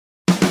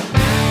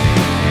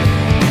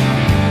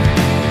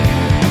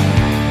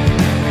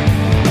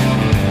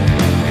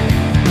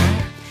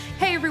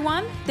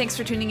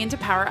thanks for tuning into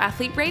Power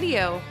Athlete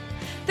Radio.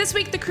 This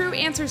week, the crew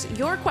answers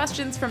your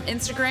questions from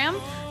Instagram.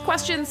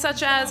 Questions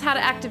such as how to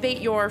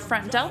activate your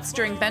front delts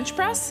during bench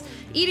press,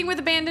 eating with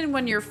abandon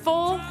when you're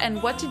full,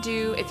 and what to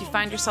do if you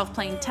find yourself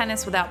playing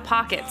tennis without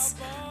pockets.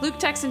 Luke,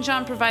 Tex, and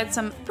John provide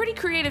some pretty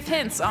creative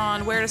hints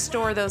on where to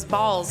store those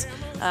balls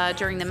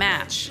during the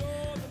match.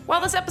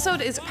 While this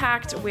episode is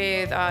packed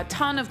with a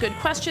ton of good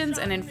questions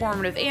and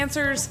informative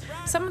answers,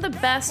 some of the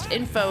best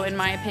info, in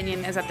my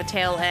opinion, is at the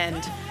tail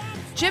end.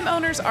 Gym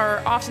owners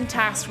are often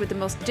tasked with the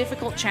most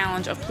difficult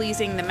challenge of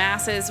pleasing the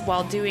masses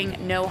while doing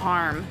no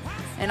harm.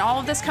 And all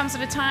of this comes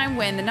at a time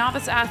when the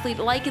novice athlete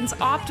likens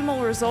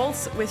optimal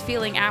results with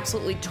feeling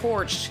absolutely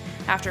torched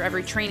after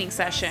every training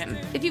session.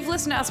 If you've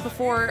listened to us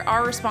before,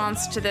 our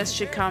response to this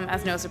should come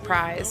as no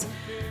surprise.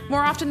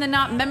 More often than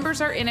not, members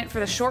are in it for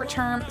the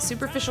short-term,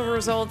 superficial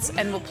results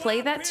and will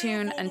play that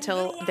tune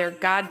until their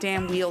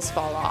goddamn wheels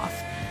fall off.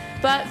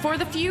 But for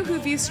the few who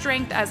view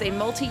strength as a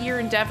multi-year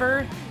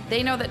endeavor,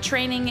 they know that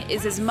training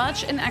is as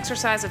much an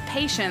exercise of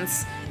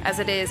patience as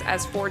it is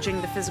as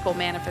forging the physical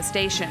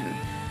manifestation.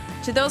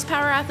 To those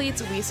power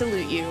athletes, we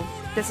salute you.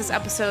 This is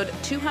episode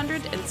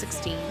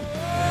 216.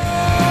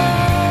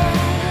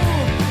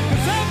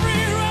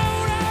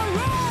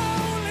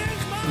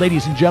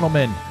 Ladies and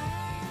gentlemen,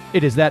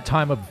 it is that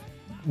time of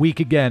week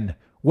again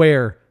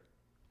where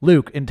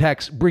Luke and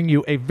Tex bring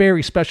you a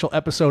very special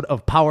episode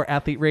of Power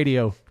Athlete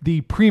Radio,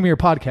 the premier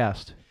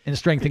podcast in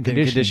strength and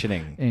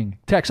conditioning.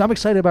 Tex, I'm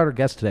excited about our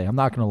guest today. I'm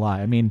not going to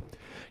lie. I mean,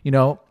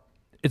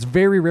 it's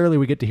very rarely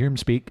we get to hear him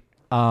speak.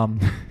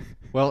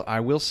 Well,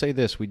 I will say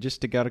this. We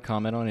just got a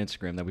comment on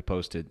Instagram that we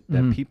posted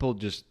that people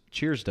just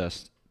cheersed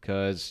us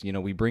because,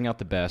 we bring out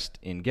the best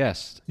in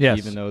guests. Yes.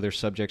 Even though their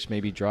subjects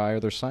may be dry or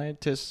they're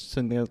scientists,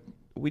 and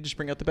we just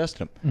bring out the best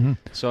in them.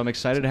 So I'm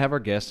excited to have our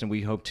guests, and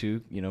we hope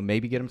to,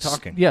 maybe get them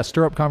talking. Yeah,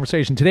 stir up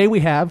conversation. Today we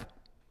have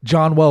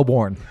John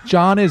Wellborn.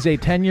 John is a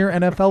 10-year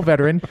NFL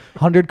veteran,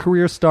 100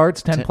 career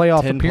starts, 10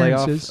 playoff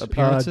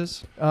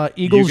appearances.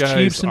 Eagles, you guys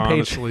Chiefs, and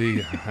Patriots.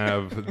 honestly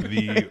have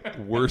the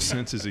worst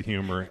senses of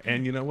humor.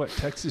 And you know what?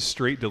 Tex's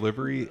straight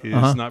delivery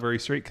is not very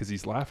straight because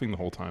he's laughing the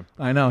whole time.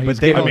 I know. But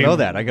they don't know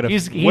that.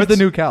 He's the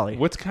new Cali.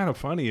 What's kind of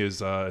funny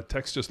is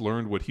Tex just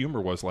learned what humor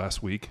was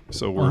last week,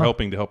 so we're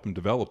helping him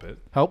develop it.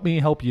 Help me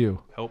help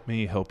you. Help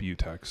me help you,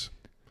 Tex.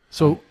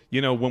 So,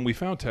 when we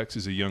found Tex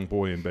as a young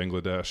boy in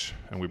Bangladesh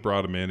and we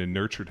brought him in and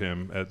nurtured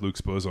him at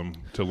Luke's bosom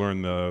to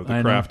learn the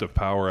craft of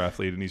power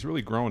athlete, and he's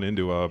really grown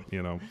into a,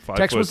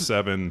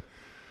 5'7".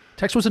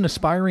 Tex was an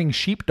aspiring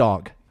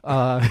sheepdog,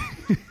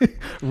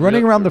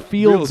 running around the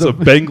fields of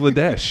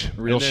Bangladesh.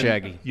 Real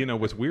shaggy.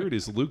 What's weird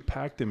is Luke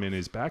packed him in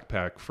his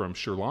backpack from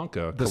Sri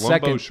Lanka,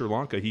 Sri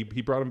Lanka. He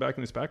brought him back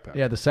in his backpack.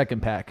 Yeah, the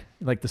second pack,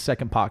 like the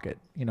second pocket,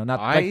 not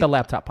like the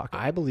laptop pocket.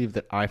 I believe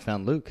that I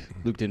found Luke.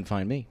 Luke didn't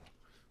find me.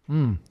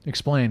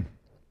 Explain.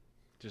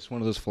 Just one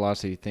of those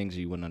philosophy things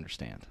you wouldn't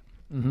understand.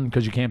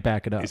 Because you can't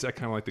back it up. Is that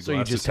kind of like the So you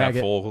glass just is half tag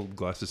it? full,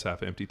 glass is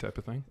half empty type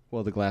of thing?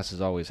 Well, the glass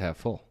is always half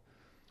full.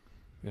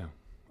 Yeah,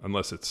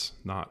 unless it's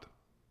not.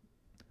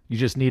 You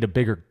just need a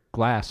bigger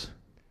glass.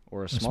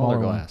 Or a smaller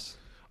one. glass.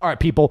 All right,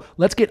 people,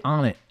 let's get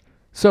on it.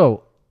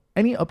 So,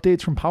 any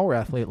updates from Power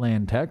Athlete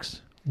Land,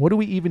 Tex? What are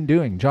we even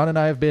doing? John and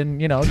I have been,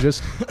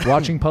 just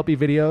watching puppy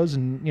videos,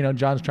 and,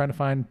 John's trying to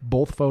find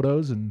both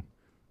photos. And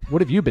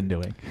what have you been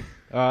doing?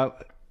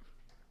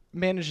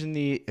 Managing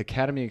the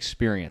academy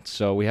experience.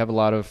 So we have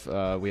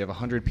we have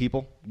 100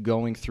 people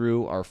going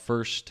through our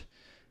first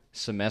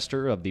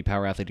semester of the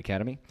Power Athlete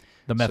Academy.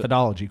 The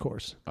methodology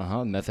course.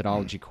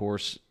 Methodology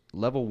course,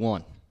 level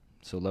 1.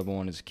 So level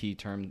 1 is a key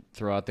term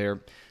throughout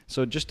there.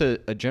 So just a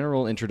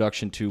general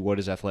introduction to what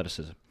is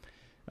athleticism.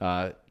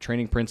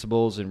 Training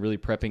principles and really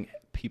prepping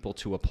people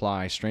to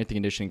apply strength and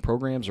conditioning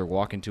programs or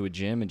walk into a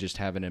gym and just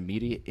have an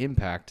immediate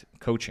impact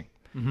coaching.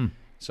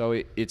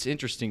 So it's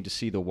interesting to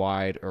see the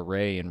wide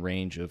array and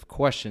range of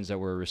questions that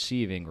we're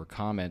receiving or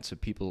comments of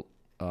people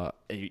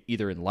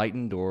either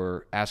enlightened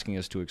or asking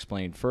us to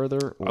explain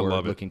further or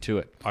looking to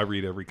it. I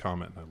read every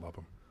comment and I love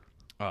them.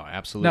 Oh,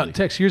 absolutely. Now,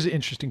 Tex, here's an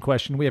interesting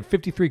question. We have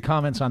 53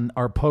 comments on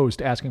our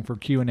post asking for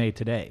Q&A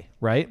today,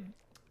 right?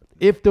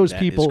 If those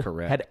people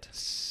had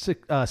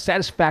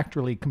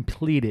satisfactorily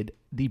completed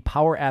the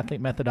Power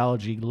Athlete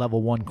Methodology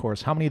Level 1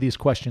 course, how many of these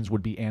questions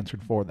would be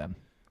answered for them?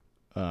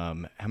 How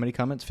many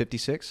comments?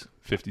 56?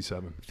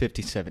 57.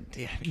 57.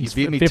 Yeah, you He's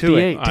beat me 58. to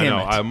it. I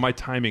know. My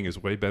timing is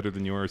way better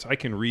than yours. I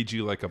can read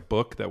you like a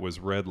book that was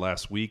read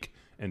last week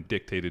and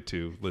dictated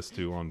to, listened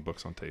to on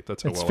Books on Tape.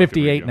 That's how It's well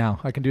 58 I can read now.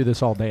 I can do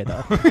this all day,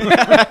 though.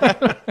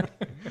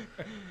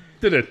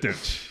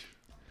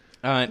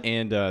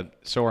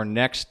 So our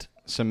next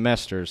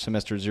semester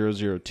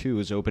 002,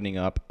 is opening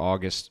up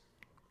August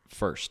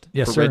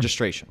 1st for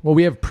registration. Well,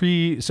 we have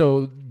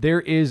so there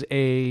is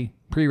a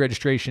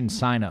pre-registration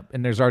sign up,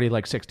 and there's already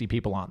like 60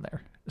 people on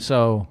there.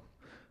 So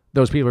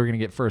those people are going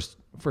to get first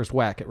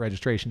whack at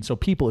registration. So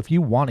people, if you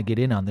want to get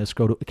in on this,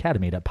 go to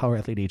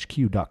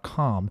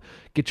academy.powerathletehq.com,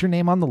 get your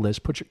name on the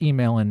list, put your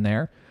email in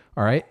there,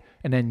 all right?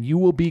 And then you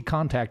will be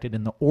contacted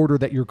in the order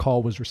that your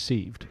call was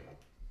received.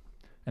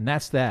 And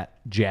that's that,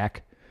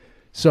 Jack.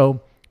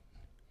 So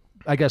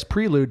I guess,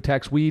 prelude,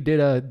 Tex, we did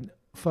a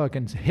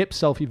fucking hip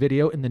selfie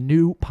video in the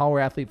new Power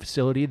Athlete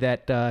facility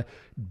that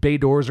bay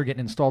doors are getting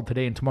installed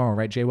today and tomorrow,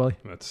 right, Jay Welly?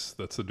 That's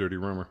the dirty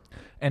rumor.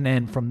 And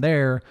then from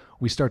there,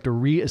 we start to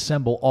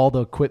reassemble all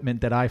the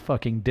equipment that I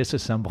fucking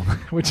disassembled,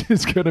 which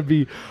is going to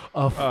be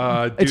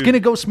it's going to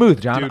go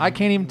smooth, John. Dude, I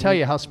can't even tell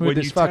you how smooth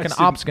this fucking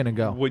op's going to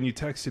go. When you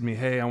texted me,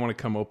 hey, I want to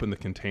come open the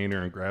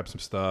container and grab some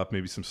stuff,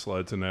 maybe some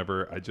sleds and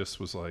ever, I just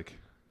was like,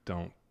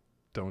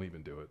 don't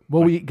even do it.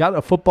 Well, we got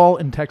a football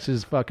in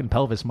Texas fucking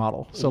pelvis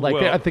model. So, like,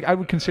 I think I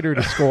would consider it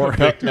a score.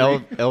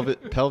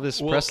 Pelvis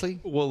Presley?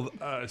 Well,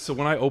 so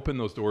when I opened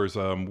those doors,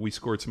 we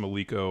scored some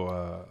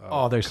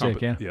Alico. They're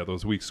sick, yeah. Yeah,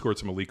 we scored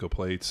some Alico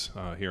plates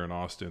here in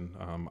Austin.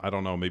 I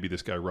don't know. Maybe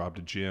this guy robbed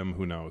a gym.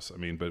 Who knows? I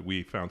mean, but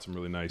we found some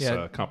really nice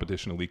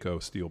competition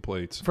Alico steel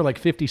plates. For like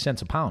 50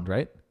 cents a pound,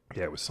 right?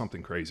 Yeah, it was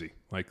something crazy,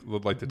 like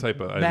the type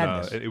of.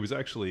 Madness. It was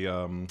actually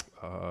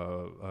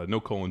No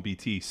Colon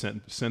BT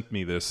sent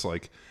me this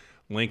like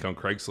link on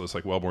Craigslist,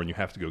 like, Wellborn, you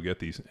have to go get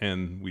these,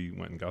 and we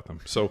went and got them.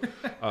 So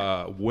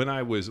when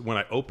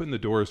I opened the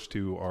doors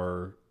to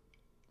our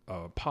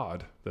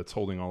pod that's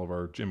holding all of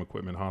our gym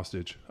equipment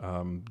hostage,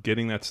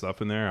 getting that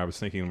stuff in there, I was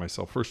thinking to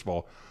myself, first of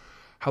all,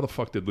 how the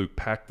fuck did Luke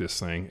pack this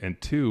thing?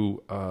 And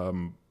two,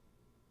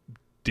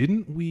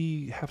 didn't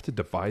we have to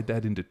divide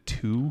that into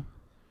two?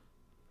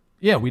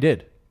 Yeah, we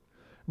did.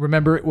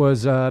 Remember, it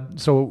was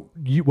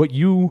what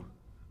you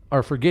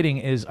are forgetting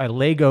is I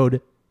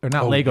Legoed, or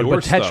not Legoed,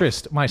 but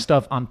Tetris'd my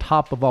stuff on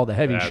top of all the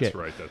heavy shit.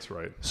 That's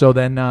right. So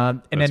then,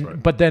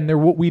 but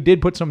then we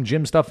did put some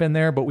gym stuff in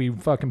there, but we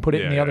fucking put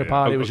it in the other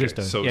pod. It was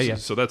just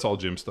so that's all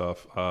gym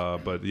stuff.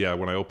 But yeah,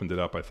 when I opened it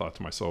up, I thought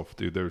to myself,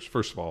 dude, there's,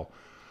 first of all,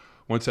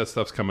 once that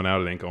stuff's coming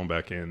out, it ain't going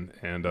back in.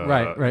 And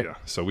right. Yeah,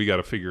 so we got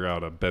to figure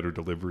out a better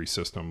delivery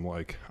system.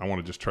 Like, I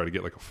want to just try to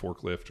get like a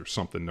forklift or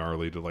something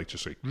gnarly to like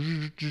just like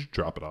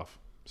drop it off.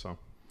 So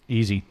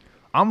easy.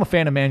 I'm a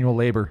fan of manual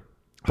labor,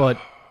 but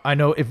I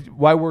know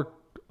why work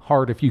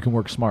hard if you can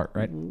work smart,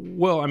 right?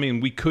 Well, I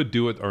mean, we could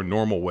do it our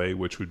normal way,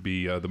 which would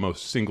be the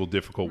most single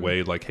difficult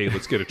way. Like, hey,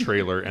 let's get a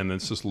trailer and then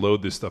just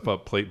load this stuff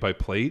up plate by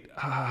plate.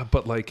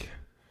 But like,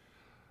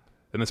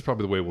 and that's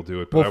probably the way we'll do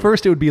it. But well,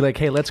 first it would be like,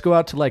 hey, let's go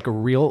out to like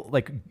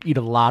eat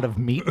a lot of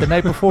meat the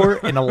night before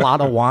and a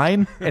lot of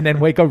wine, and then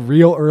wake up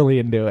real early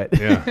and do it.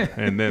 Yeah,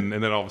 and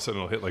then all of a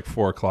sudden it'll hit like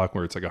 4:00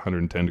 where it's like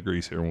 110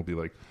 degrees here, and we'll be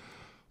like,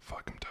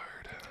 fuck, I'm tired.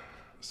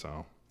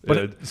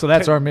 So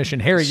that's our mission.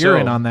 Harry, you're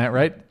in on that,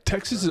 right?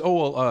 Texas is,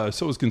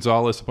 so is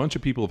Gonzalez. A bunch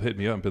of people have hit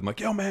me up and been like,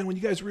 yo, man, when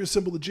you guys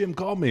reassemble the gym,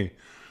 call me. I'm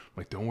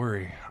like, don't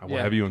worry. I will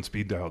have you on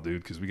speed dial,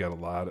 dude, because we got a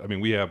lot. I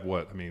mean, we have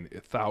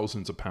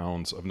thousands of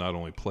pounds of not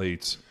only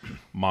plates,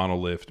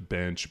 monolift,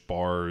 bench,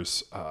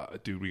 bars.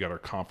 Dude, we got our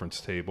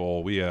conference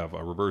table. We have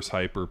a reverse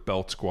hyper,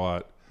 belt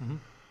squat. Mm-hmm.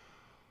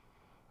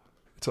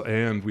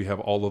 And we have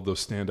all of those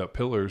stand-up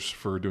pillars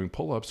for doing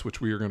pull-ups, which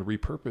we are going to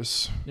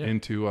repurpose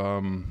into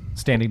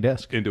standing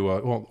desk,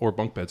 or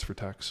bunk beds for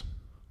techs.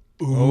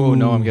 Oh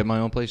no, I'm getting my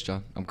own place,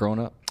 John. I'm growing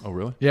up. Oh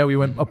really? Yeah, we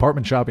went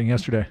apartment shopping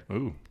yesterday.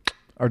 Ooh,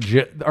 our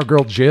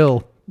girl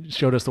Jill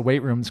showed us the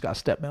weight room. It's got a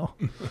step mill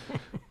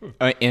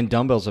and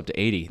dumbbells up to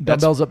 80.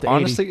 Dumbbells up to 80.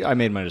 Honestly, I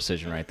made my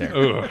decision right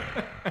there.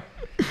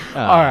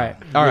 All right.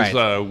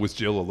 Was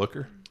Jill a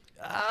looker?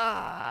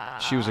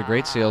 She was a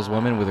great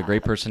saleswoman with a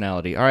great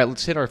personality. All right,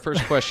 let's hit our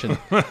first question.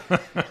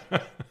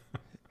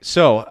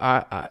 So,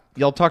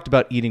 y'all talked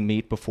about eating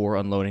meat before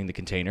unloading the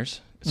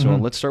containers. So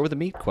let's start with a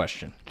meat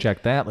question.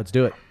 Check that. Let's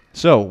do it.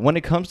 So, when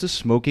it comes to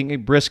smoking a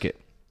brisket,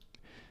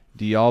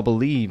 do y'all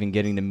believe in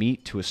getting the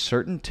meat to a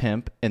certain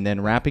temp and then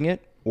wrapping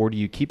it, or do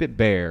you keep it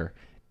bare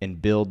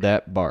and build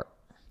that bark?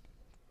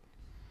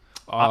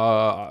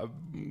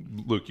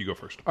 Luke, you go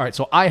first. All right,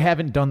 so I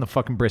haven't done the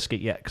fucking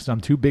brisket yet because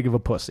I'm too big of a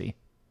pussy.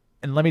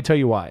 And let me tell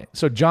you why.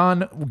 So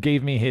John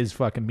gave me his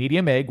fucking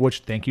medium egg,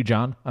 which, thank you,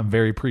 John. I'm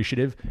very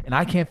appreciative. And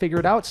I can't figure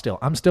it out still.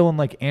 I'm still in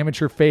like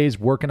amateur phase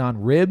working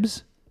on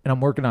ribs, and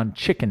I'm working on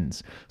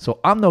chickens. So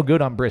I'm no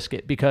good on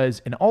brisket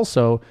and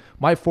also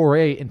my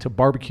foray into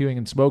barbecuing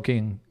and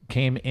smoking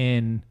came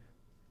in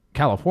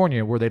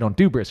California where they don't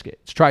do brisket.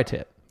 It's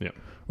tri-tip. Yeah.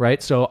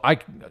 Right? So I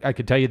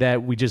could tell you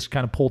that we just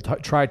kind of pull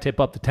tri-tip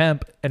up the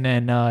temp, and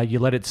then you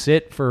let it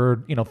sit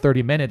for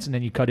 30 minutes, and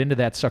then you cut into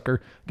that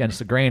sucker against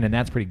the grain, and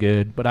that's pretty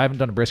good. But I haven't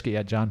done a brisket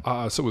yet, John.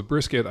 So with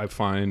brisket, I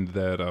find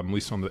that, at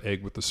least on the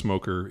egg with the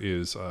smoker,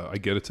 is I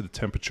get it to the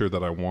temperature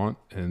that I want,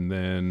 and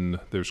then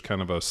there's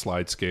kind of a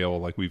slide scale.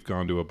 Like, we've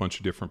gone to a bunch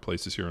of different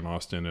places here in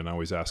Austin, and I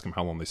always ask them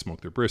how long they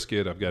smoke their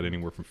brisket. I've got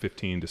anywhere from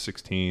 15 to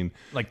 16.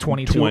 Like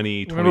 22?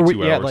 22 hours.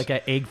 Yeah, like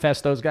at Egg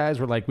Fest, those guys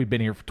were like, we've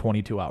been here for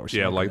 22 hours.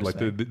 Yeah,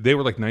 they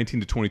were like 19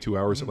 to 22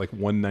 hours at like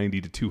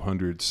 190 to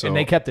 200. So, and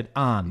they kept it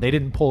on. They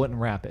didn't pull it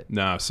and wrap it.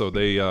 Nah, so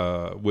they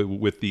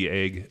with the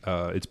egg,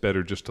 it's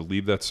better just to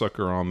leave that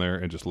sucker on there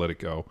and just let it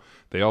go.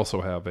 They also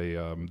have a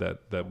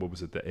that what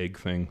was it, the egg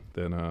thing?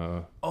 Then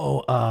the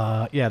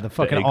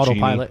fucking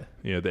autopilot.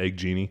 Genie. Yeah, the Egg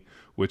Genie,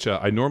 which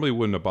I normally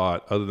wouldn't have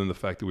bought, other than the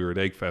fact that we were at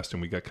Egg Fest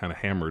and we got kind of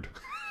hammered.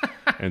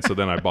 And so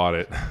then I bought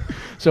it.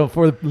 So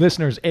for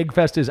listeners, Egg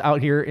Fest is out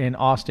here in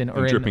Austin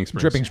or in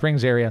Dripping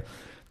Springs area.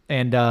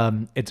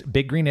 And it's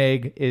Big Green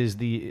Egg is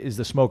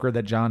the smoker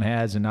that John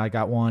has, and I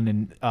got one.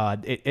 And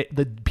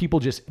the people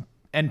just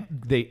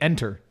they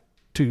enter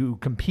to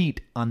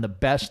compete on the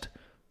best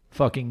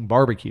fucking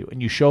barbecue.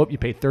 And you show up, you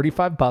pay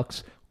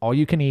 $35, all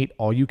you can eat,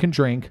 all you can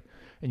drink,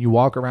 and you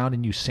walk around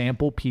and you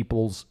sample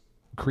people's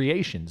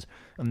creations.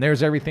 And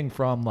there's everything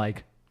from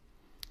like,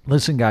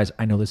 listen, guys,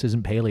 I know this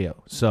isn't paleo,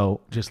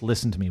 so just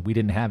listen to me. We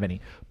didn't have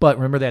any. But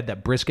remember they had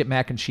that brisket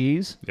mac and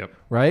cheese? Yep.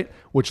 Right?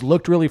 Which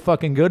looked really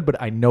fucking good,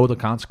 but I know the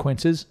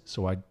consequences,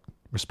 so I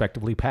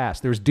respectively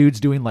passed. There's dudes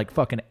doing like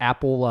fucking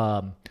apple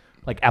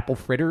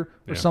fritter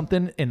or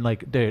something, and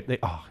like they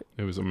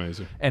It was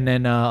amazing. and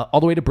then all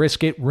the way to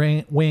brisket,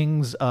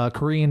 wings,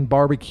 Korean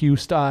barbecue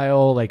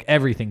style, like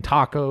everything,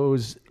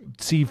 tacos,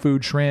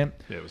 seafood, shrimp.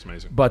 Yeah, it was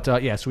amazing. But so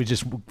we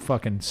just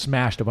fucking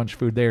smashed a bunch of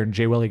food there, and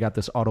Jay Willie got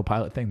this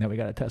autopilot thing that we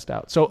got to test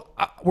out. So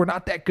we're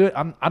not that good.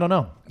 I don't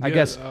know. I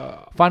guess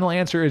final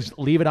answer is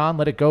leave it on,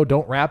 let it go,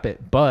 don't wrap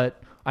it.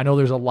 But I know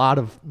there's a lot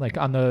of, like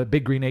on the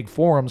Big Green Egg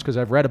forums, because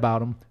I've read about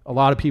them, a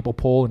lot of people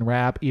pull and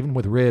wrap, even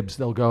with ribs.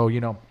 They'll go,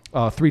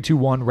 3, 2,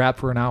 1, wrap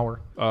for an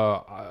hour.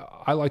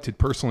 I like to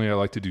personally. I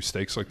like to do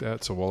steaks like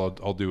that. So what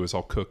I'll do is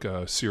I'll cook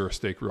sear a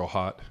steak real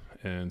hot,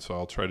 and so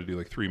I'll try to do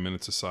like 3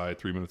 minutes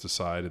aside,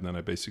 and then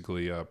I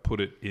basically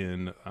put it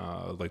in,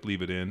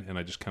 leave it in, and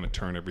I just kind of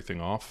turn everything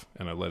off,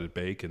 and I let it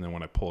bake, and then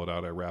when I pull it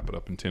out, I wrap it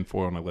up in tin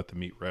foil and I let the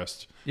meat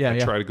rest. I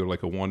try to go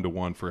like a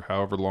 1-to-1 for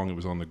however long it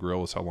was on the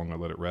grill is how long I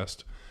let it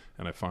rest.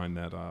 And I find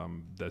that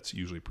that's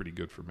usually pretty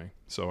good for me.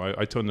 So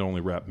I tend to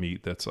only wrap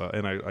meat. That's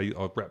and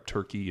I'll wrap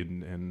turkey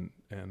and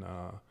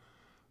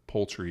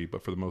poultry,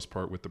 but for the most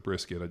part with the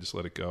brisket, I just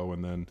let it go.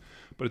 And then,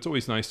 but it's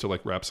always nice to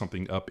like wrap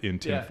something up in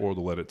tin foil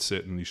to let it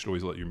sit, and you should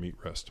always let your meat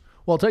rest.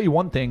 Well, I'll tell you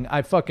one thing.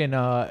 I fucking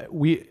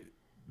we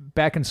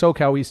back in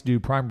SoCal, we used to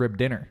do prime rib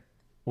dinner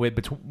with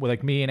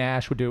like me and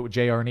Ash would do it with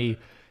JR and E,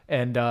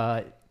 and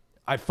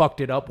I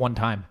fucked it up one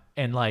time,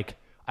 and like.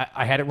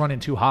 I had it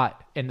running too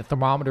hot, and the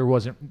thermometer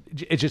wasn't.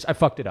 It's just I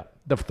fucked it up.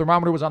 The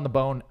thermometer was on the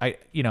bone. I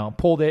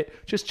pulled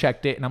it, just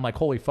checked it, and I'm like,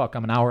 holy fuck,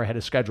 I'm an hour ahead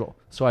of schedule.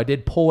 So I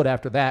did pull it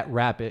after that,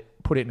 wrap it,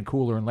 put it in a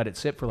cooler, and let it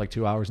sit for like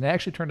 2 hours, and it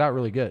actually turned out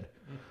really good.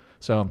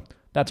 So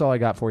that's all I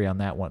got for you on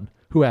that one.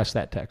 Who asked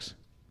that, Tex?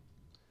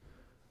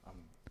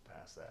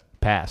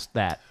 Past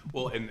that.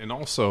 Well, and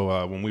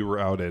also when we were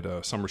out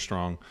at Summer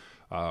Strong,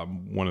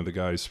 one of the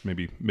guys,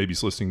 maybe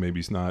he's listening, maybe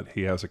he's not.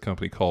 He has a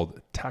company called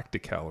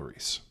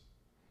Tacticalories.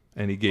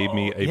 And he gave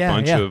me a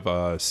bunch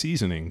of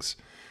seasonings,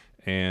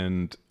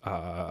 and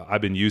I've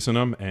been using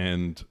them,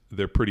 and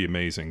they're pretty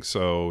amazing.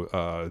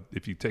 So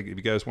if you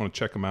guys want to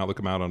check them out, look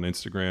them out on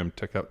Instagram.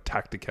 Check out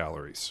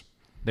Tacticalories.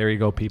 There you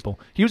go,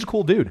 people. He was a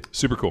cool dude.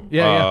 Super cool.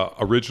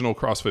 Original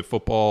CrossFit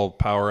football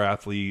power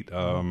athlete.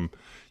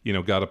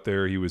 Got up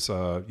there. He was,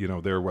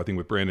 there, I think,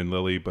 with Brandon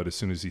Lilly. But as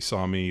soon as he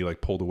saw me, like,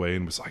 pulled away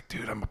and was like,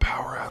 dude, I'm a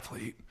power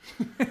athlete.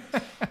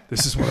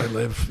 This is what I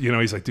live.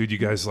 He's like, dude, you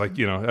guys, like,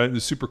 a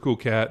super cool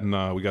cat.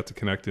 And we got to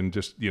connect, and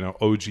just,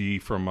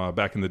 OG from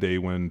back in the day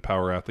when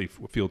Power Athlete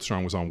Field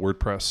Strong was on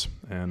WordPress.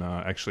 And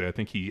actually, I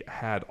think he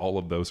had all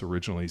of those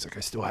originally. He's like,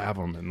 I still have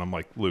them. And I'm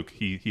like, Luke,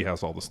 he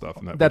has all the stuff.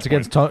 And that's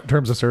against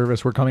terms of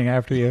service. We're coming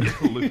after you.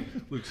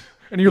 Luke's...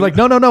 And you're like,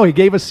 no, he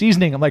gave us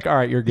seasoning. I'm like, all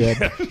right, you're good.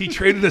 Yeah, he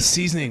traded us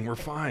seasoning. We're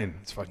fine.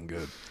 It's fucking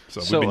good.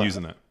 So we've been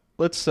using that.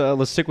 Let's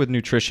stick with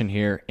nutrition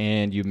here.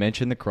 And you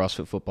mentioned the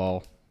CrossFit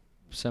Football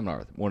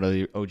Seminar, one of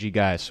the OG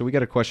guys. So we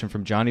got a question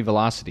from Johnny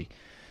Velocity.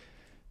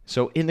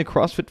 So in the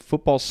CrossFit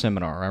Football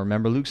Seminar, I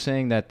remember Luke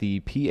saying that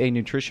the PA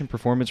Nutrition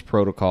Performance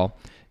Protocol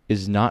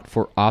is not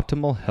for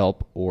optimal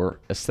health or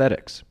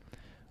aesthetics.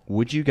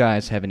 Would you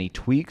guys have any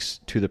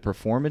tweaks to the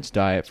performance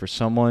diet for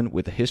someone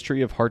with a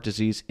history of heart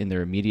disease in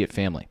their immediate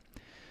family?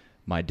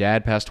 My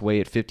dad passed away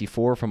at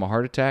 54 from a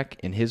heart attack,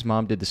 and his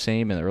mom did the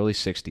same in the early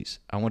 60s.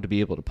 I want to be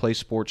able to play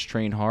sports,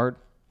 train hard,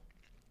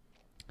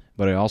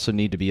 but I also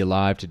need to be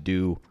alive to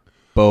do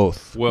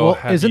both. Well,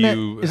 isn't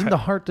the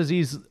heart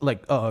disease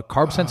like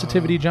carb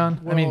sensitivity, John?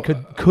 Well, I mean,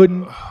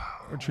 couldn't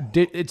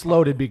it's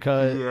loaded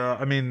because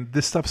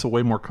this stuff's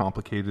way more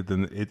complicated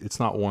than it's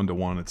not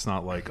 1-to-1. It's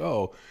not like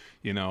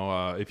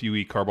if you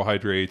eat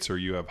carbohydrates or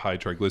you have high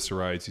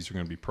triglycerides, these are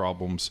going to be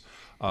problems.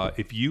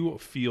 If you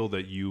feel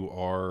that you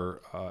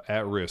are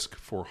at risk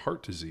for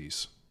heart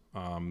disease,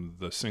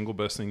 the single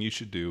best thing you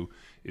should do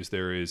is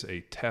there is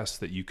a test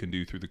that you can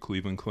do through the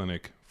Cleveland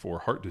Clinic for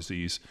heart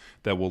disease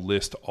that will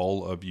list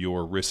all of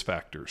your risk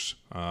factors.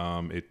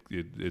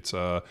 It's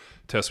a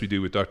test we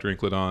do with Dr.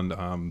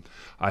 Incledon.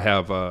 I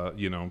have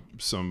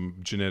some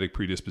genetic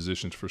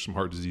predispositions for some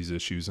heart disease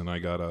issues, and I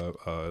got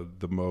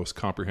the most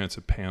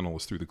comprehensive panel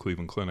is through the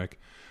Cleveland Clinic.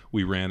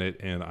 We ran it,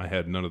 and I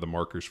had none of the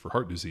markers for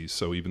heart disease.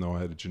 So even though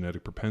I had a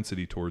genetic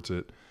propensity towards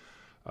it,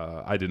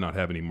 I did not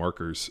have any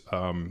markers.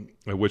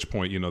 At which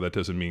point, that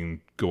doesn't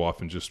mean go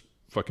off and just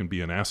fucking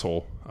be an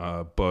asshole.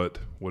 But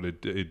what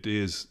it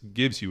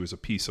gives you is a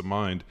peace of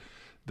mind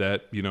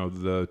that,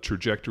 the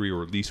trajectory,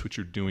 or at least what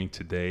you're doing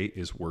today,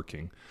 is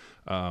working.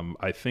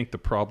 I think the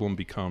problem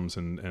becomes,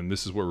 and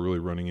this is what we're really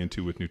running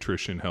into with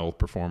nutrition, health,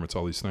 performance,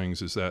 all these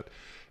things, is that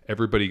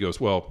everybody goes,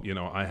 well,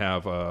 I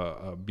have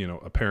a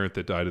parent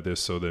that died of this,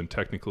 so then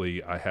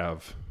technically I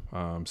have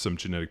some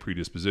genetic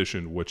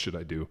predisposition. What should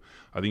I do?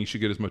 I think you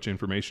should get as much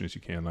information as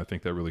you can. I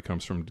think that really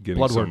comes from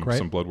getting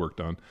some blood work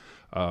done.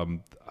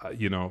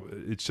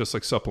 It's just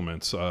like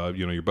supplements.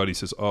 Your buddy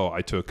says, oh,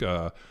 I took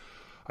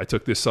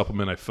this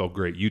supplement, I felt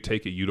great. You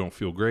take it, you don't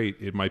feel great.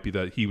 It might be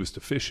that he was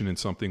deficient in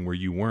something where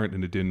you weren't,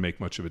 and it didn't make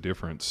much of a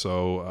difference.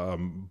 So,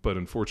 but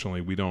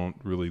unfortunately, we don't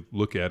really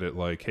look at it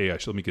like, hey,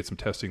 let me get some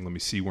testing. Let me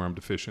see where I'm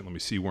deficient. Let me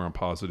see where I'm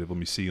positive. Let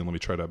me see, and let me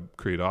try to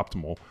create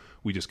optimal.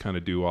 We just kind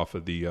of do off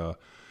of the,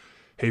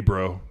 hey,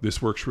 bro,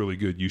 this works really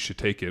good. You should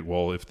take it.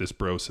 Well, if this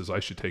bro says I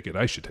should take it,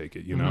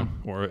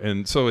 Mm-hmm.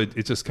 And so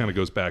it just kind of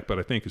goes back. But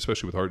I think,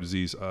 especially with heart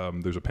disease,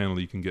 there's a panel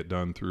that you can get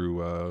done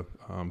through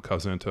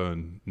Kazenta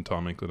and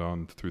Tom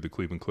Incledon through the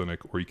Cleveland Clinic,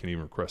 or you can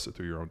even request it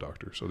through your own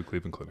doctor. So the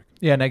Cleveland Clinic.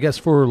 Yeah, and I guess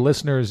for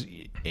listeners,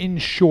 in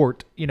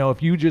short,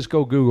 if you just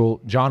go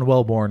Google John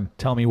Wellborn,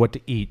 tell me what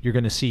to eat, you're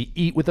going to see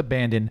eat with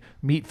abandon,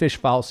 meat, fish,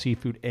 fowl,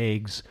 seafood,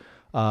 eggs,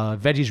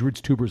 veggies,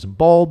 roots, tubers, and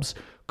bulbs,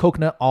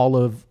 coconut,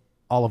 olive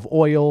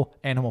oil,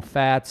 animal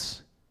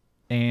fats,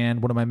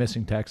 and what am I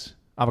missing, Tex?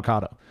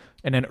 Avocado.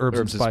 And then herbs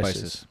and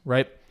spices,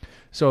 right?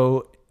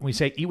 So when we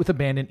say eat with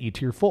abandon, eat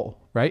till you're full,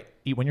 right?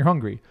 Eat when you're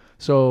hungry.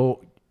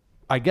 So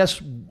I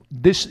guess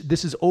this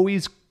is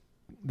always,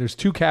 there's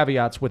two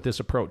caveats with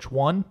this approach.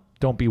 One,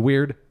 don't be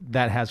weird.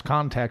 That has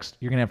context.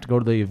 You're going to have to go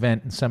to the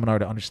event and seminar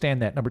to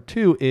understand that. Number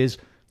two is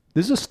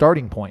this is a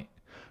starting point,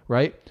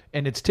 right?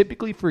 And it's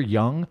typically for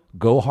young,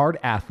 go-hard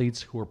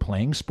athletes who are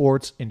playing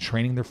sports and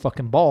training their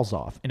fucking balls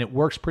off. And it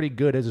works pretty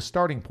good as a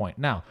starting point.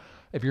 Now,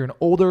 if you're an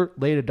older,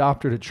 late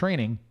adopter to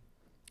training,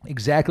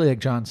 exactly like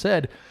John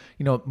said,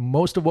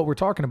 most of what we're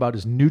talking about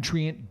is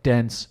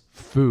nutrient-dense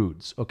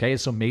foods, okay?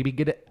 So maybe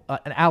get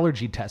an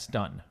allergy test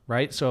done,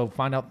 right? So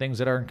find out things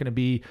that aren't going to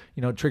be,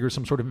 trigger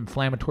some sort of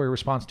inflammatory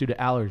response due to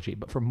allergy.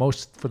 But for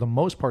the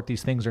most part,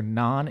 these things are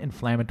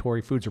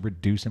non-inflammatory foods or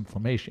reduce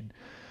inflammation.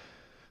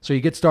 So you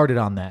get started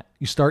on that.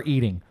 You start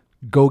eating.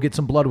 Go get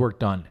some blood work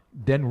done.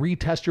 Then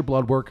retest your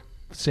blood work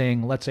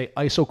saying, let's say,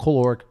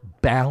 isocaloric,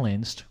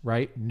 balanced,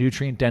 right,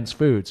 nutrient-dense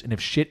foods. And if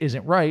shit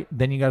isn't right,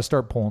 then you got to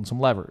start pulling some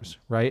levers,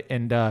 right?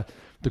 And the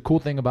cool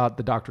thing about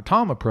the Dr.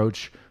 Tom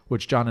approach,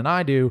 which John and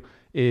I do,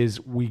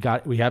 is we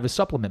have his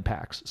supplement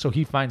packs. So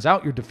he finds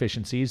out your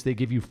deficiencies. They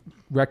give you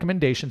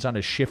recommendations on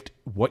to shift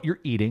what you're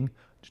eating,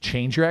 to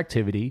change your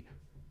activity.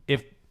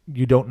 If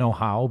you don't know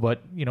how,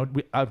 but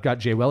I've got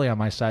Jay Welly on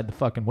my side, the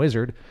fucking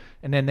wizard.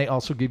 And then they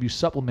also give you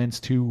supplements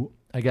to,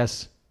 I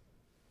guess,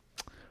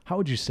 how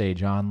would you say,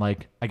 John?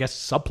 Like, I guess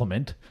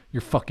supplement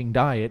your fucking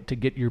diet to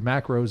get your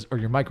macros or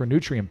your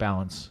micronutrient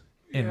balance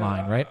in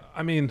line, right?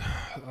 I mean,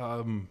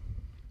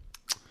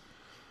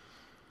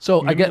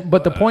 so I get,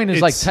 but the point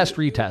is like test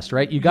retest,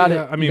 right? You got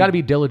to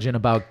be diligent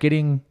about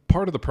getting.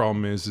 Part of the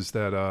problem is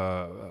that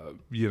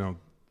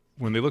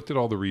when they looked at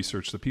all the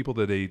research, the people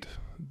that ate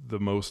the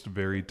most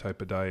varied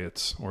type of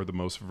diets or the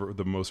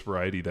most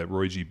variety, that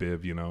Roy G.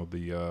 Biv,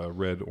 the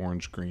red,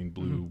 orange, green,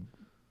 blue,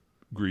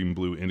 green,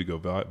 blue, indigo,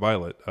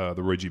 violet,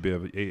 the Roy G.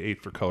 Biv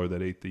ate for color,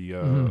 that ate the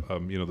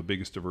the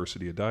biggest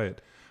diversity of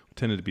diet,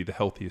 tended to be the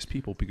healthiest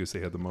people because they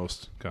had the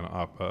most kind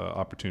of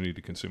opportunity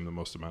to consume the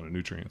most amount of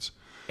nutrients.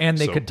 And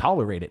they could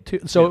tolerate it too.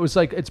 So it was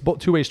like, it's both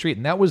two-way street.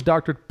 And that was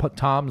Dr.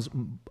 Tom's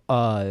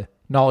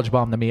knowledge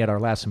bomb to me at our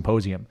last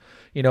symposium.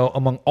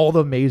 Among all the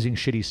amazing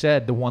shit he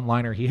said, the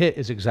one-liner he hit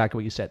is exactly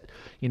what you said.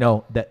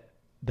 That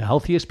the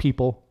healthiest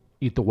people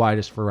eat the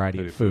widest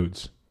variety of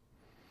foods,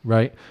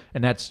 right?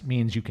 And that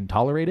means you can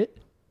tolerate it,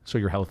 so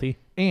you're healthy,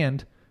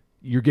 and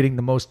you're getting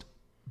the most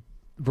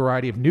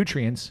variety of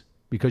nutrients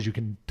because you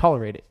can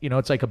tolerate it.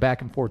 It's like a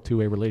back and forth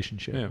two-way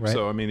relationship, right?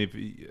 So, I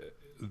mean,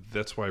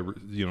 that's why,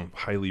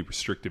 highly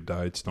restrictive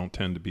diets don't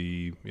tend to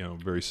be,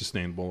 very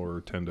sustainable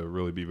or tend to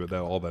really be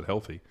all that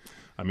healthy.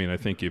 I mean, I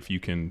think if you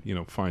can,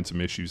 find some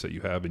issues that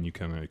you have and you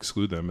kind of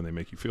exclude them and they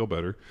make you feel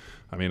better.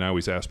 I mean, I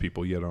always ask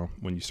people,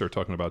 when you start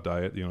talking about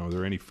diet, are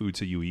there any foods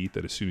that you eat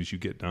that as soon as you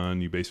get done,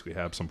 you basically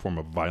have some form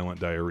of violent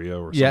diarrhea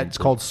or something? Yeah, it's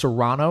called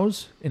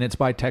Serrano's, and it's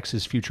by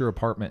Texas Future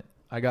Apartment.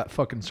 I got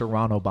fucking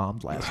Serrano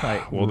bombed last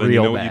night. Well, then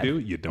you know what you do?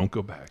 You don't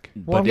go back.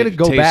 Well, I'm going to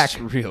go back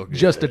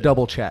just to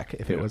double check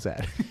if it was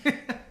that.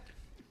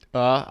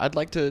 I'd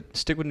like to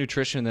stick with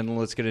nutrition, and then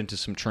let's get into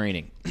some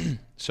training.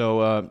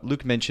 So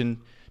Luke mentioned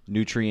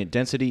nutrient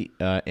density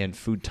and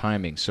food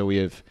timing. So we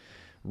have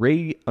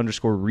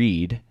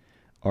Ray_Reed,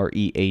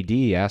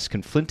 READ, asks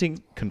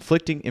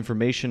conflicting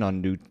information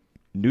on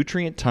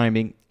nutrient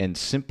timing and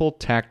simple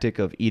tactic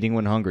of eating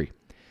when hungry.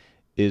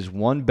 Is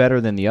one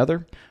better than the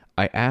other?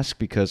 I ask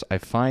because I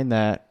find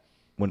that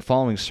when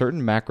following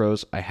certain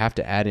macros, I have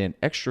to add in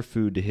extra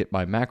food to hit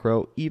my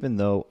macro, even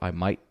though I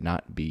might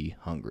not be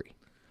hungry.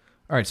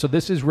 All right, so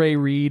this is Ray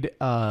Reed.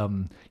 I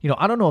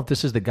don't know if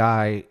this is the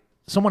guy.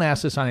 Someone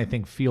asked this on, I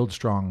think, Field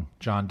Strong,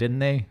 John, didn't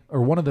they?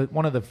 Or one of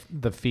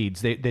the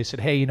feeds. They said,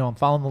 hey, I'm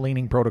following the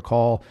leaning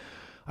protocol.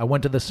 I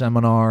went to the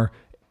seminar.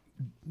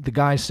 the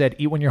guy said,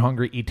 eat when you're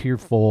hungry, eat till you're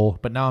full.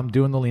 But now I'm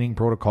doing the leaning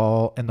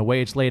protocol, and the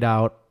way it's laid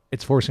out,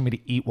 it's forcing me to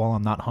eat while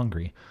I'm not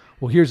hungry.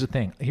 Well, here's the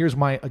thing. Here's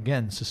my,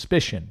 again,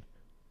 suspicion.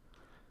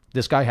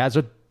 This guy has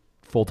a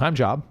full-time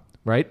job,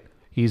 right?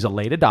 He's a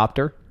late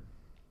adopter,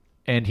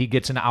 and he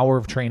gets an hour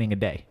of training a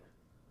day,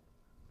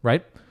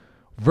 right?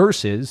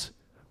 Versus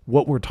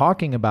what we're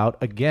talking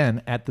about,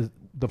 again, at the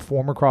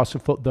former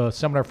CrossFit, the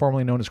seminar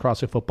formerly known as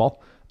CrossFit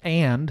Football,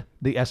 and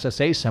the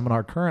SSA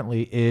seminar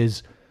currently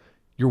is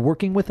you're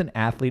working with an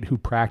athlete who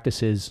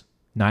practices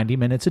 90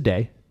 minutes a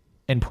day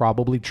and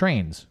probably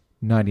trains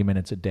 90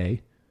 minutes a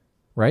day,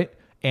 right?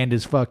 And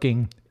is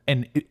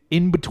and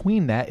in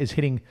between that is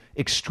hitting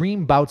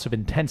extreme bouts of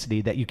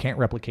intensity that you can't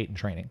replicate in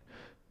training.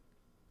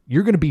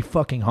 You're going to be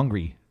fucking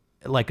hungry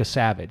like a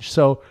savage.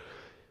 So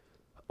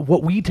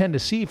what we tend to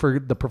see for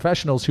the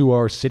professionals who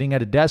are sitting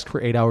at a desk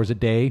for 8 hours a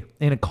day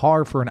in a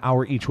car for an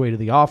hour each way to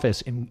the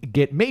office and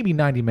get maybe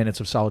 90 minutes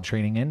of solid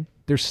training in,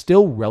 they're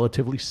still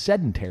relatively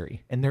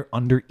sedentary and they're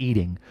under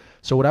eating.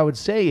 So what I would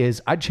say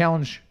is I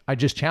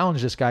just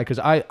challenge this guy because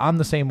I'm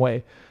the same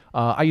way.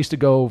 I used to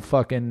go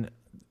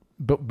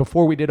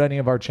before we did any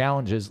of our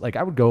challenges, like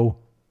I would go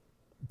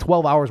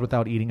 12 hours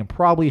without eating and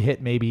probably hit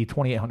maybe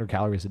 2,800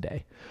 calories a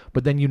day.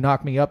 But then you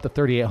knock me up to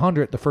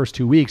 3,800 the first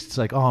 2 weeks. It's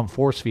like, oh, I'm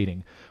force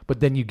feeding.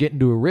 But then you get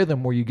into a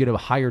rhythm where you get a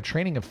higher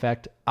training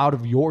effect out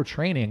of your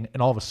training.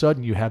 And all of a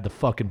sudden you have the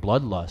fucking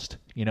bloodlust,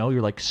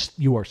 you're like,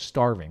 you are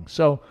starving.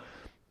 So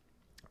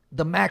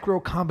the macro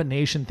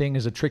combination thing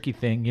is a tricky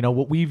thing.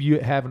 What we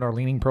have in our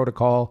leaning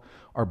protocol,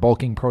 our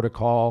bulking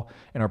protocol,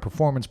 and our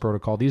performance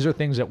protocol, these are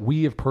things that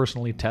we have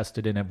personally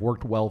tested and have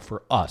worked well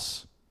for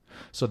us.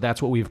 So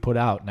that's what we've put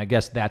out. And I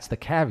guess that's the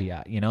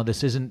caveat.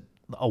 This isn't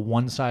a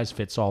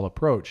one-size-fits-all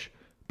approach.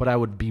 But I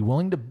would be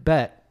willing to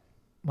bet,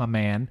 my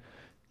man,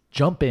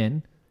 jump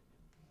in,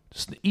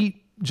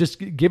 just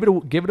give it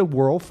a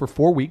whirl for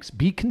 4 weeks,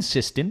 be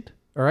consistent,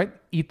 all right?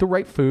 Eat the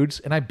right foods,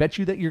 and I bet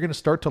you that you're going to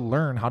start to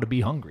learn how to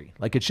be hungry.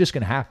 Like, it's just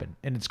going to happen,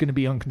 and it's going to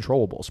be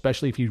uncontrollable,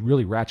 especially if you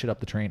really ratchet up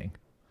the training.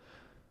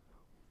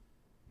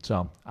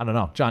 So, I don't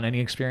know. John,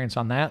 any experience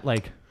on that?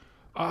 Like...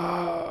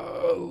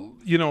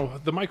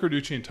 the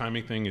micronutrient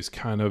timing thing is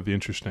kind of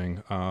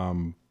interesting.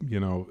 I've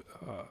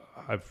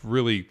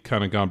really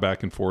kind of gone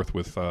back and forth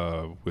with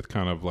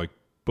kind of like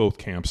both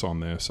camps on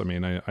this. I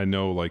mean, I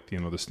know like,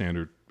 the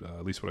standard,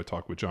 at least what I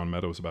talked with John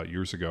Meadows about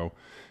years ago,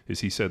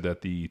 is he said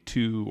that the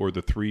 2 or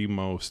the 3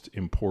 most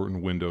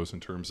important windows in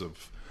terms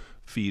of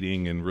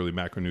feeding and really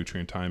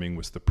macronutrient timing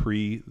was the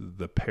pre,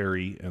 the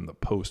peri, and the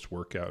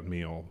post-workout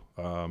meal.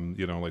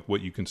 Like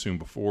what you consume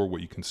before,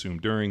 what you consume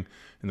during,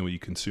 and then what you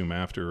consume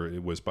after.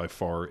 It was by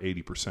far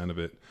 80% of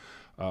it.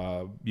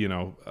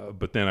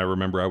 But then I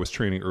remember I was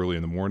training early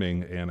in the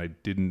morning and I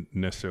didn't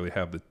necessarily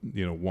have the,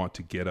 want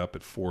to get up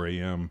at 4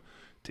 a.m.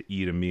 to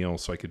eat a meal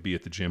so I could be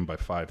at the gym by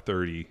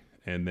 5:30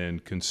 and then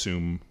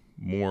consume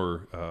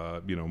more,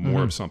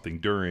 more of something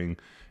during,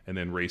 and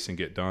then race and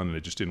get done. And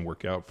it just didn't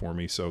work out for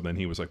me. So then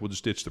he was like, well,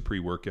 just ditch the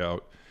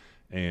pre-workout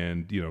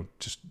and,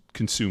 just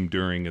consume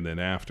during and then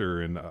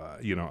after. And,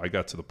 I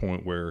got to the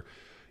point where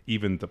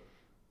even the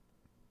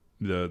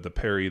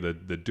peri, the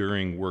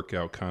during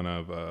workout kind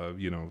of,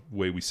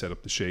 way we set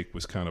up the shake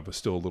was kind of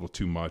still a little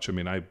too much. I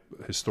mean, I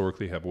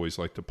historically have always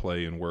liked to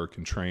play and work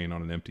and train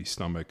on an empty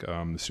stomach.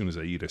 As soon as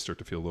I eat, I start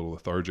to feel a little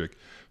lethargic.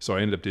 So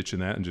I ended up ditching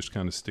that and just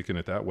kind of sticking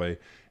it that way.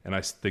 And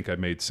I think I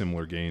made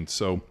similar gains.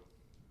 So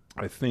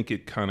I think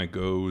it kind of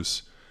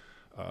goes,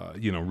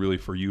 really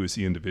for you as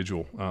the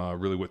individual,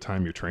 really what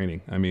time you're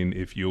training. I mean,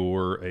 if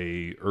you're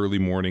a early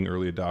morning,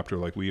 early adopter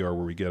like we are,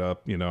 where we get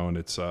up, and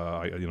it's,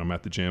 I'm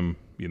at the gym,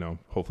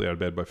 hopefully out of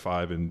bed by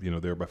 5 and,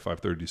 there by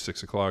 5:30 to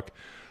 6 o'clock.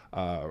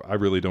 I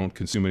really don't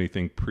consume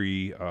anything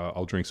pre.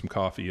 I'll drink some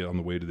coffee on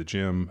the way to the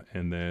gym.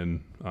 And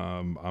then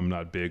I'm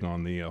not big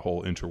on the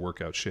whole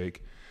intra-workout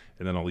shake.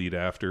 And then I'll eat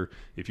after.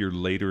 If you're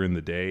later in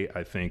the day,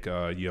 I think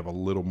you have a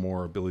little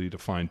more ability to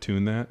fine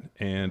tune that.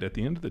 And at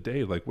the end of the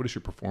day, like, what does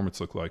your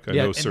performance look like? I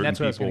know certain that's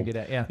what people. I was going to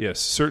get at. Yeah.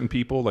 Yes, certain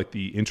people, like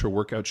the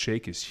intra-workout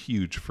shake is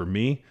huge. For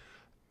me,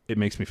 it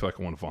makes me feel like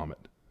I want to vomit.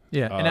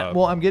 Yeah, and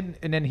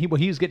what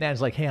he was getting at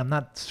is like, hey, I'm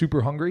not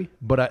super hungry,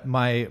 but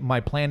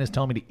my plan is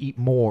telling me to eat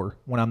more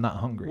when I'm not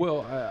hungry.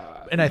 Well,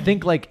 and I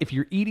think like if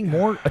you're eating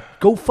more,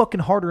 go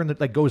fucking harder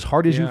go as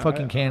hard as you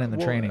fucking can in the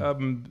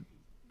training.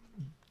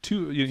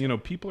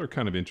 People are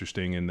kind of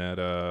interesting in that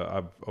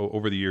I've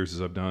over the years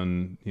as I've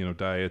done,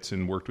 diets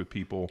and worked with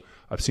people,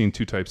 I've seen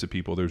 2 types of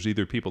people. There's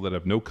either people that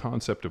have no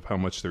concept of how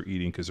much they're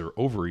eating because they're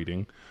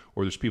overeating,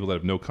 or there's people that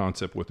have no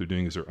concept of what they're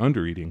doing because they're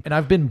undereating. And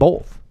I've been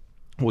both.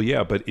 Well,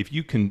 yeah, but if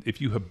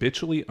you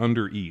habitually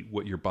undereat,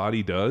 what your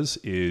body does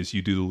is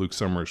you do the Luke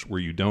Summers where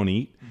you don't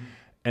eat. Mm-hmm.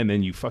 And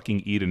then you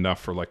fucking eat enough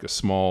for like a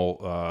small,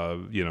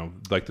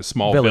 like the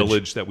small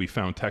village that we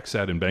found Tex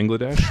at in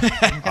Bangladesh.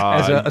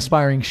 As an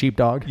aspiring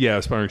sheepdog. Yeah,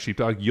 aspiring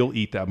sheepdog. You'll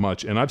eat that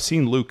much. And I've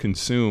seen Luke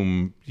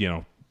consume,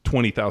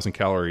 20,000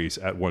 calories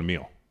at one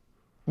meal.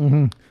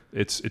 Mm-hmm.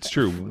 It's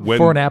true.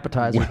 For an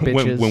appetizer,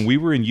 bitches. When we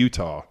were in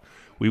Utah,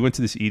 we went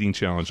to this eating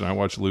challenge, and I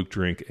watched Luke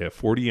drink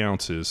 40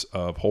 ounces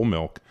of whole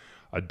milk,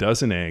 a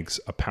dozen eggs,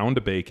 a pound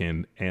of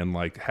bacon, and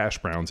like hash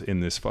browns in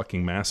this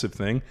fucking massive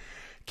thing.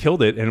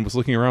 Killed it, and was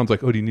looking around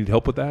like, oh, do you need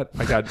help with that?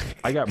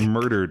 I got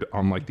murdered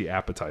on like the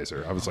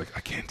appetizer. I was like, I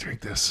can't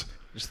drink this.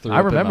 Just threw I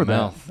up in my remember that.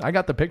 mouth. I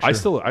got the picture.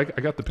 I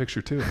got the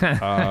picture too.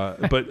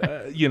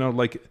 But you know,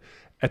 like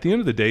at the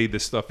end of the day,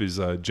 this stuff is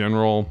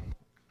general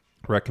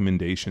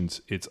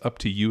recommendations. It's up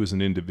to you as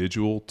an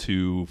individual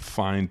to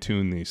fine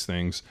tune these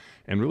things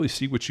and really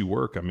see what you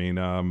work. I mean,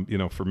 you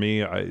know, for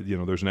me,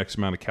 there's an X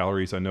amount of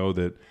calories. I know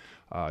that,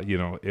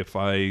 if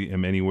I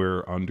am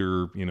anywhere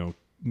under,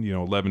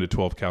 11 to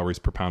 12 calories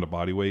per pound of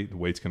body weight, the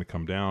weight's going to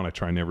come down. I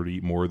try never to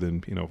eat more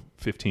than,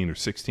 15 or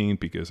 16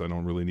 because I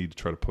don't really need to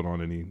try to put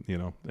on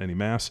any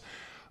mass.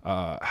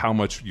 How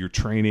much you're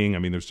training. I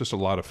mean, there's just a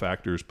lot of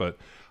factors, but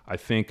I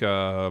think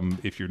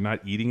if you're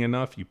not eating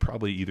enough, you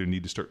probably either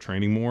need to start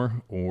training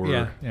more or,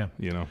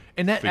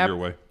 figure a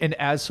way. And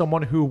as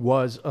someone who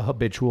was a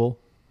habitual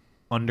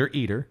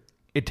under-eater,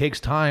 it takes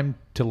time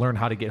to learn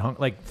how to get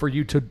hungry. Like for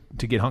you to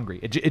get hungry,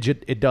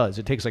 it does.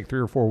 It takes like 3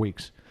 or 4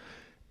 weeks.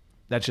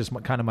 That's just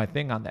kind of my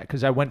thing on that,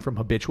 because I went from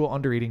habitual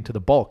under-eating to the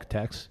bulk,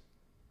 Tex.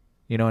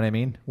 You know what I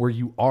mean? Where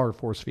you are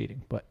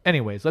force-feeding. But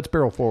anyways, let's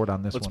barrel forward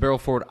on this one. Let's barrel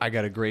forward. I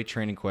got a great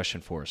training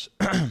question for us.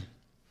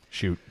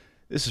 Shoot.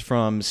 This is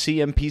from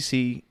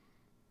CMPC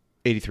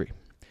 83.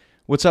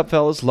 What's up,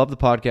 fellas? Love the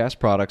podcast,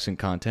 products, and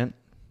content.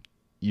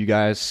 You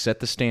guys set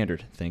the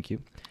standard. Thank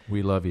you.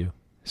 We love you.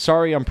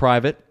 Sorry I'm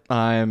private.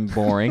 I'm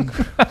boring.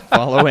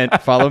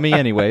 Follow me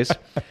anyways.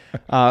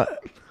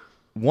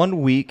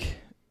 1 week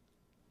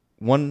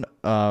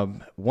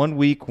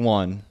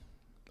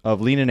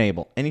of Lean and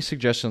Able. Any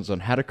suggestions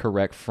on how to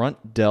correct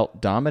front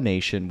delt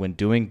domination when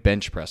doing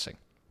bench pressing?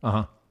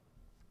 Uh-huh.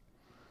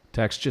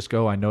 Tex, just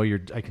go. I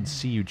can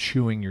see you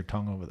chewing your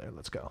tongue over there.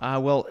 Let's go.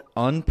 Well,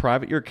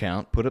 unprivate your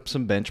account, put up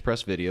some bench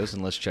press videos,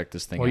 and let's check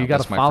this thing out. You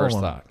got to follow That's my first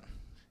him. thought.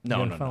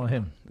 No. Follow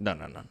him. No.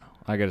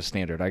 I got a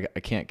standard. I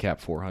can't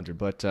cap 400.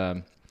 But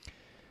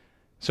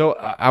so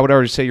I would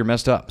already say you're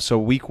messed up. So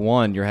week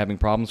 1, you're having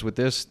problems with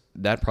this.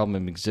 That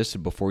problem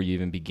existed before you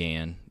even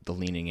began the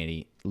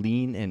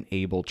Lean and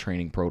Able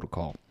training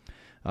protocol.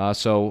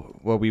 So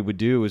what we would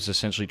do is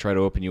essentially try to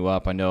open you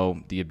up. I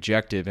know the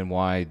objective and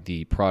why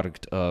the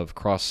product of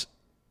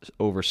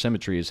crossover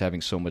symmetry is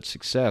having so much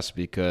success,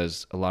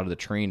 because a lot of the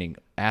training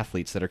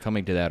athletes that are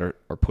coming to that are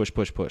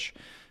push,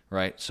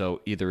 right?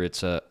 So either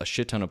it's a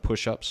shit ton of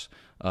push-ups,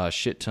 a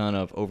shit ton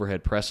of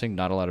overhead pressing,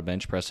 not a lot of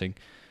bench pressing,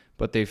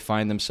 but they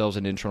find themselves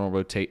in internal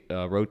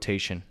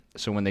rotation.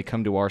 So when they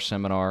come to our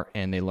seminar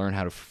and they learn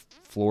how to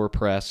floor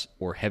press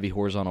or heavy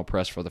horizontal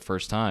press for the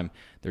first time,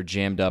 they're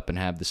jammed up and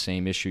have the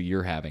same issue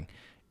you're having,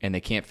 and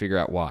they can't figure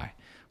out why.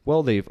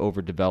 Well, they've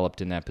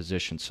overdeveloped in that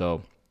position.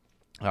 So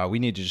we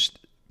need to just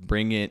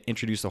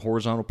introduce the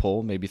horizontal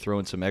pull, maybe throw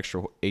in some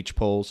extra H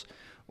pulls,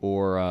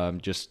 or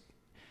just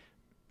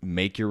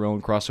make your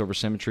own crossover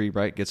symmetry,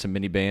 right? Get some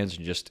mini bands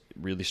and just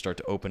really start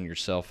to open your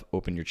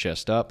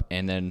chest up.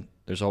 And then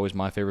there's always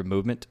my favorite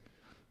movement.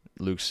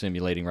 Luke's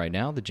simulating right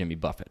now, the Jimmy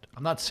Buffett.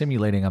 I'm not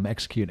simulating, I'm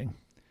executing.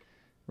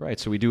 Right,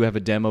 so we do have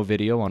a demo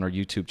video on our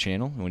YouTube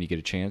channel, and when you get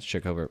a chance,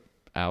 check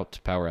out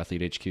Power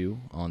Athlete HQ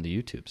on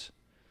the YouTubes.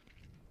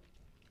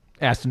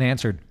 Asked and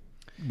answered.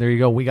 There you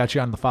go. We got you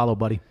on the follow,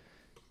 buddy.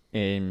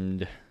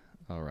 And,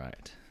 all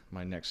right,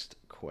 my next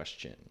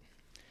question.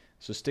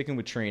 So sticking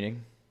with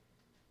training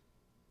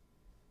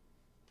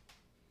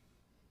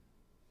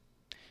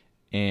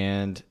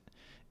and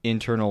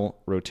internal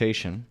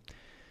rotation.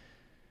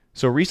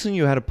 So recently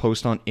you had a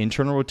post on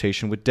internal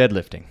rotation with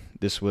deadlifting.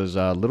 This was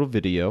a little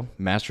video,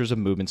 Masters of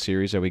Movement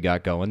series that we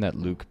got going that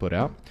Luke put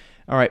out.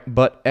 All right,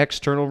 but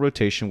external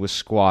rotation with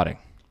squatting.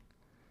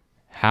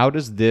 How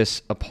does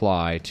this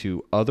apply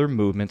to other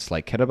movements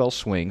like kettlebell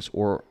swings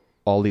or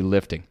ollie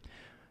lifting?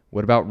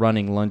 What about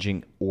running,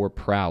 lunging, or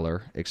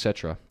prowler,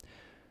 etc.?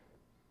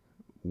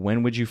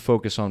 When would you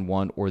focus on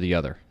one or the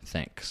other?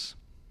 Thanks.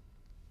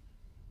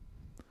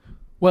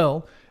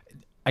 Well,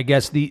 I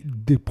guess the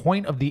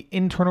point of the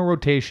internal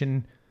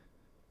rotation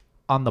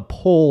on the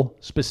pull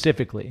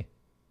specifically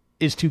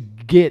is to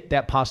get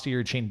that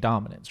posterior chain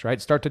dominance,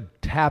 right? Start to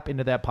tap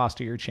into that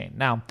posterior chain.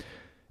 Now,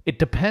 it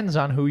depends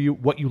on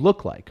what you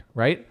look like,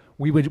 right?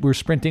 We're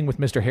sprinting with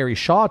Mr. Harry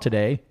Shaw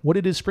today. What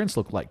did his sprints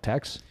look like,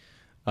 Tex?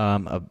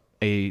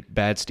 A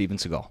bad Steven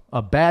Seagal.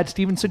 A bad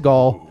Steven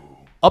Seagal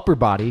upper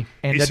body.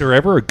 And is there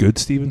ever a good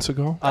Steven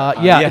Seagal?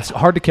 Yeah, it's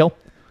hard to kill.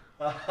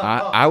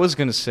 I was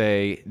going to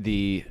say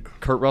the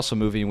Kurt Russell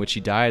movie in which he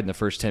died in the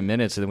first 10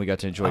 minutes, and then we got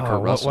to enjoy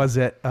Kurt Russell. What was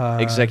it?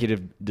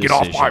 Executive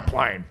Decision. Get off my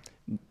plane.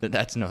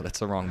 That's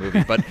the wrong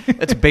movie, but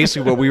that's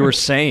basically what we were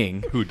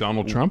saying. Who,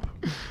 Donald Trump?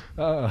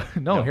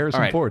 No,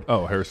 Harrison Ford.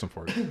 Oh, Harrison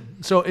Ford.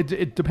 So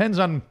it depends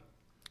on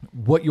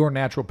what your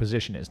natural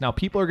position is. Now,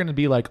 people are going to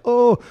be like,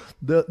 oh,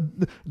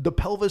 the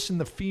pelvis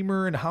and the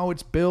femur and how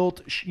it's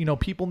built,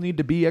 people need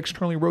to be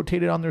externally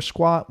rotated on their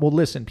squat. Well,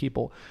 listen,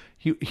 people,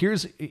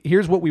 Here's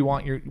what we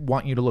want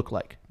you to look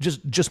like.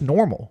 Just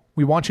normal.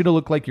 We want you to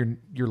look like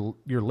your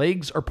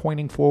legs are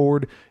pointing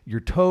forward,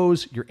 your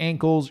toes, your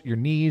ankles, your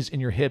knees,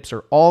 and your hips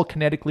are all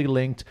kinetically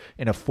linked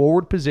in a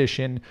forward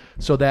position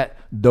so that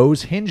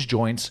those hinge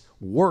joints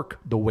work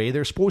the way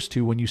they're supposed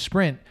to when you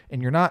sprint,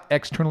 and you're not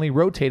externally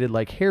rotated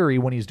like Harry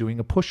when he's doing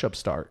a push-up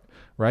start,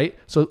 right?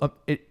 So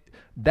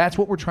that's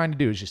what we're trying to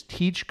do, is just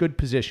teach good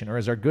position, or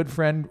as our good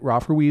friend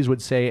Ralph Ruiz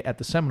would say at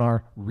the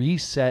seminar,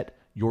 reset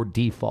your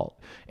default.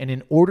 And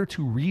in order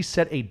to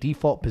reset a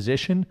default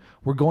position,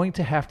 we're going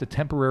to have to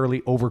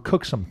temporarily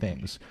overcook some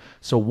things.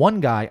 So one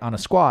guy on a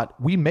squat,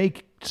 we may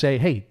say,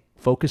 hey,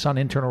 focus on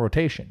internal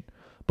rotation.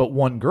 But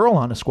one girl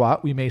on a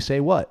squat, we may say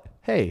what?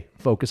 Hey,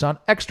 focus on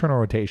external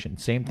rotation.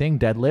 Same thing,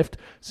 deadlift,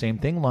 same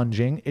thing,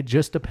 lunging. It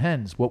just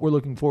depends. What we're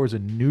looking for is a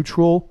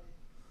neutral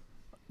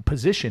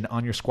position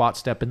on your squat,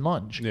 step, and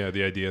lunge. Yeah,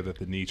 the idea that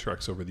the knee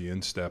treks over the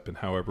instep, and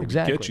however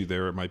Exactly. we get you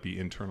there, it might be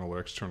internal or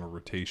external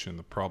rotation.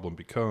 The problem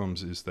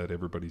becomes is that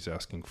everybody's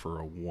asking for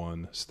a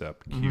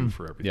one-step cue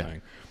for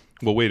everything.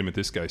 Well, wait a minute,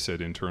 this guy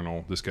said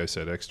internal, this guy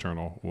said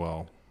external.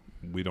 Well,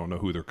 we don't know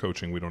who they're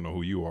coaching. We don't know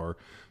who you are.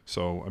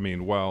 So, I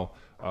mean, while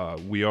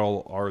we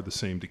all are the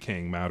same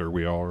decaying matter,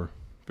 we all are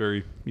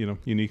very,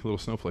 unique little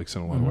snowflakes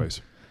in a lot of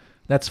ways.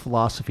 That's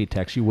philosophy,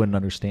 Tex. You wouldn't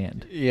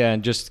understand. Yeah,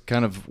 and just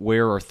kind of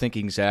where our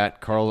thinking's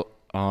at. Carl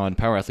on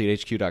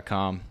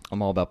powerathletehq.com.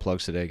 I'm all about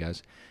plugs today,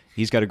 guys.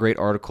 He's got a great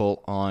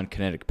article on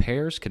kinetic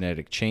pairs,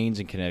 kinetic chains,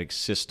 and kinetic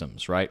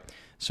systems, right?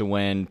 So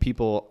when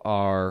people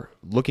are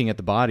looking at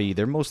the body,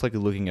 they're most likely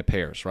looking at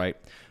pairs, right?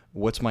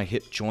 What's my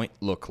hip joint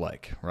look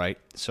like, right?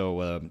 So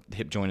the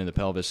hip joint in the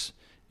pelvis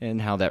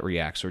and how that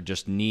reacts, or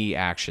just knee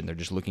action. They're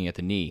just looking at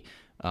the knee.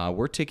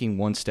 We're taking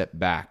one step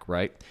back,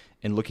 right,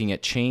 and looking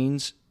at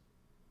chains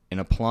and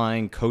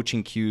applying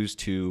coaching cues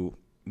to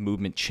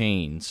movement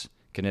chains,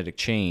 kinetic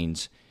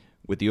chains,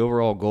 with the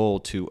overall goal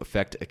to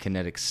affect a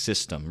kinetic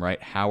system,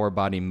 right? How our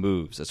body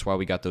moves. That's why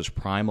we got those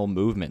primal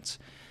movements.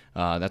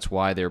 That's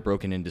why they're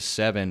broken into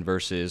 7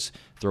 versus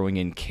throwing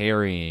in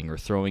carrying or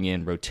throwing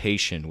in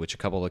rotation, which a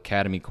couple of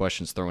academy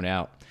questions thrown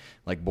out.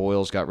 Like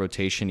Boyle's got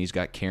rotation, he's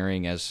got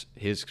carrying as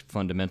his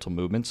fundamental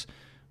movements.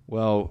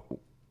 Well,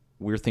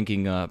 we're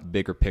thinking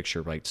bigger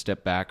picture, right?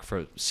 Step back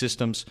for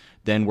systems,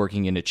 then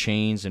working into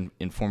chains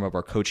in form of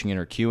our coaching and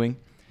our cueing.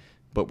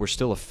 But we're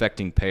still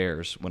affecting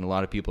pairs when a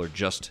lot of people are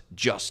just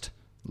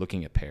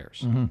looking at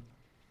pairs. Mm-hmm.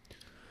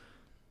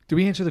 Did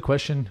we answer the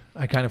question?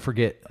 I kind of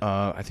forget.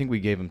 I think we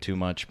gave him too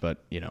much, but,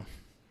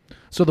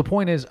 So the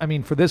point is, I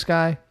mean, for this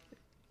guy,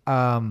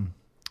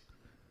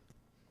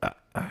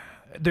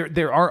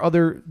 there are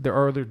other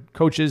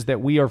coaches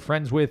that we are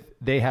friends with.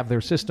 They have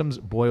their systems,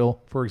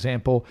 Boyle, for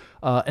example,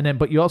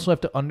 but you also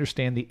have to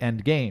understand the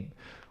end game.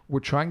 We're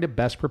trying to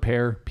best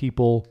prepare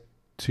people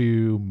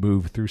to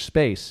move through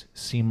space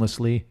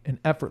seamlessly and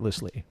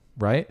effortlessly,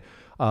 right?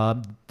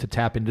 To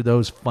tap into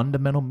those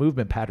fundamental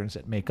movement patterns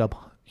that make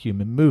up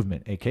human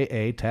movement,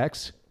 aka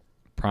Tex,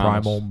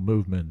 primal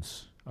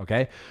movements.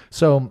 Okay,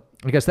 so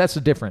I guess that's the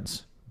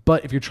difference.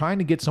 But if you're trying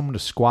to get someone to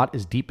squat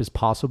as deep as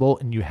possible,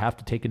 and you have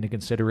to take into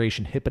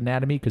consideration hip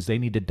anatomy because they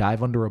need to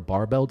dive under a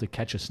barbell to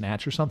catch a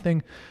snatch or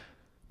something,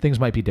 things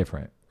might be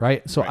different,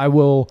 right? So I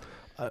will.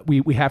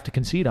 We have to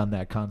concede on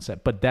that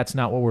concept, but that's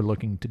not what we're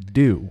looking to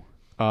do.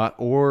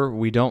 Or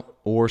we don't,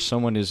 or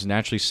someone is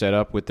naturally set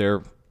up with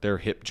their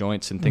hip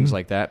joints and things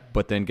like that.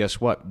 But then guess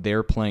what?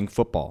 They're playing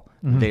football.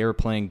 They're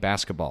playing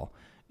basketball.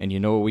 And you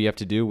know what we have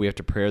to do? We have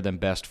to prepare them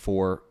best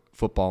for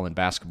football and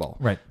basketball.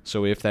 Right.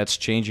 So if that's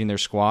changing their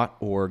squat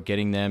or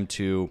getting them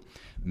to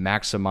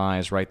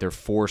maximize, right, their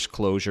force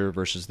closure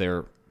versus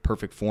their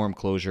perfect form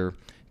closure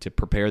to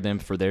prepare them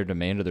for their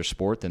demand of their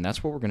sport, then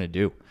that's what we're going to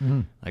do.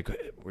 Like,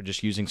 we're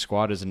just using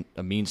squat as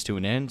a means to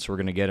an end. So we're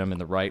going to get them in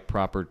the right,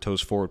 proper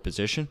toes forward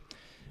position,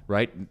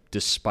 right?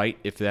 Despite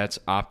if that's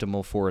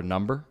optimal for a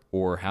number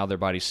or how their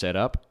body's set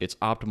up, it's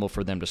optimal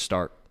for them to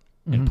start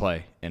and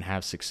play and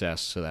have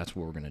success. So that's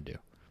what we're going to do.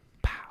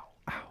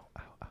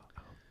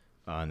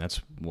 And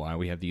that's why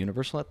we have the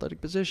universal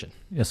athletic position.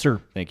 Yes,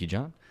 sir. Thank you,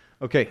 John.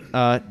 Okay,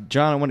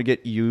 John, I want to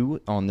get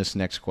you on this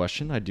next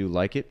question. I do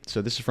like it.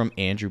 So this is from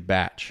Andrew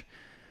Batch.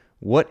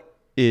 What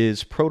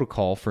is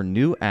protocol for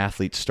new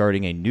athletes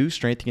starting a new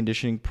strength and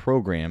conditioning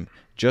program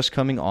just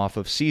coming off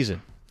of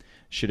season?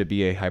 Should it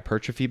be a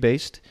hypertrophy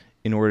based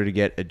in order to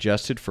get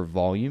adjusted for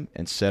volume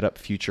and set up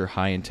future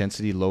high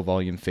intensity, low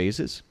volume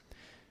phases?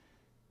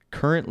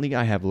 Currently,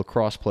 I have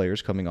lacrosse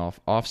players coming off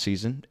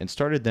season and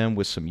started them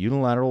with some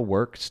unilateral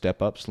work,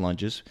 step-ups,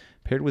 lunges,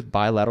 paired with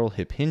bilateral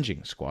hip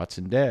hinging, squats,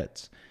 and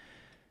deads.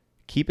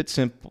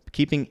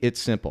 Keeping it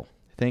simple.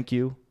 Thank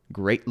you.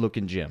 Great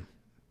looking gym.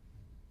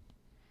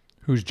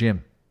 Who's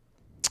Jim?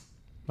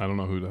 I don't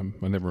know who.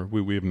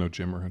 We have no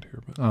gym around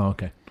here. But. Oh,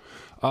 okay.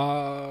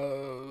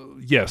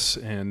 Yes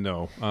and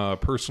no.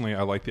 Personally,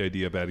 I like the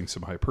idea of adding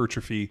some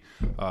hypertrophy,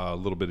 a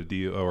little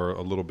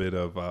bit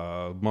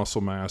of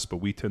muscle mass, but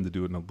we tend to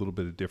do it in a little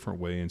bit of different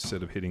way.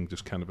 Instead of hitting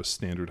just kind of a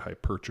standard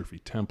hypertrophy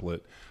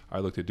template, I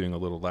looked at doing a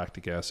little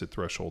lactic acid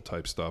threshold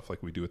type stuff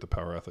like we do at the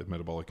Power Athlete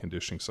Metabolic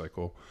Conditioning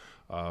Cycle.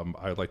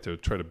 I'd like to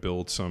try to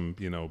build some,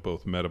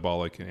 both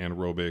metabolic and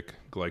anaerobic,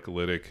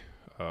 glycolytic,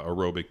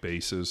 aerobic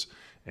bases.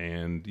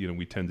 And,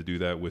 we tend to do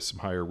that with some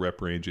higher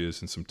rep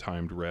ranges and some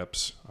timed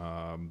reps.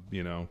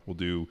 We'll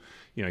do,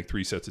 like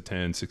 3 sets of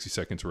 10, 60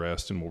 seconds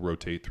rest, and we'll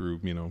rotate through,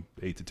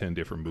 8 to 10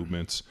 different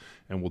movements.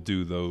 And we'll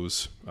do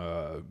those,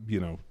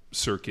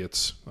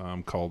 circuits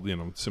called,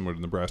 similar to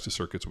Nebraska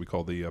circuits, we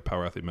call the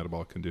Power Athlete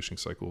Metabolic Conditioning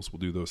Cycles.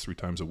 We'll do those 3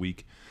 times a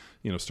week,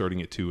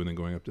 starting at 2 and then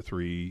going up to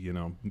 3,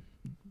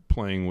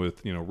 playing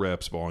with,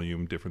 reps,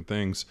 volume, different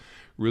things,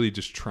 really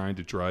just trying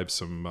to drive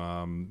some,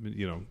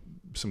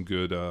 some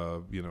good,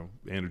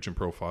 androgen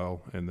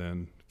profile and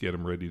then get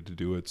them ready to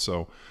do it.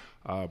 So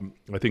I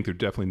think there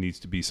definitely needs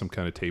to be some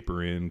kind of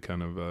taper in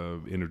kind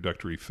of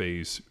introductory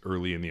phase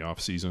early in the off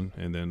season.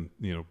 And then,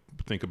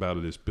 think about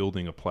it as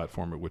building a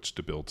platform at which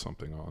to build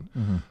something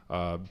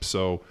on.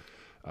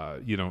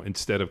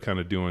 Instead of kind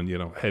of doing,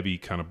 heavy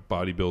kind of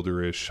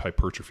bodybuilder-ish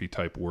hypertrophy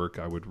type work,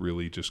 I would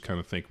really just kind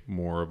of think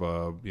more of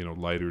a,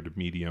 lighter to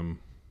medium,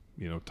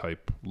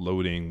 type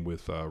loading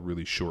with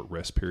really short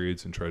rest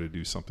periods and try to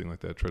do something like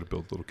that, try to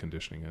build a little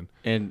conditioning in.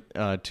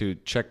 And to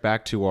check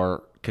back to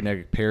our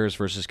kinetic pairs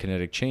versus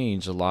kinetic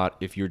chains, a lot,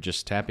 if you're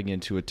just tapping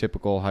into a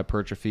typical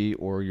hypertrophy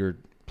or you're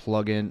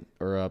plucking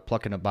a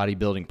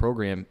bodybuilding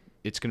program,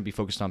 it's going to be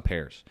focused on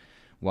pairs.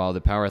 While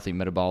the Power Athlete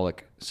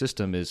Metabolic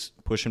System is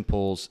push and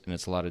pulls, and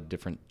it's a lot of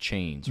different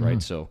chains,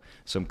 right? So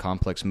some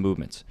complex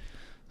movements.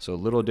 So a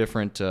little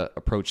different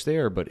approach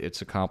there, but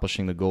it's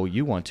accomplishing the goal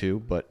you want to,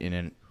 but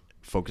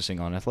focusing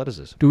on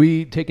athleticism. Do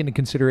we take into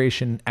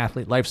consideration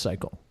athlete life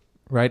cycle,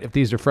 right? If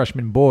these are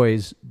freshman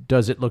boys,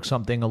 does it look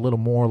something a little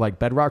more like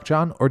Bedrock,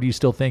 John? Or do you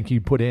still think you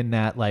put in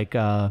that 8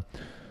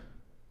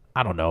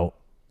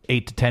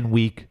 to 10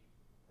 week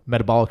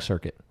metabolic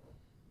circuit?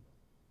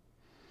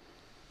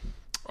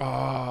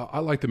 I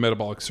like the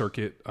metabolic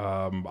circuit.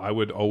 I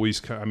would always,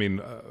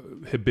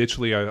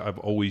 habitually, I've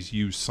always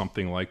used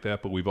something like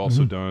that, but we've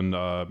also done,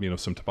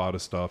 some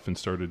Tabata stuff and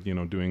started,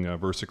 doing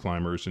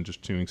VersaClimbers and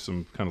just doing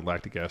some kind of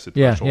lactic acid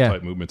threshold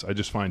type movements. I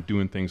just find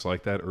doing things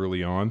like that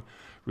early on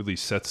really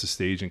sets the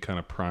stage and kind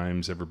of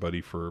primes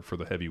everybody for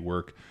the heavy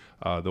work.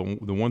 The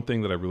one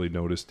thing that I really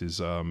noticed is,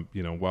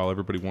 while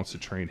everybody wants to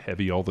train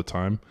heavy all the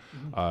time,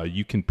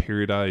 you can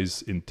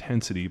periodize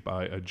intensity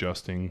by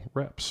adjusting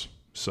reps.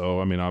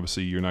 So,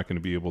 obviously you're not going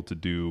to be able to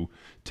do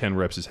 10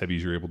 reps as heavy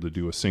as you're able to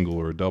do a single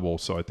or a double.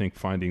 So I think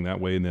finding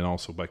that way, and then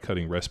also by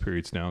cutting rest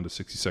periods down to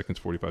 60 seconds,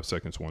 45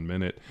 seconds, 1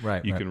 minute,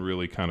 you can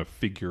really kind of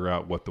figure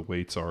out what the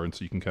weights are. And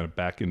so you can kind of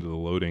back into the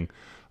loading.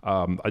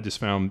 I just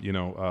found,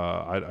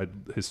 I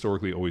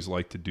historically always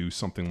liked to do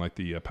something like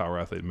the Power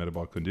Athlete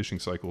Metabolic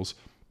Conditioning Cycles,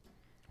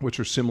 which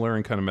are similar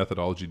in kind of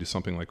methodology to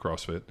something like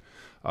CrossFit.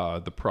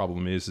 The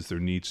problem is there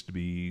needs to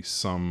be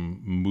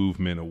some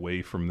movement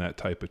away from that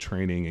type of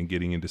training and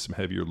getting into some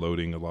heavier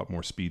loading, a lot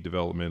more speed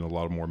development, a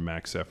lot more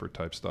max effort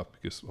type stuff,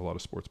 because a lot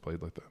of sports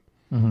played like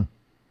that.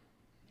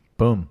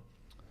 Boom.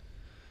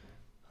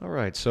 All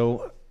right.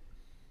 So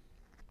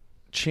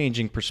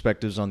changing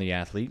perspectives on the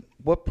athlete,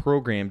 what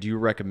program do you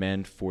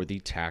recommend for the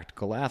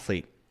tactical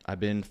athlete?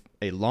 I've been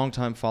a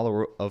longtime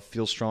follower of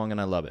Feel Strong,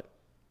 and I love it.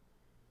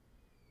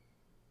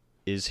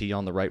 Is he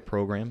on the right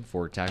program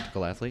for a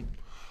tactical athlete?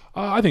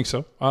 I think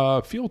so.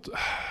 For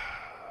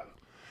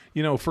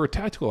a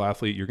tactical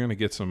athlete, you're going to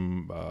get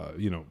some,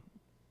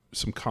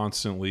 some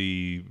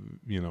constantly,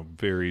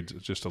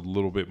 varied, just a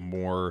little bit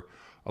more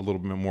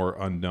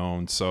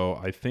unknown. So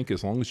I think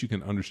as long as you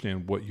can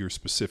understand what your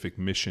specific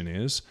mission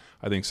is,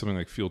 I think something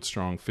like Field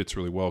Strong fits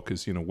really well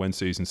because,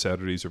 Wednesdays and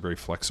Saturdays are very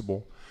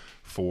flexible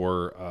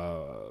for,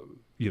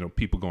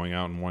 people going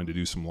out and wanting to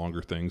do some longer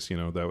things.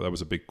 That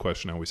was a big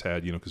question I always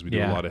had, because we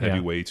do a lot of heavy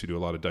weights, we do a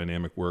lot of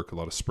dynamic work, a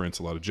lot of sprints,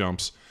 a lot of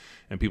jumps.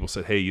 And people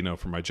said, hey,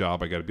 for my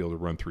job, I got to be able to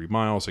run 3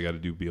 miles. I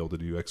got to be able to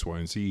do X, Y,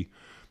 and Z.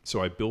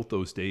 So I built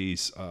those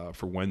days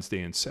for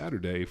Wednesday and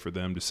Saturday for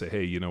them to say,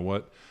 hey, you know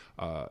what?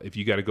 If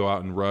you got to go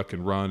out and ruck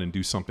and run and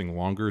do something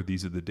longer,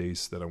 these are the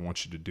days that I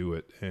want you to do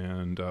it.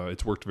 And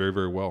it's worked very,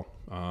 very well.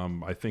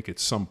 I think at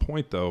some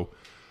point, though,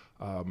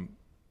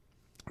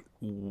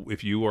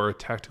 if you are a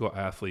tactical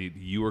athlete,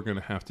 you are going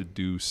to have to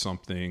do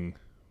something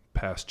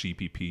past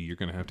GPP. You're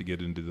going to have to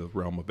get into the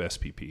realm of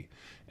SPP.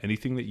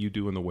 Anything that you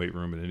do in the weight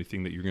room and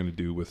anything that you're going to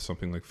do with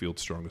something like Field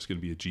Strong is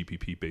going to be a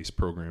GPP-based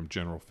program,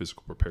 general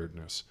physical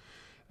preparedness.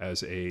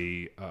 As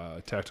a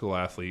tactical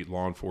athlete,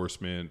 law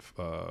enforcement,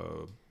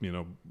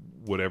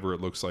 whatever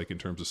it looks like in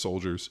terms of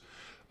soldiers,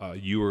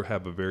 you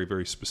have a very,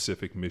 very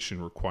specific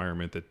mission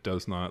requirement that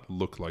does not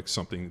look like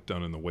something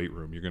done in the weight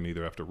room. You're going to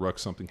either have to ruck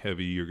something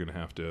heavy, you're going to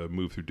have to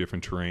move through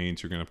different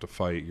terrains, you're going to have to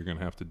fight, you're going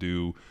to have to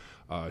do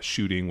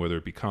shooting, whether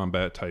it be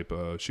combat type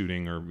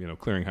shooting or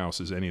clearing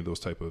houses, any of those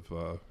type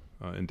of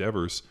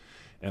endeavors.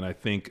 And I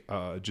think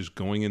just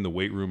going in the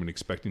weight room and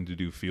expecting to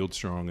do field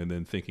strong and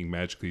then thinking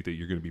magically that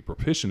you're going to be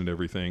proficient in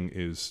everything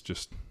is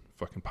just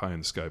fucking pie in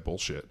the sky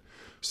bullshit.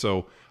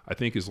 So I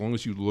think as long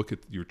as you look at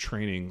your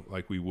training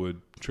like we would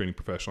training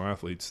professional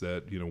athletes,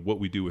 that, you know, what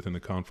we do within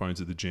the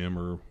confines of the gym,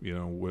 or, you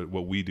know,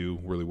 what we do,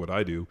 really what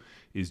I do,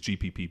 is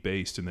GPP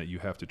based, and that you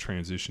have to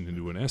transition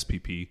into an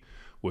SPP,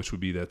 which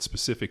would be that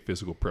specific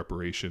physical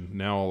preparation.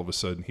 Now all of a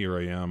sudden here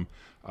I am,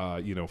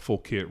 you know, full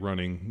kit,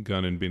 running,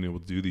 gunning, being able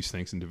to do these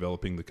things and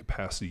developing the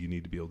capacity you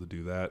need to be able to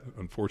do that.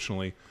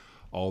 Unfortunately,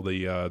 all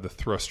the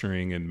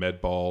thrustering and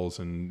med balls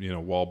and, you know,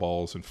 wall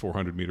balls and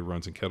 400-meter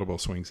runs and kettlebell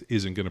swings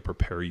isn't going to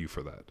prepare you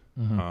for that.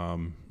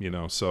 You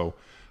know, so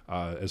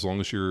as long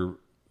as you're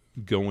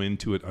go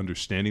into it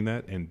understanding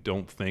that and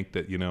don't think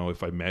that, you know,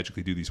 if I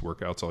magically do these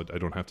workouts, I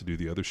don't have to do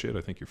the other shit,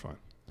 I think you're fine.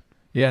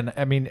 Yeah, and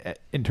I mean,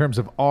 in terms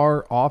of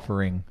our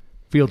offering,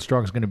 Field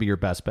Strong is going to be your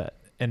best bet.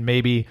 And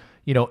maybe,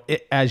 you know,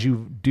 as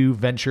you do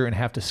venture and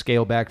have to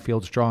scale back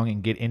Field Strong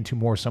and get into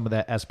more some of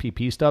that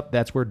SPP stuff,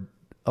 that's where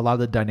a lot of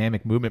the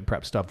dynamic movement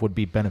prep stuff would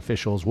be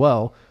beneficial as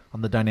well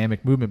on the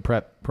dynamic movement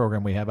prep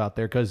program we have out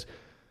there, because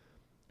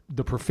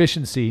the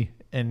proficiency,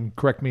 and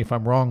correct me if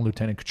I'm wrong,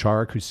 Lieutenant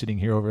Kucharik, who's sitting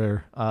here over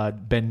there,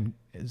 Ben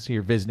is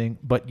here visiting,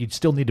 but you'd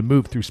still need to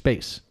move through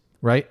space,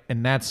 right?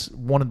 And that's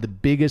one of the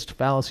biggest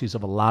fallacies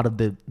of a lot of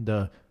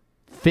the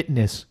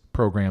fitness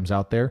programs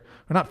out there.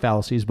 Or not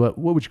fallacies, but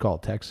what would you call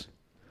it, Tex?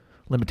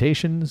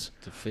 Limitations?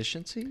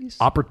 Deficiencies?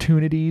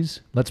 Opportunities?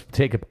 Let's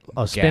take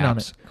a spin on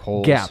it.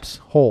 Holes. Gaps.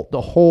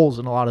 The holes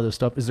in a lot of this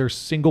stuff is their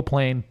single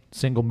plane,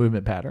 single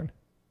movement pattern,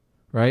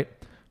 right?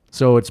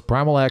 So it's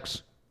primal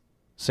X,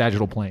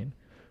 sagittal plane.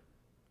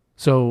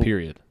 So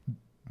Period.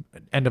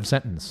 End of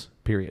sentence.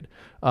 Period.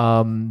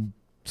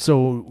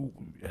 So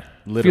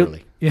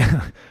Literally.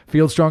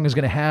 Field Strong is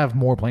going to have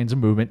more planes of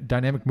movement.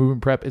 Dynamic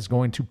movement prep is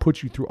going to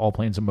put you through all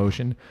planes of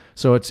motion.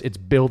 So it's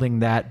building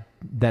that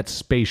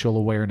spatial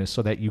awareness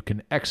so that you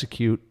can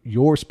execute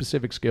your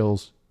specific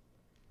skills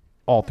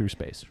all through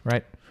space,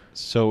 right?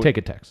 So Take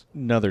it, Tex.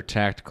 Another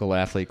tactical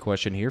athlete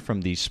question here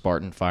from the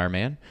Spartan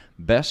Fireman.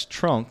 Best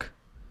trunk,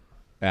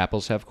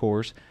 apples have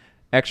cores,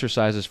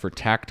 exercises for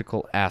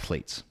tactical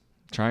athletes.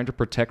 Trying to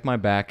protect my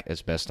back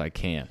as best I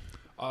can.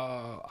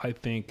 I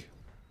think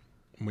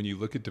when you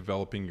look at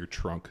developing your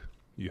trunk,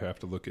 you have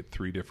to look at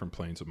 3 different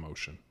planes of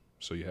motion.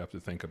 So you have to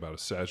think about a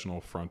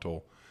sagittal,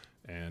 frontal,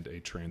 and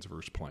a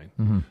transverse plane.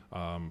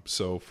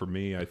 So for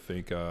me, I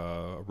think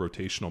a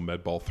rotational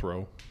med ball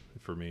throw,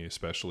 for me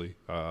especially,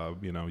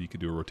 you know, you could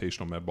do a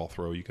rotational med ball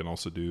throw. You can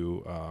also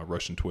do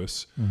Russian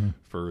twists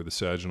for the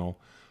sagittal.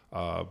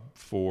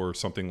 For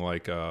something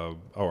like,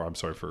 for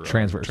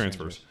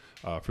transverse.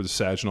 For the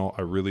sagittal,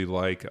 I really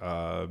like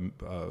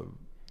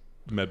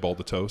med ball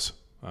to toes.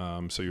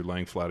 So you're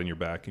laying flat on your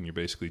back and you're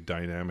basically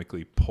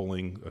dynamically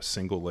pulling a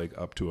single leg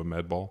up to a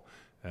med ball.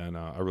 And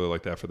I really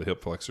like that for the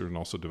hip flexor and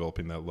also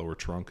developing that lower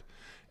trunk.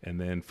 And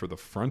then for the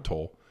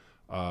frontal,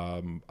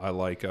 I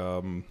like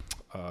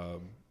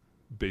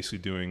basically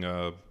doing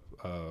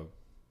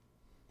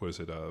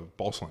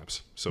ball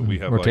slams. So we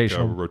have rotational. like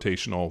a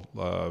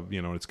rotational,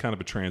 you know, it's kind of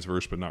a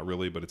transverse, but not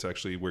really, but it's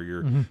actually where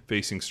you're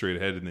facing straight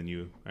ahead, and then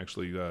you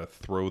actually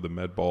throw the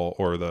med ball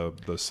or the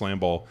slam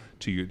ball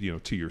to your, you know,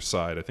 to your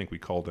side. I think we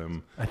call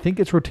them. I think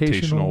it's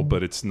rotational,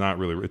 but it's not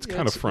really. It's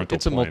kind of frontal.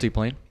 It's a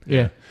multi-plane.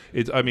 Yeah.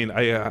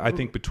 I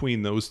think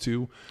between those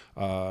two,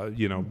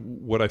 you know,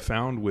 what I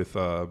found with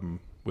a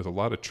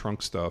lot of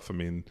trunk stuff, I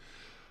mean,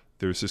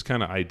 there's this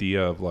kind of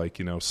idea of like,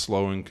 you know,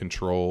 slow and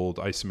controlled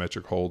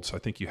isometric holds. I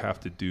think you have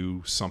to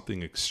do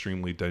something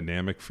extremely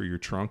dynamic for your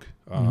trunk,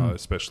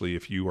 especially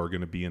if you are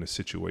going to be in a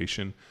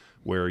situation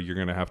where you're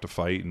going to have to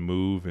fight and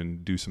move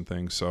and do some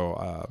things.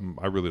 So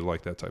I really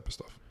like that type of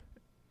stuff.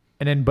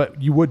 And then,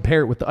 but you would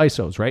pair it with the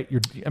ISOs, right? I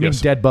mean, Yes.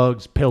 dead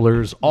bugs,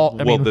 pillars, all.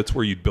 That's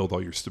where you'd build all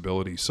your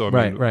stability. So,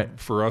 I mean, right.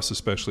 For us,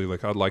 especially,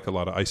 like I'd like a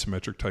lot of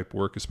isometric type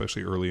work,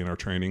 especially early in our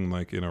training,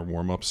 like in our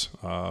warm-ups.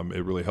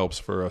 It really helps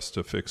for us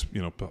to fix,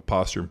 you know,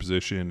 posture and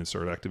position and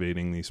start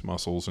activating these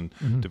muscles and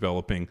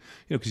developing,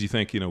 you know, because you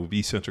think, you know,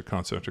 eccentric,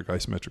 concentric,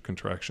 isometric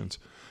contractions.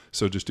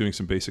 So just doing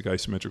some basic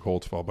isometric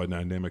holds followed by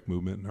dynamic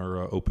movement in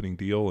our opening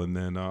deal. And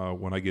then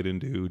when I get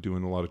into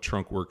doing a lot of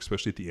trunk work,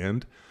 especially at the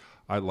end,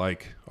 I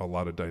like a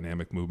lot of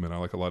dynamic movement. I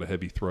like a lot of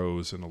heavy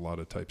throws and a lot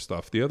of type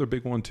stuff. The other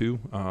big one too,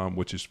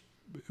 which is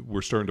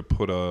we're starting to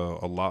put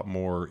a lot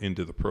more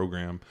into the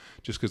program,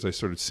 just because I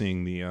started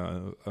seeing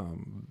the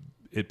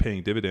it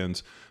paying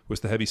dividends,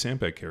 was the heavy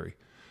sandbag carry.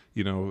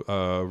 You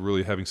know,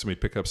 really having somebody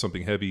pick up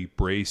something heavy,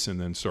 brace,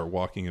 and then start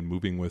walking and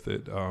moving with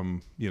it.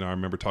 You know, I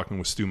remember talking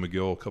with Stu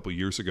McGill a couple of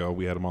years ago.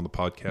 We had him on the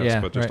podcast,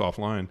 but just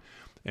offline.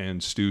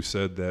 And Stu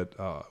said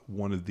that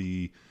one of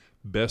the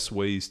best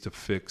ways to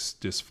fix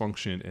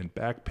dysfunction and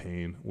back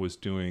pain was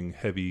doing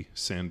heavy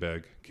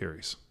sandbag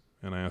carries.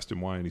 And I asked him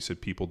why, and he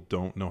said people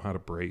don't know how to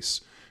brace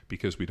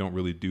because we don't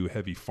really do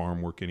heavy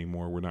farm work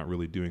anymore. We're not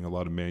really doing a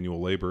lot of manual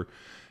labor.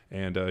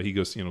 And he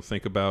goes,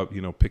 think about,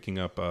 picking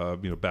up,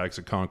 bags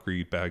of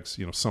concrete, bags,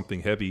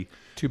 something heavy,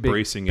 2 big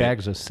bracing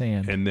bags it, of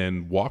sand, and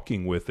then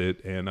walking with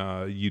it.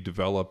 And you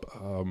develop,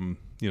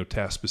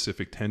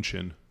 task-specific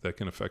tension that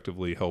can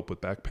effectively help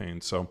with back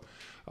pain. So,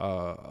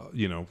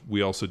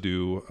 we also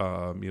do,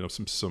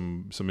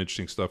 some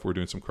interesting stuff. We're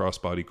doing some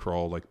cross-body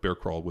crawl, like bear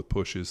crawl with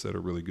pushes that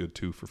are really good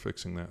too for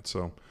fixing that.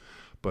 So,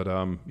 but,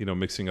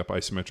 mixing up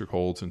isometric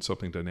holds and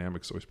something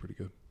dynamic is always pretty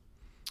good.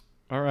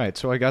 All right,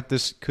 so I got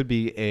this. Could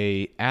be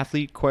a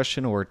athlete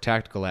question or a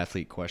tactical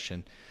athlete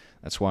question.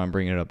 That's why I'm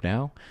bringing it up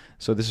now.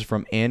 So this is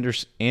from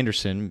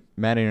Anderson,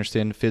 Matt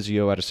Anderson,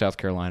 physio out of South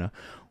Carolina.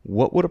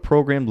 What would a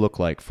program look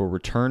like for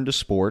return to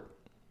sport?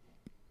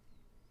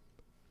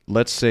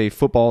 Let's say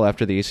football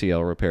after the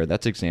ACL repair.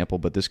 That's example,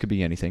 but this could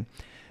be anything.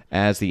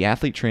 As the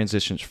athlete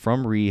transitions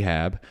from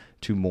rehab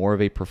to more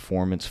of a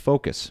performance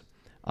focus.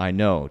 I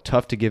know,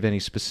 tough to give any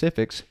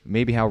specifics.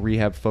 Maybe how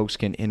rehab folks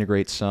can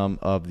integrate some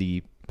of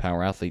the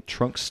Power Athlete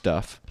trunk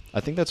stuff. I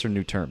think that's our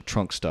new term,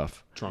 trunk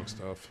stuff. Trunk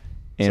stuff.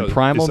 And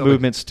primal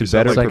movements to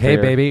better prepare. It's like, hey,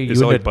 baby, is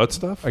that like butt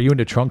stuff? Are you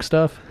into trunk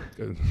stuff?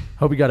 Good.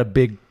 Hope you got a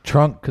big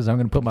trunk because I'm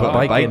going to put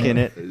my bike in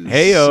it.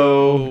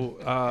 Hey-o.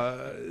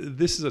 So,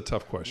 this is a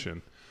tough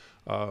question.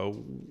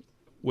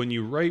 When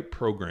you write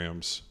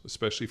programs,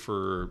 especially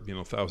for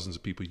thousands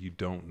of people you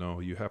don't know,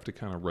 you have to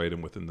kind of write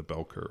them within the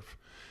bell curve.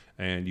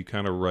 And you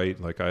kind of write,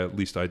 at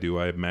least I do,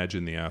 I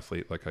imagine the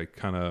athlete. Like I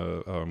kind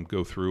of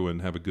go through and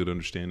have a good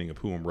understanding of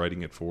who I'm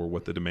writing it for,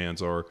 what the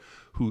demands are,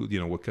 who,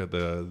 what kind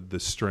of the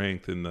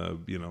strength and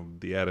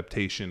the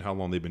adaptation, how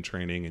long they've been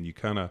training. And you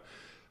kind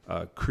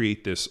of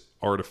create this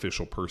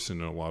artificial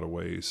person in a lot of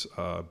ways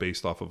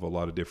based off of a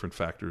lot of different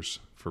factors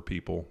for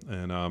people.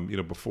 And,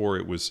 before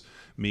it was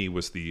me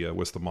was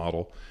the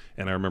model.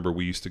 And I remember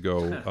we used to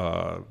go,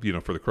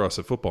 for the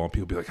CrossFit football, and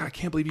people be like, I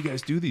can't believe you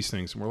guys do these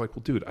things. And we're like,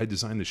 well, dude, I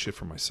designed this shit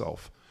for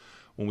myself.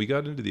 When we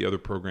got into the other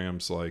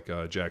programs like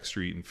Jack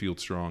Street and Field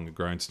Strong and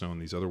Grindstone,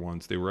 these other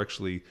ones, they were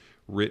actually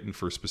written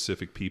for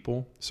specific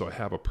people. So I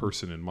have a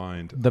person in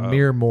mind. The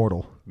mere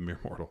mortal. Mere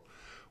mortal.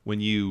 When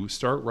you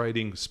start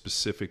writing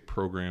specific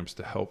programs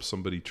to help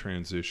somebody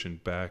transition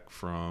back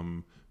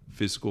from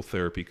physical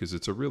therapy, because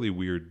it's a really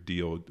weird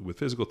deal with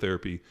physical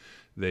therapy.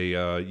 They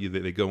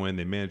go in,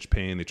 they manage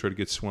pain, they try to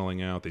get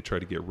swelling out, they try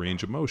to get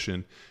range of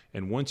motion.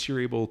 And once you're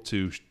able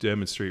to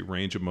demonstrate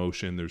range of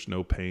motion, there's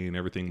no pain,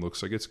 everything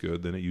looks like it's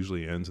good, then it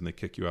usually ends and they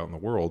kick you out in the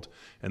world.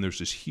 And there's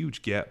this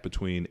huge gap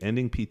between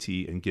ending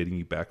PT and getting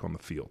you back on the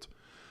field.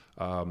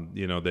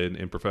 Then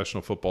in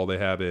professional football, they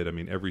have it. I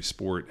mean, every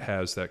sport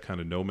has that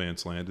kind of no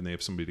man's land and they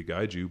have somebody to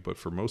guide you. But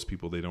for most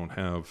people, they don't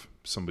have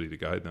somebody to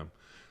guide them.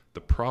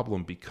 The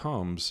problem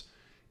becomes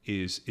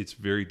is it's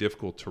very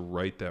difficult to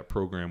write that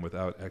program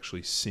without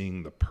actually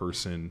seeing the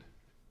person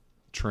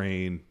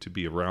train, to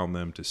be around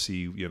them, to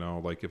see,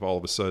 like if all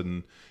of a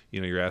sudden,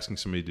 you're asking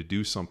somebody to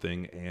do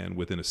something and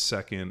within a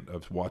second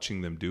of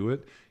watching them do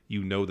it,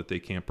 that they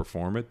can't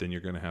perform it, then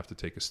you're going to have to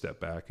take a step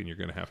back and you're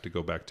going to have to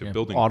go back to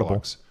building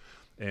blocks.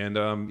 And,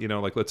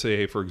 let's say,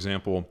 hey, for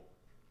example,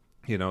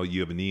 you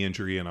have a knee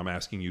injury and I'm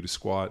asking you to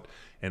squat.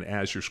 And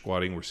as you're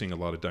squatting, we're seeing a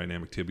lot of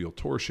dynamic tibial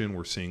torsion.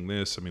 We're seeing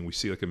this. I mean, we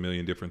see like a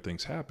million different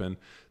things happen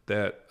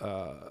that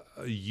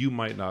you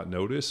might not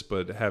notice,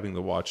 but having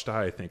the watched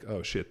eye, I think,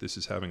 oh shit, this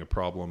is having a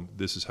problem.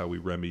 This is how we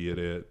remedy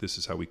it. This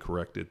is how we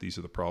correct it. These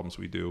are the problems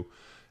we do.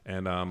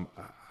 And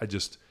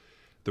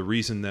the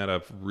reason that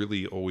I've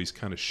really always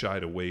kind of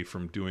shied away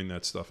from doing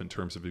that stuff in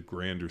terms of a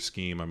grander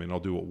scheme, I mean, I'll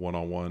do it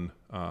one-on-one.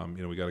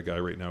 We got a guy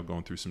right now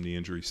going through some knee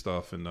injury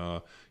stuff and,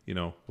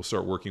 we'll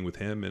start working with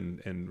him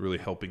and really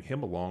helping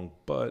him along.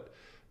 But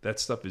that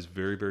stuff is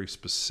very, very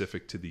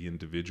specific to the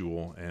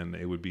individual, and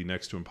it would be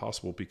next to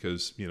impossible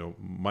because,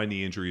 my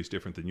knee injury is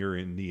different than your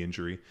knee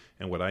injury,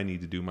 and what I need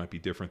to do might be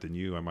different than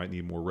you. I might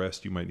need more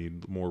rest. You might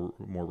need more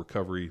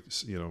recovery,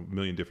 a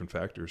million different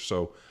factors.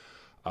 So,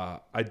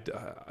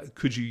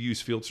 could you use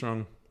Field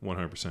Strong?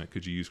 100%.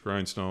 Could you use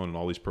Grindstone and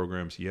all these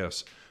programs?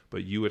 Yes,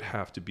 but you would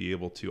have to be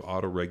able to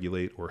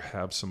auto-regulate or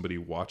have somebody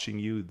watching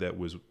you that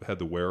had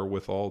the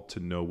wherewithal to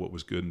know what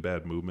was good and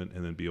bad movement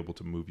and then be able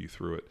to move you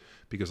through it.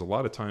 Because a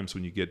lot of times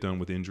when you get done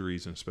with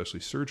injuries and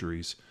especially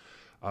surgeries,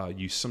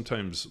 you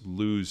sometimes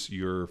lose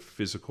your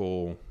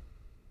physical,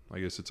 I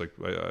guess it's like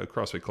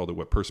CrossFit called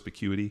it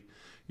perspicuity,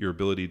 your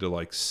ability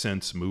to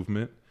sense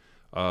movement.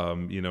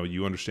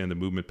 You understand the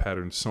movement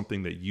pattern,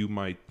 something that you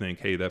might think,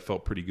 hey, that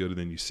felt pretty good. And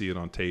then you see it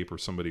on tape or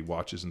somebody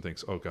watches and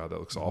thinks, oh God, that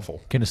looks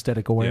awful.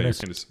 Kinesthetic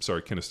awareness. Yeah,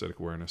 kinesthetic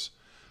awareness.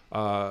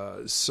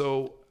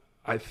 So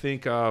I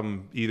think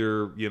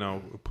either,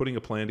 putting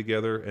a plan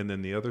together, and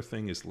then the other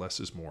thing is less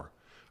is more.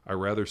 I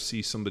rather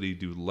see somebody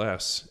do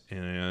less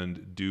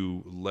and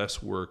do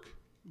less work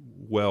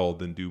well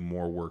than do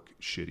more work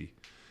shitty.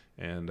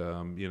 And,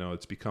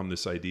 it's become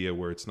this idea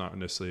where it's not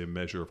necessarily a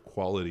measure of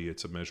quality,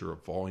 it's a measure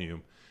of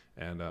volume.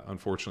 And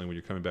unfortunately, when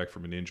you're coming back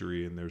from an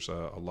injury and there's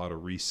a lot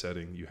of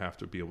resetting, you have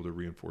to be able to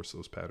reinforce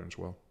those patterns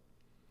well.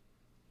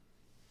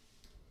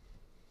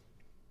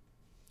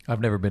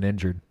 I've never been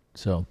injured,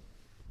 so.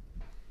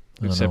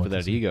 Except for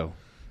that ego.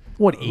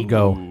 What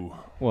ego? Ooh.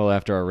 Well,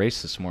 after our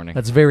race this morning.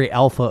 That's very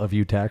alpha of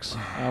you, Tex.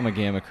 I'm a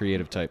gamma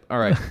creative type. All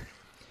right.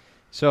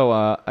 So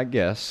I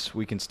guess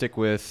we can stick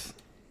with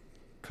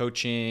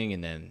coaching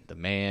and then the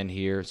man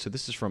here. So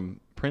this is from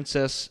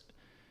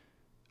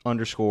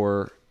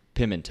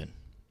Princess_Pimington.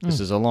 This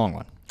is a long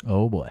one.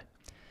 Oh, boy.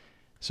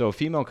 So a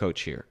female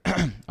coach here.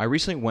 I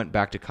recently went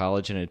back to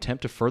college in an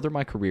attempt to further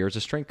my career as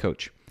a strength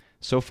coach.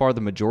 So far, the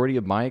majority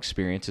of my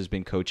experience has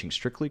been coaching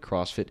strictly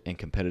CrossFit and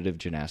competitive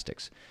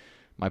gymnastics.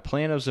 My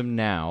plan as of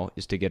now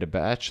is to get a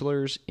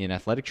bachelor's in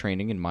athletic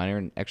training and minor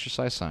in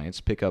exercise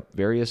science, pick up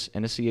various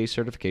NSCA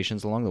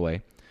certifications along the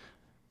way,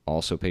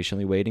 also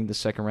patiently waiting the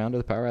second round of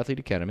the Power Athlete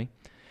Academy.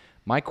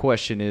 My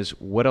question is,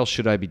 what else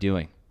should I be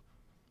doing?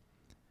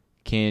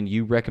 Can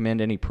you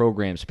recommend any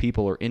programs,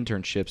 people, or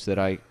internships that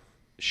I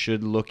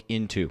should look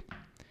into?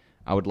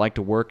 I would like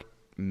to work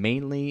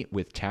mainly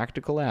with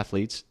tactical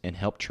athletes and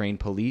help train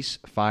police,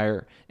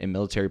 fire, and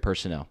military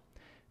personnel.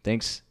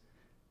 Thanks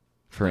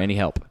for any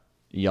help.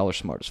 Y'all are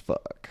smart as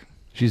fuck.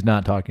 She's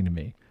not talking to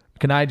me.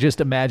 Can I just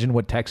imagine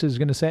what Tex is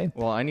going to say?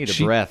 Well, I need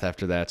a breath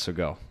after that, so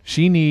go.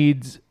 She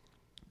needs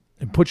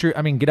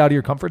get out of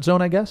your comfort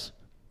zone, I guess,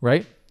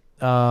 right?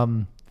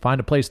 Find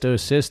a place to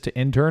assist, to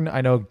intern.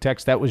 I know,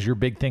 Tex, that was your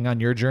big thing on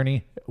your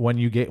journey when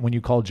you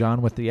called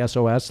John with the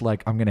SOS,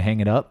 like, I'm going to hang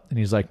it up. And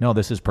he's like, no,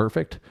 this is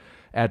perfect,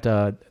 at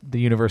the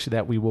university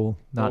that we will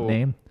not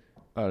name.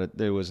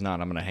 It was not,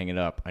 I'm going to hang it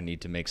up. I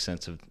need to make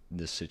sense of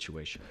this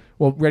situation.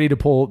 Well, ready to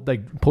pull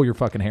your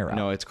fucking hair out.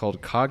 No, it's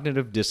called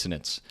cognitive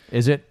dissonance.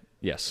 Is it?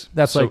 Yes.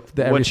 That's so like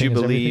the what you everything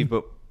is believe, everything?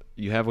 but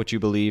you have what you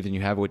believe and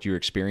you have what you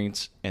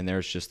experience, and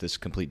there's just this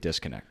complete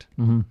disconnect.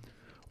 Mm-hmm.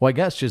 Well, I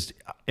guess just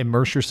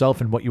immerse yourself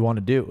in what you want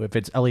to do. If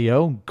it's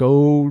LEO,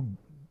 go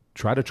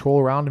try to troll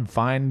around and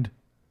find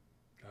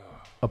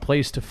a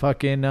place to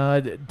fucking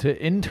to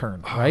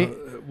intern, right?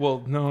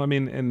 Well, no, I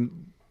mean,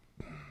 and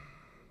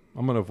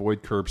I'm going to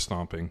avoid curb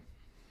stomping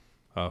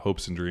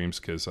hopes and dreams,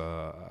 because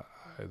I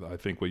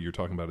think what you're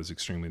talking about is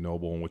extremely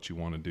noble and what you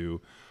want to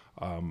do.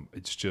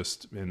 It's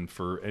just, and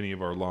for any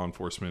of our law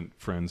enforcement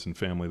friends and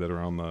family that are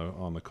on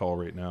the call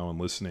right now and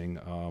listening,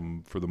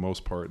 for the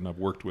most part, and I've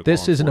worked with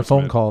this law isn't a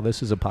phone enforcement. call.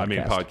 This is a podcast. I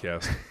mean,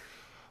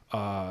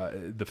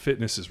 podcast. The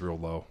fitness is real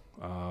low.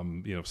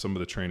 Some of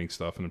the training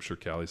stuff, and I'm sure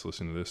Callie's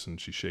listening to this and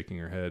she's shaking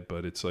her head,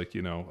 but it's like,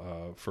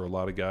 for a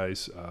lot of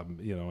guys,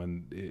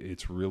 and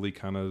it's really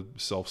kind of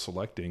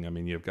self-selecting. I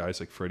mean, you have guys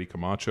like Freddie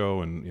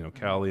Camacho and,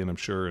 Callie, and I'm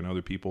sure, and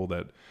other people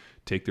that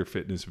take their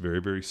fitness very,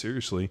 very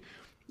seriously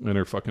and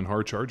are fucking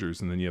hard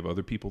chargers. And then you have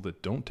other people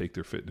that don't take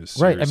their fitness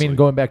seriously. Right. I mean,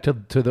 going back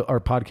to our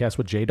podcast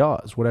with Jay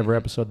Dawes, whatever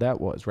episode that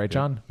was, right,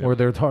 John? Yeah. Where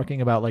they're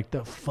talking about like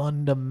the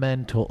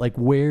fundamental, like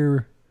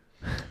where.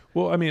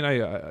 Well, I mean,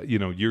 I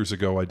years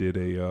ago I did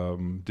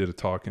a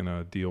talk and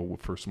a deal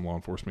for some law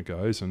enforcement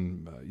guys,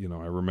 and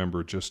I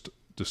remember just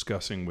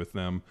discussing with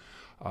them,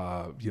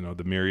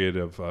 the myriad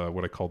of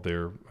what I called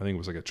I think it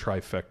was like a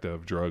trifecta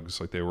of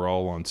drugs. Like they were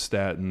all on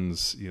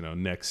statins,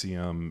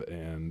 Nexium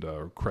and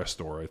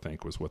Crestor, I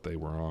think was what they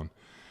were on.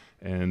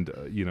 And,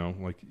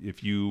 like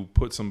if you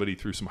put somebody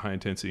through some high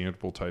intensity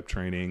interval type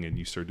training and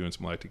you start doing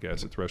some lactic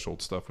acid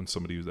threshold stuff and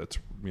somebody that's,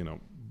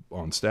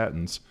 on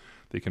statins,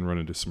 they can run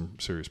into some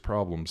serious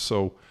problems.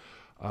 So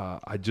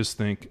I just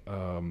think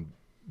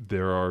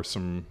there are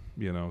some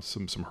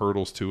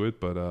hurdles to it,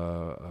 but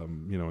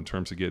in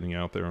terms of getting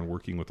out there and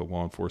working with the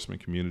law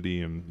enforcement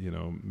community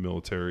and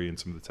military and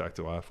some of the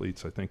tactical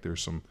athletes, I think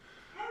there's some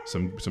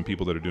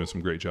people that are doing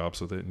some great jobs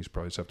with it, and you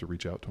probably just have to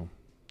reach out to them.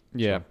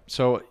 Yeah.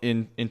 So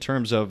in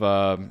terms of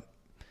a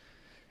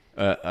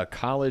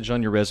college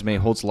on your resume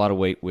holds a lot of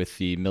weight with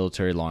the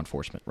military law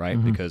enforcement, right?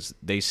 Mm-hmm. Because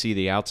they see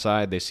the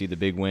outside, they see the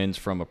big wins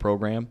from a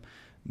program,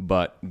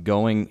 but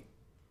going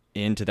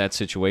into that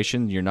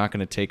situation, you're not going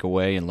to take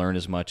away and learn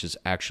as much as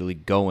actually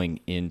going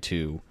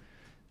into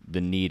the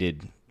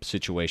needed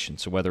situation.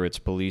 So whether it's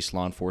police,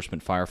 law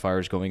enforcement,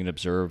 firefighters, going and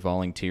observe,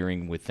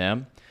 volunteering with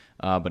them.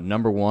 But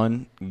number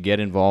one, get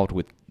involved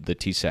with the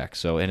TSAC.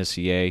 So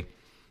NSCA,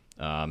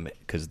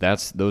 because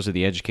those are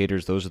the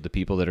educators, those are the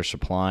people that are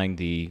supplying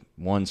the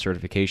one,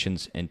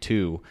 certifications, and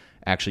two,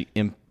 actually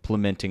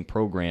implementing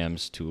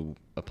programs to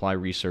apply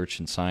research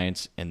and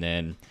science. And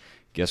then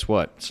guess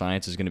what?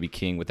 Science is going to be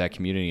king with that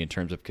community in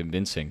terms of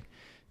convincing.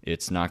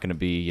 It's not going to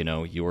be,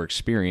 your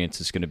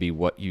experience. It's going to be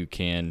what you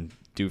can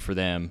do for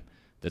them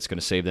that's going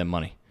to save them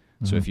money.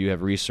 Mm-hmm. So if you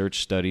have research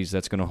studies,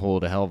 that's going to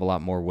hold a hell of a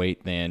lot more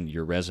weight than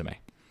your resume.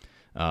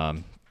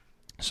 I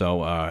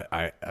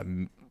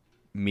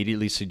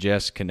immediately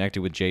suggest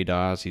connecting with Jay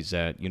Dawes. He's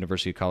at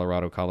University of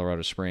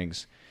Colorado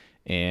Springs,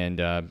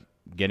 and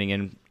getting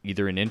in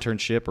either an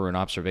internship or an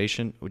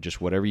observation, or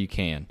just whatever you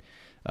can,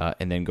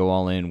 and then go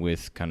all in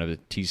with kind of a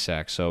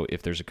TSAC. So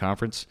if there's a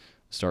conference,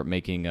 start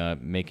making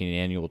an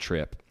annual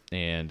trip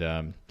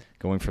and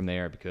going from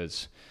there,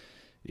 because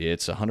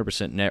it's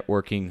 100%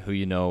 networking who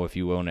you know if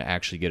you want to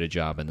actually get a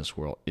job in this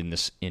world, in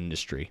this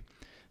industry.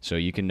 So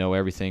you can know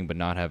everything but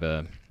not have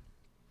a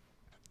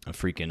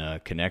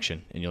freaking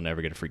connection, and you'll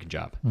never get a freaking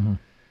job. Mm-hmm.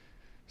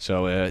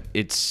 So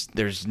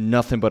there's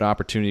nothing but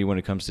opportunity when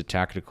it comes to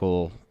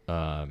tactical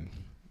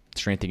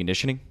strength and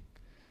conditioning.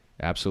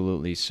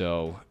 Absolutely.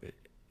 So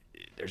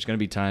there's going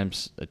to be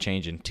times a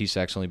change, and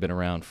TSAC's only been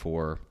around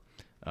for,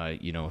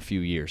 a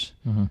few years.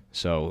 Mm-hmm.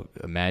 So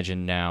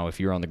imagine now if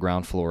you're on the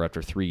ground floor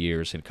after 3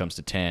 years and it comes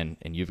to 10,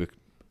 and you've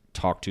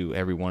talked to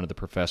every one of the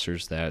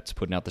professors that's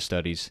putting out the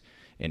studies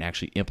and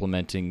actually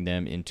implementing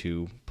them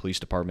into police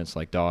departments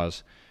like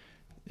Dawes,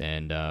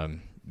 and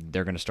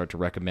they're going to start to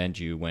recommend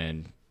you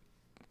when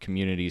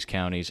communities,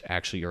 counties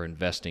actually are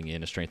investing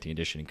in a strength and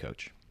conditioning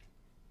coach.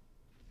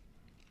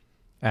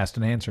 Asked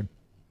and answered.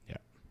 Yeah.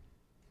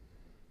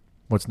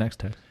 What's next,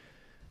 Ted?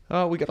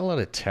 We got a lot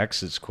of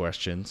Texas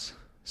questions.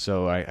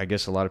 So I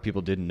guess a lot of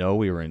people didn't know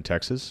we were in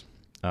Texas.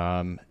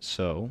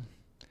 So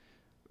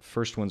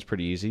first one's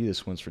pretty easy.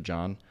 This one's for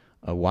John.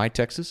 Why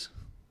Texas?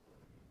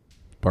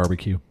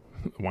 Barbecue.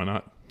 Why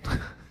not?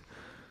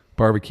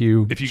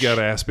 Barbecue. If you got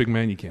to ask, big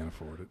man, you can't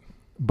afford it.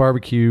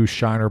 Barbecue,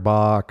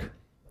 Shinerbach,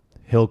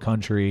 Hill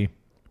Country.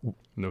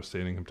 No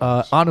stating him.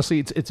 Thomas. Honestly,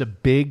 it's a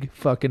big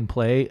fucking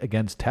play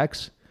against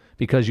Tex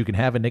because you can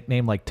have a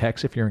nickname like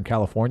Tex if you're in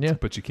California.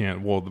 But you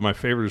can't. Well, my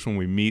favorite is when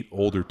we meet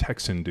older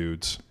Texan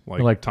dudes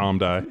like Tom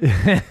Dye,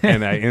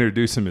 and I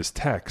introduce him as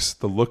Tex.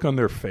 The look on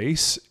their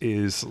face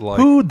is like,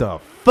 who the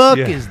fuck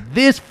Yeah. is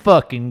this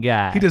fucking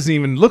guy? he doesn't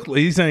even look.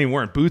 He's not even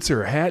wearing boots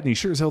or a hat, and he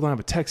sure as hell don't have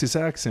a Texas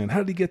accent. How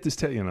did he get this?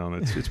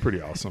 It's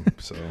pretty awesome.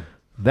 So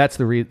That's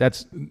the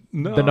that's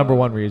no, the number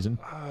one reason.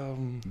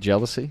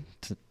 Jealousy?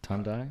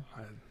 Tom Dye?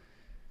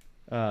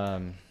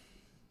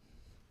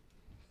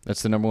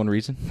 That's the number one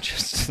reason?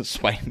 Just to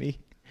spite me?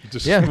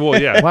 Just, Yeah.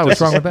 Well, yeah. Why? What's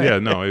wrong with that? Yeah,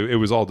 no, it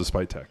was all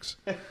despite Tex.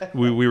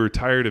 We were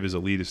tired of his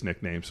elitist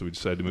nickname, so we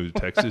decided to move to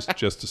Texas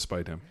just to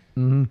spite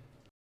him.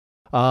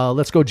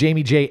 Let's go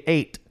Jamie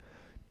J8.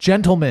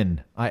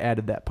 Gentlemen, I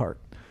added that part.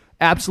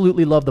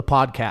 Absolutely love the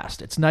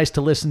podcast. It's nice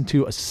to listen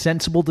to a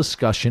sensible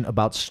discussion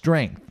about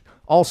strength.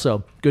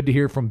 Also, good to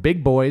hear from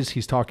Big Boys,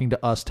 he's talking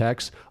to us,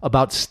 Tex,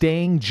 about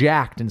staying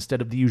jacked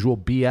instead of the usual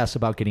BS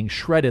about getting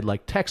shredded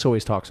like Tex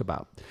always talks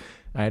about.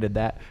 I added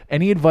that.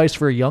 Any advice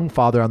for a young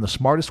father on the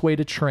smartest way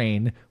to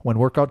train when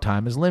workout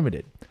time is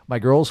limited? My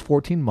girl's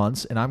 14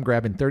 months, and I'm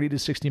grabbing 30 to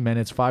 60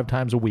 minutes 5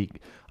 times a week.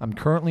 I'm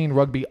currently in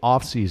rugby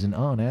off-season.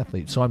 Oh, an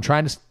athlete. So I'm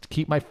trying to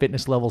keep my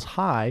fitness levels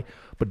high,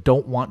 but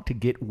don't want to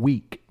get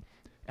weak.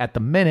 At the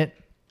minute,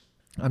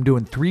 I'm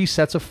doing 3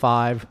 sets of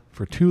 5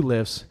 for 2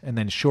 lifts and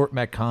then short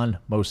Metcon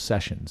most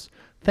sessions.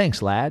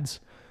 Thanks, lads.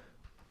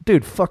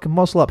 Dude, fucking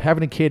muscle up.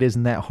 Having a kid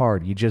isn't that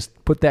hard. You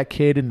just put that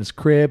kid in his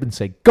crib and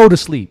say, go to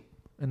sleep.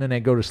 And then they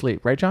go to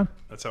sleep. Right, John?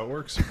 That's how it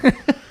works.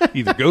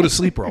 Either go to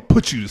sleep or I'll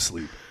put you to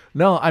sleep.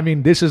 No, I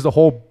mean, this is the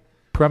whole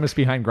premise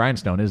behind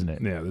Grindstone, isn't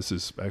it? Yeah, this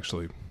is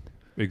actually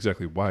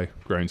exactly why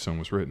Grindstone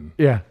was written.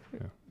 Yeah.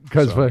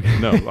 Because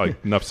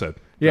enough said.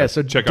 Yeah, Right,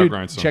 so check dude, out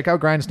Grindstone. Check out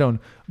Grindstone.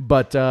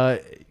 But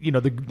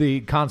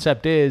the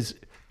concept is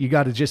you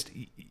got to just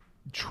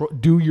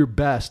do your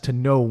best to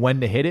know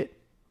when to hit it.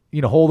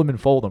 Hold them and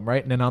fold them,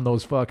 right? And then on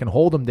those fucking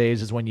hold them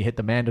days is when you hit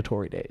the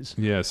mandatory days.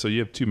 Yeah, so you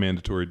have 2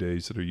 mandatory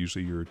days that are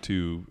usually your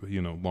 2,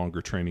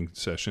 longer training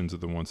sessions are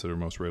the ones that are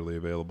most readily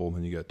available.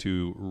 Then you got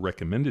 2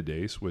 recommended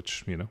days,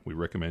 which, we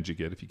recommend you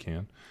get if you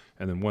can.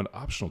 And then 1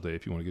 optional day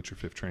if you want to get your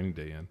 5th training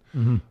day in.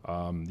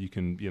 Mm-hmm. You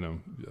can,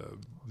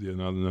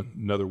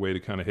 another way to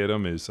kind of hit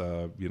them is,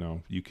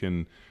 you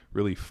can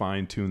really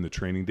fine-tune the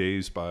training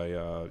days by,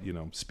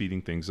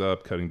 speeding things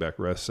up, cutting back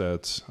rest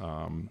sets,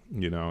 and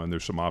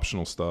there's some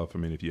optional stuff. I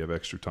mean, if you have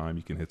extra time,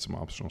 you can hit some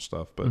optional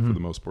stuff. But for the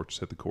most part, just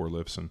hit the core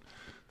lifts. And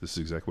this is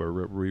exactly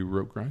where we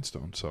wrote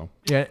Grindstone. So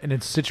yeah, and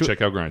it's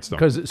check out Grindstone.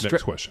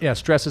 Next question. Yeah,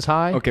 stress is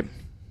high. Okay.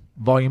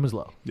 Volume is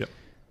low. Yep.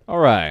 All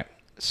right.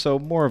 So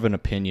more of an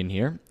opinion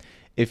here.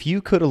 If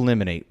you could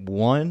eliminate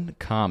one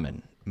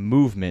common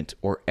movement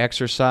or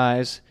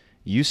exercise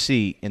you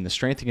see in the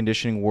strength and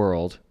conditioning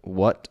world,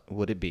 what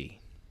would it be?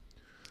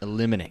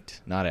 Eliminate,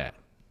 not add.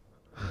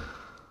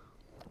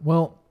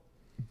 Well,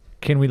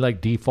 can we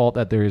default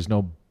that there is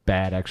no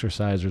bad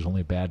exercise, there's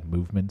only bad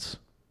movements?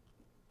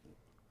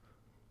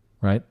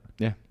 Right?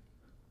 Yeah.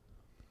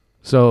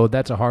 So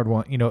that's a hard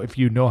one. If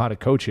you know how to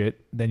coach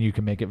it, then you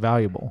can make it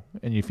valuable.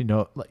 And if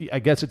I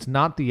guess it's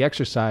not the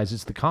exercise,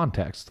 it's the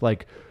context. I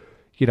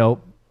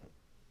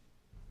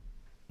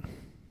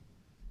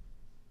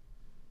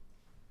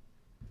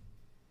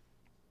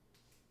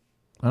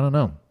don't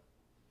know.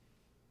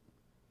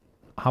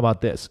 How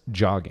about this?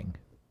 Jogging.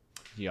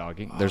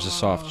 Jogging. There's a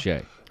soft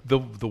J. The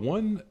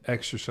one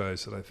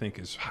exercise that I think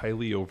is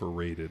highly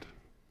overrated,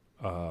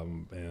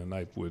 and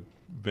I would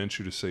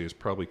venture to say has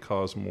probably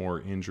caused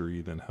more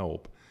injury than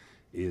help,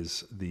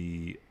 is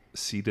the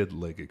seated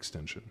leg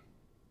extension.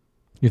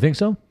 You think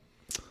so?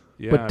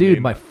 Yeah, but dude,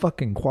 my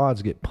fucking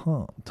quads get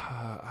pumped.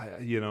 I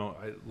think in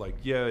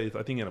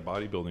a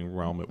bodybuilding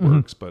realm it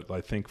works, but I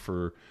think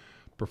for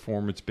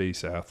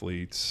performance-based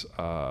athletes,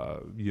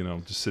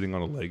 just sitting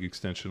on a leg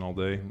extension all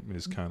day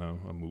is kind of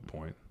a moot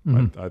point.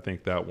 I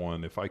think that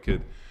one, if I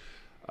could,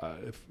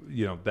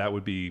 that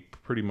would be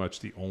pretty much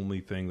the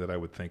only thing that I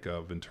would think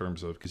of in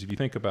terms of, because if you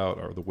think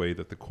about the way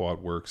that the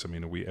quad works, I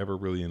mean, are we ever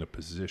really in a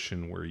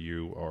position where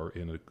you are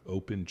in an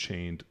open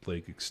chained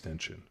leg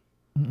extension?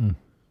 Mm-mm.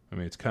 I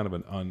mean, it's kind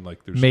of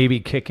there's maybe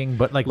kicking,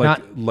 but but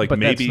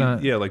maybe,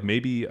 that's not... like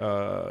maybe,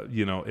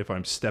 if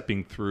I'm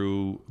stepping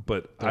through,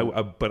 but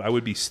I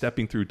would be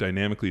stepping through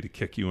dynamically to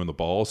kick you in the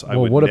balls. I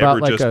would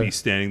never just be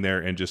standing there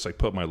and just like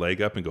put my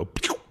leg up and go.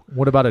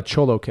 What about a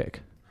cholo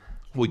kick?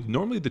 Well,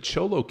 normally the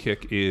cholo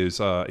kick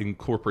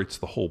incorporates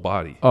the whole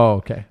body. Oh,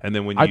 okay. And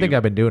then I think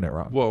I've been doing it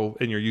wrong. Well,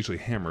 and you're usually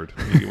hammered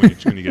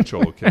when you get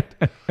cholo kicked.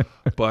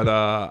 But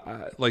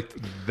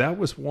that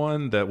was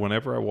one that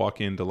whenever I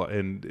walk into,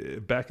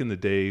 and back in the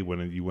day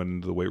when you went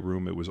into the weight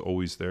room, it was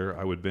always there.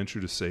 I would venture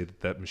to say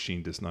that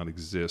machine does not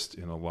exist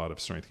in a lot of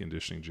strength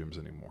conditioning gyms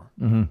anymore.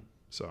 Mm-hmm.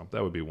 So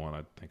that would be one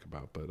I'd think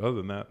about. But other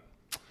than that,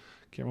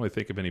 can't really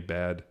think of any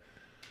bad.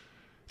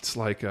 It's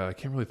like I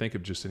can't really think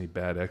of just any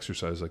bad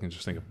exercise. I can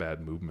just think of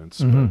bad movements.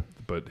 Mm-hmm.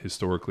 But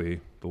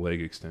historically, the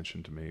leg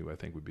extension to me, I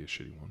think, would be a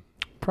shitty one.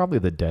 Probably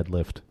the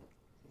deadlift.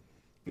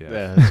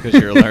 Yeah, that's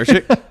because you're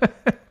allergic.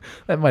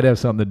 That might have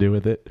something to do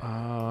with it.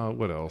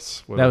 What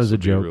else? That was a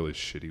joke. Really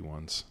shitty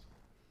ones.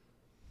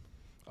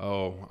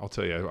 Oh, I'll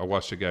tell you. I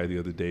watched a guy the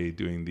other day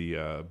doing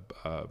the.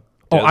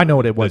 I know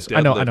what it was.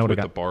 I know what with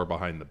it the bar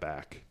behind the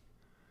back.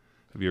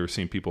 Have you ever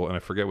seen people, and I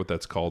forget what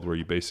that's called, where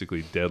you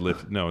basically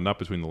deadlift, no, not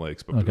between the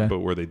legs, but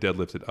where they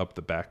deadlifted up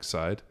the back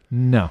side?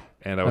 No.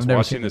 And I was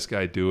watching this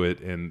guy do it,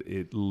 and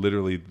it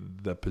literally,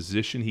 the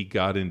position he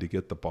got in to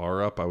get the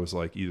bar up, I was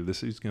like, either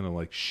this is going to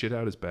like shit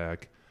out his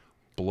back,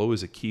 blow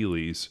his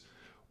Achilles,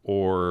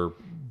 or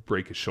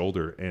break his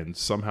shoulder. And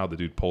somehow the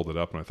dude pulled it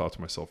up, and I thought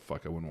to myself,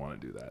 fuck, I wouldn't want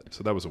to do that.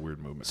 So that was a weird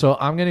movement. So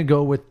I'm going to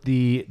go with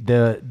the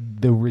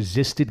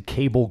resisted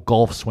cable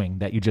golf swing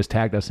that you just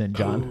tagged us in,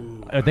 John.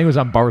 Ooh. I think it was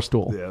on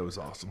Barstool. Yeah, it was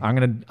awesome.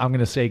 I'm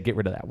gonna say get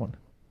rid of that one.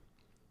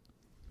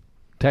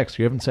 Tex,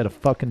 you haven't said a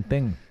fucking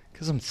thing.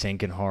 Because I'm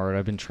thinking hard.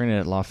 I've been training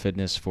at Law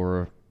Fitness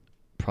for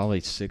probably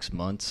 6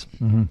 months,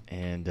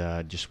 and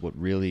just what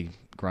really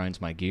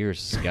grinds my gears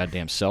is the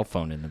goddamn cell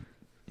phone in the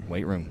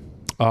weight room.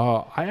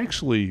 I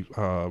actually,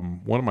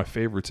 one of my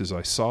favorites is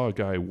I saw a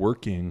guy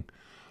working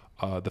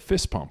the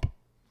fist pump.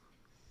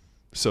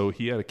 So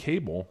he had a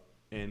cable,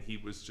 and he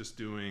was just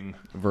doing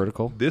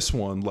vertical. This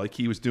one, like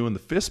he was doing the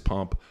fist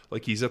pump,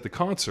 like he's at the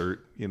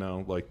concert,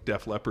 like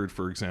Def Leppard,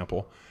 for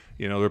example.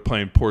 They're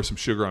playing Pour Some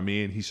Sugar on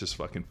Me, and he's just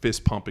fucking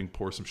fist pumping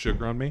Pour Some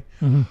Sugar on Me.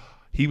 Mm-hmm.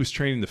 He was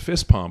training the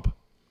fist pump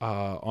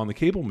on the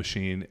cable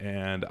machine,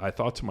 and I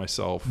thought to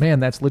myself, man,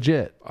 that's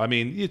legit. I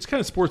mean, it's kind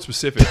of sports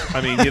specific.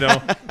 I mean,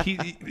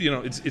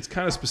 it's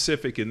kind of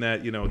specific in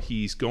that,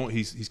 he's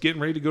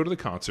getting ready to go to the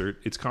concert.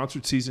 It's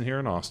concert season here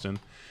in Austin,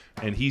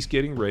 and he's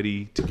getting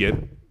ready to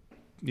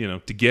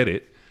get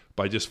it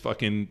by just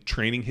fucking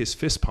training his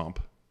fist pump.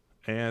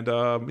 And,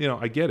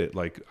 I get it.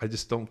 Like, I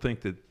just don't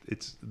think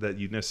that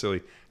you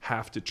necessarily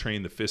have to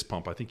train the fist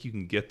pump. I think you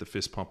can get the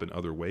fist pump in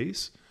other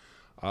ways.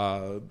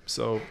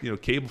 So,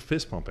 cable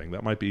fist pumping,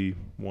 that might be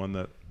one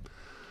that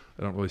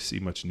I don't really see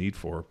much need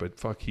for, but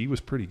fuck, he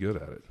was pretty good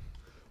at it.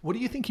 What do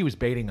you think he was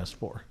baiting us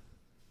for?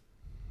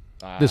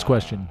 This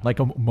question, like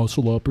a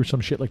muscle up or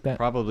some shit like that?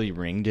 Probably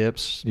ring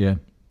dips. Yeah.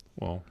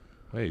 Well,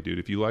 hey, dude,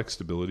 if you like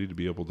stability to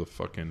be able to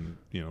fucking,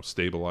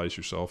 stabilize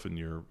yourself in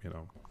your,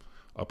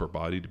 upper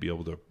body to be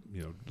able to,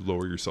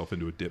 lower yourself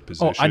into a dip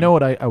position. Oh, I know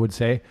what I would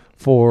say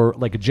for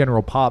like a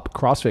general pop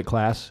CrossFit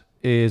class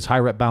is high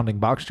rep bounding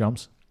box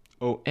jumps.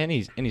 Oh,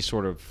 any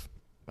sort of,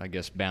 I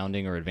guess,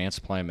 bounding or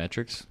advanced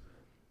plyometrics.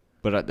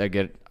 But I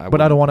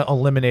don't want to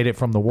eliminate it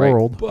from the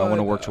world. But, I want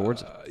to work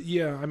towards it.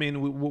 Yeah, I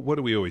mean, what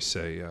do we always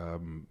say?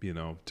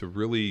 To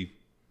really,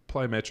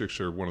 plyometrics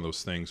are one of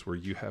those things where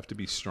you have to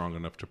be strong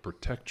enough to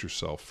protect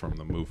yourself from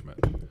the movement.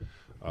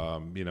 I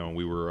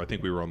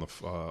think we were on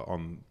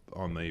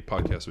the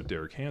podcast with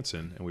Derek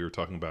Hansen, and we were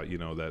talking about,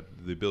 that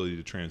the ability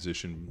to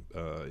transition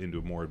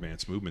into more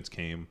advanced movements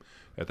came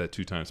at that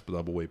 2 times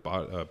double weight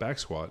back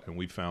squat. And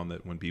we found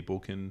that when people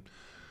can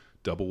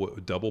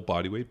double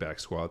body weight back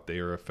squat, they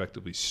are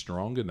effectively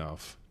strong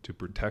enough to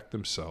protect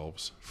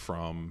themselves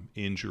from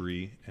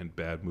injury and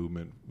bad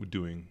movement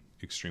doing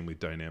extremely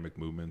dynamic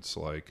movements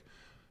like,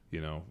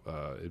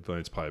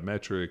 advanced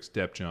plyometrics,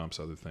 depth jumps,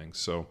 other things.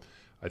 So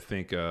I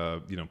think,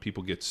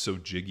 people get so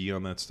jiggy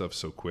on that stuff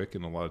so quick,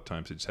 and a lot of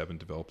times they just haven't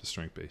developed a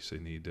strength base. They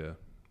need to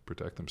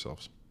protect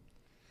themselves.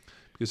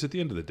 Because at the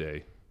end of the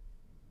day,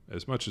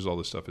 as much as all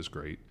this stuff is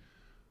great,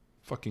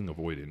 fucking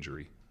avoid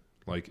injury.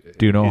 Like,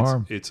 do no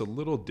harm. It's a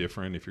little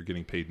different if you're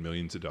getting paid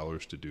millions of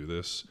dollars to do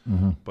this.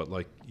 Mm-hmm. But,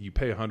 like, you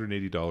pay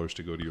 $180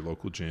 to go to your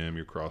local gym,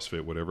 your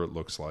CrossFit, whatever it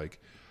looks like.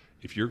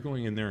 If you're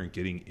going in there and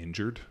getting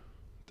injured,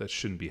 that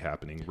shouldn't be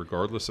happening,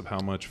 regardless of how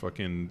much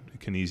fucking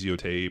kinesio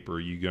tape,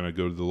 or you going to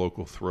go to the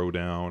local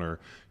throwdown,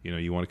 or,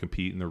 you want to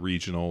compete in the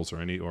regionals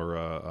or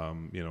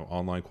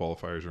online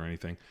qualifiers or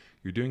anything.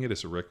 You're doing it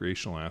as a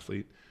recreational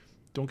athlete.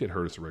 Don't get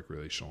hurt as a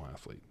recreational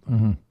athlete.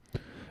 Mm-hmm.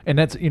 And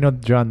that's,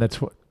 John,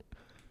 that's what.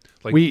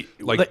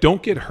 Like,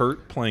 don't get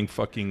hurt playing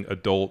fucking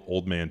adult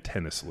old man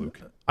tennis, Luke.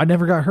 I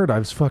never got hurt.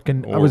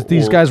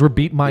 These guys were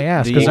beating my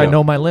ass because I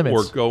know my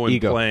limits. Or go and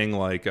playing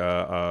like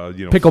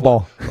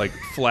pickleball, like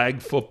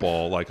flag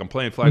football. Like I'm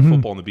playing flag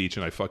football on the beach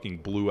and I fucking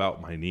blew out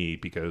my knee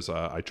because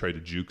I tried to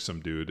juke some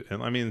dude.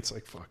 And I mean, it's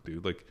like, fuck,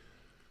 dude. Like,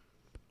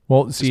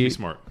 well, just see, be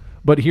smart.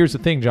 But here's the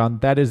thing, John.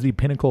 That is the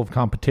pinnacle of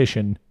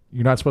competition.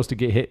 You're not supposed to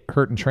get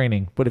hurt in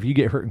training, but if you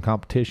get hurt in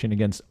competition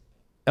against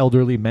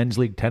elderly men's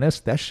league tennis,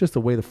 that's just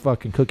the way the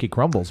fucking cookie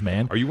crumbles,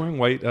 man. Are you wearing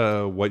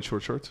white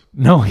short shorts?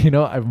 No,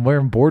 I'm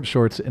wearing board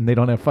shorts and they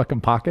don't have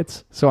fucking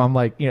pockets. So I'm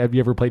like, have you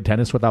ever played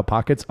tennis without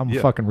pockets? I'm a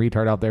fucking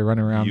retard out there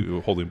running around.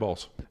 You holding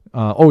balls.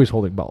 Always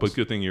holding balls. But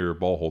good thing you're a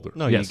ball holder.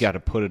 No, yes. You got to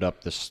put it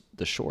up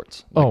the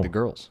shorts like the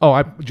girls. Oh,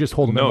 I just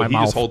hold them in my mouth. No,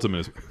 he just holds them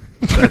in his...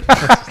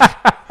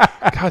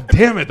 God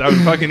damn it.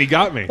 He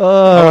got me.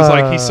 I was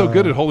like, he's so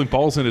good at holding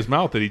balls in his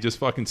mouth that he just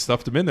fucking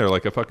stuffed them in there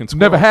like a fucking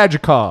squirrel. Never had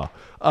your car.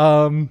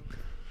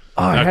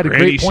 I had a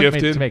great point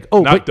to make.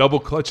 Oh, not double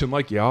clutching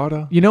like you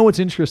oughta. You know what's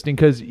interesting?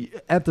 Because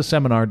at the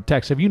seminar,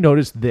 Tex, have you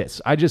noticed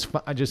this? I just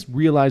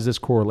realized this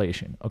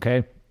correlation,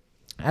 okay?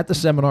 At the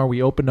seminar,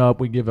 we open up,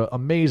 we give an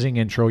amazing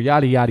intro,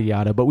 yada, yada,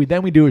 yada, but we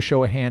do a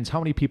show of hands. How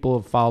many people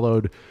have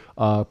followed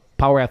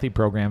Power Athlete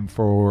program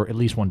for at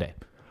least 1 day,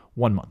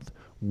 1 month,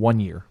 1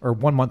 year, or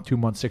 1 month, 2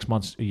 months, 6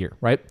 months, a year,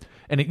 right?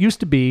 And it used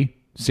to be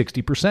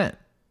 60%,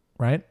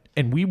 right?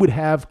 And we would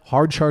have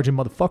hard-charging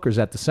motherfuckers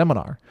at the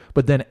seminar.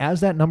 But then as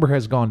that number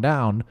has gone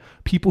down,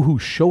 people who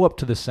show up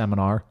to the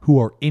seminar who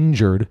are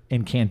injured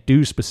and can't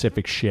do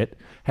specific shit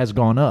has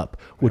gone up,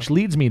 which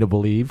leads me to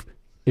believe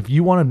if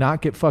you want to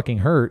not get fucking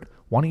hurt,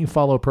 why don't you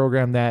follow a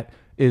program that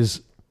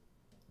is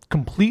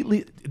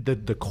completely,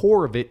 the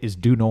core of it is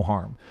do no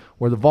harm,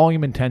 where the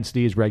volume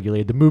intensity is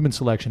regulated, the movement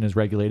selection is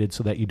regulated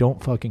so that you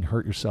don't fucking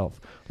hurt yourself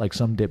like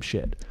some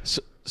dipshit.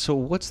 So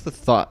what's the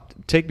thought?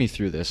 Take me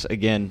through this.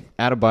 Again,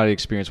 out-of-body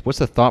experience. What's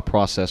the thought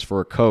process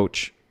for a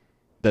coach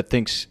that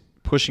thinks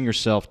pushing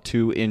yourself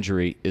to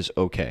injury is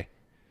okay?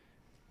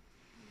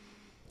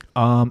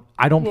 I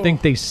don't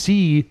think they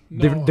see,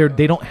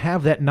 they don't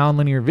have that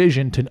nonlinear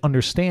vision to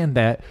understand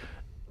that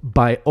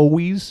by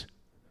always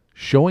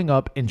showing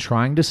up and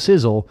trying to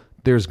sizzle,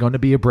 there's going to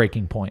be a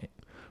breaking point,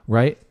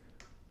 right?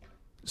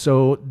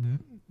 So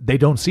they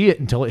don't see it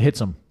until it hits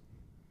them.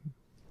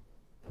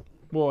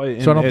 Well,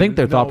 so I don't think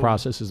their thought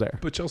process is there.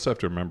 But you also have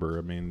to remember,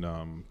 I mean,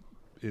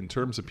 in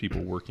terms of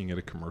people working at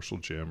a commercial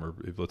gym, or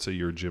if, let's say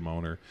you're a gym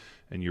owner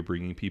and you're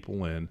bringing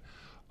people in,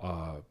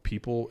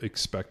 people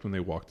expect when they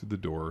walk through the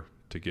door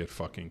to get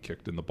fucking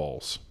kicked in the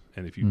balls.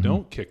 And if you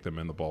don't kick them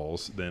in the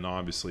balls, then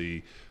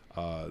obviously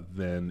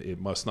then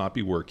it must not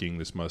be working.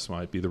 This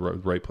might be the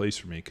right place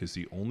for me, because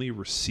the only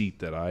receipt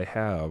that I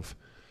have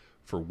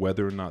for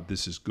whether or not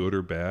this is good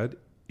or bad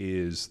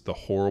is the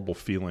horrible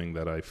feeling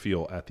that I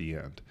feel at the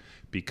end.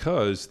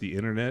 Because the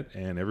internet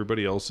and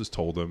everybody else has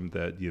told them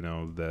that,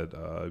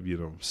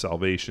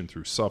 salvation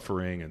through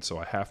suffering. And so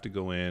I have to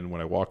go in, when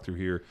I walk through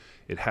here,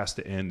 it has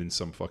to end in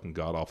some fucking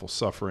god-awful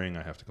suffering.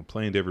 I have to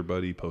complain to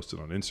everybody, post it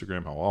on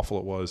Instagram how awful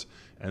it was.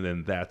 And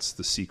then that's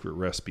the secret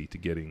recipe to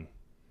getting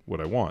what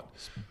I want.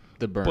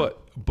 The burn.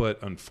 But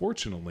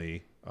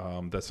unfortunately,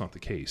 that's not the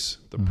case.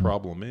 The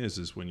problem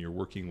is when you're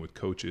working with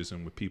coaches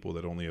and with people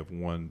that only have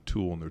one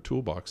tool in their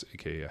toolbox,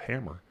 aka a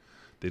hammer,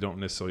 they don't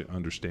necessarily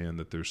understand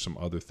that there's some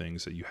other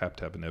things that you have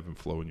to have an ebb and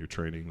flow in your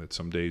training, that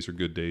some days are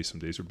good days, some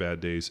days are bad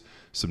days,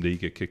 some day you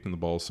get kicked in the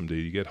balls, some day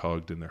you get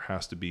hugged, and there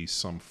has to be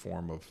some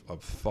form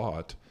of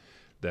thought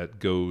that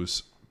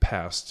goes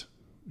past,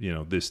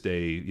 this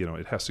day,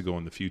 it has to go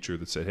in the future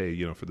that said,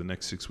 hey, for the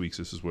next 6 weeks,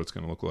 this is what it's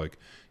going to look like.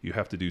 You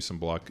have to do some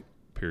block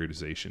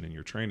periodization in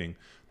your training.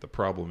 The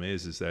problem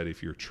is that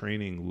if your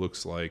training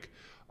looks like,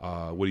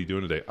 what are you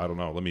doing today? I don't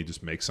know. Let me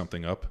just make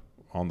something up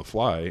on the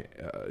fly,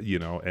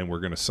 and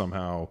we're going to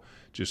somehow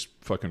just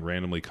fucking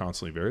randomly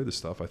constantly vary this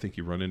stuff. I think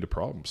you run into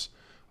problems.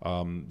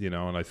 And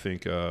I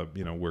think,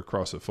 where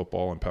CrossFit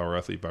football and Power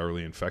Athlete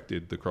virally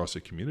infected the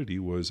CrossFit community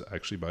was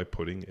actually by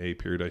putting a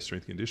periodized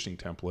strength conditioning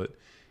template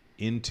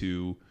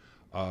into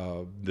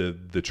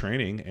the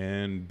training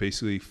and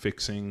basically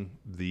fixing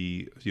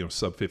the,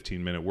 sub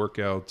 15-minute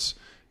workouts,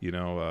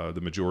 the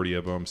majority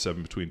of them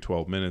 7 between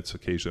 12 minutes,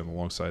 occasionally on the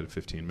long side of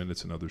 15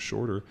 minutes and others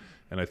shorter.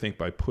 And I think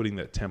by putting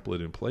that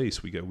template in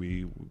place,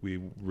 we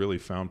really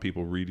found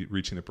people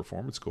reaching their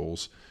performance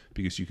goals,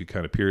 because you could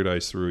kind of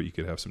periodize through it. You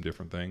could have some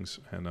different things.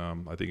 And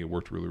I think it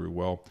worked really, really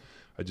well.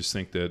 I just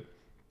think that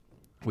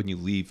when you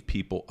leave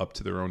people up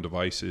to their own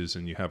devices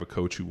and you have a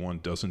coach who,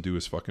 doesn't do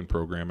his fucking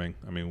programming.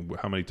 I mean,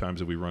 how many times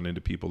have we run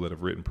into people that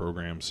have written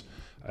programs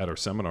at our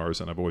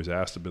seminars, and I've always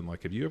asked, I've been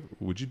like,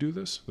 would you do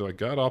this? They're like,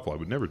 God awful, I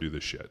would never do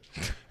this shit.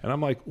 And I'm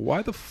like,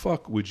 why the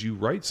fuck would you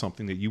write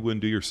something that you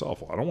wouldn't do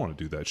yourself? Well, I don't want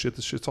to do that shit.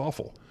 This shit's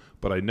awful.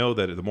 But I know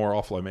that the more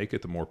awful I make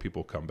it, the more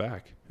people come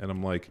back. And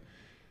I'm like,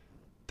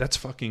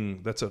 that's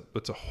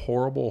a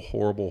horrible,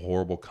 horrible,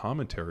 horrible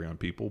commentary on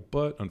people.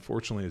 But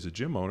unfortunately, as a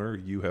gym owner,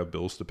 you have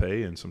bills to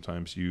pay, and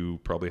sometimes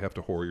you probably have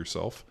to whore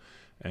yourself.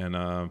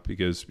 And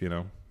because,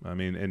 I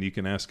mean, and you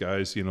can ask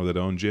guys, that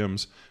own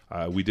gyms.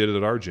 We did it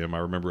at our gym. I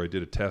remember I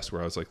did a test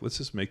where I was like, let's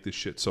just make this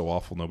shit so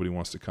awful nobody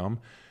wants to come.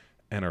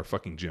 And our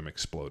fucking gym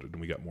exploded and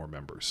we got more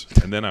members.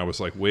 And then I was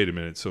like, wait a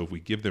minute. So if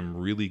we give them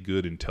really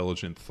good,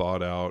 intelligent,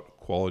 thought out,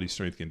 quality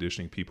strength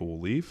conditioning, people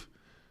will leave.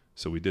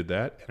 So we did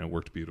that and it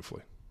worked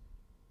beautifully.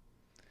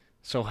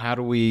 So how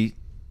do we,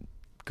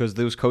 because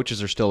those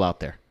coaches are still out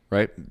there,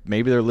 right?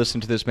 Maybe they're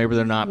listening to this, maybe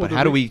they're not, but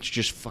how do we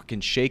just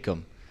fucking shake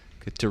them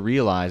to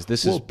realize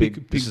this is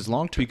big, this is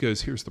long term?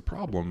 Because here's the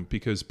problem,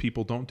 because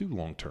people don't do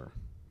long term.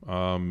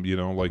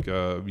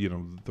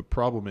 The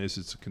problem is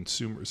it's a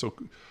consumer.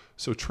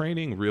 So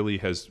training really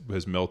has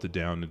melted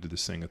down into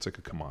this thing. It's like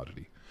a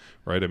commodity,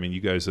 right? I mean, you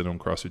guys that own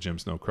CrossFit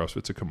gyms know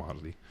CrossFit's a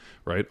commodity,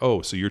 right?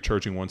 Oh, so you're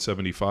charging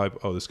 $175.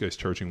 Oh, this guy's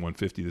charging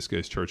 $150. This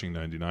guy's charging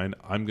 $99.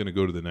 I'm going to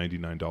go to the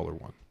 $99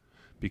 one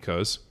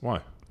because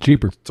why?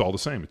 Cheaper. It's all the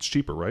same. It's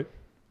cheaper, right?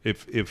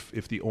 If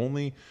the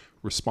only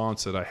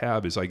response that I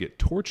have is I get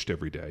torched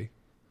every day,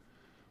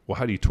 well,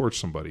 how do you torch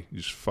somebody?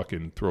 You just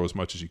fucking throw as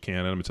much as you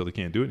can at them until they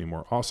can't do it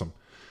anymore. Awesome.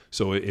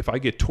 So if I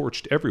get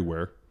torched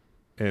everywhere,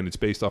 and it's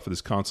based off of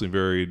this constantly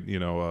varied,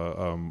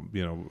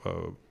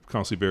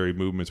 constantly varied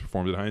movements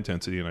performed at high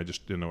intensity, and I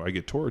just, I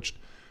get torched,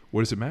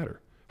 what does it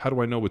matter? How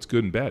do I know what's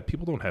good and bad?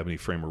 People don't have any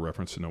frame of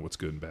reference to know what's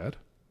good and bad.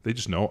 They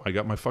just know I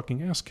got my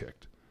fucking ass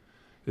kicked.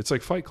 It's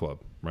like Fight Club,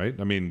 right?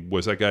 I mean,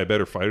 was that guy a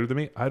better fighter than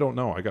me? I don't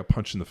know. I got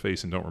punched in the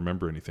face and don't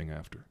remember anything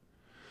after.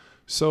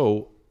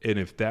 So, and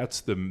if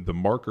that's the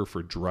marker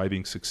for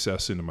driving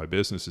success into my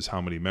business is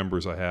how many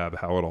members I have,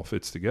 how it all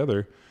fits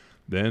together,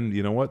 then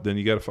you know what? Then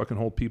you got to fucking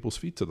hold people's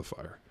feet to the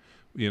fire,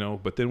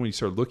 But then when you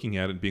start looking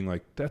at it and being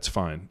like, that's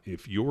fine.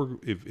 If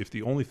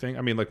the only thing,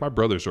 I mean, like my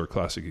brothers are a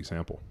classic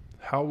example.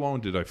 How long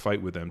did I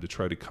fight with them to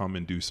try to come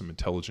and do some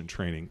intelligent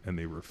training, and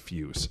they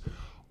refuse?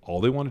 All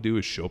they want to do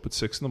is show up at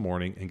 6 a.m.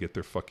 and get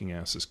their fucking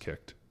asses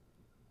kicked,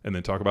 and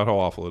then talk about how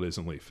awful it is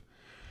and leave.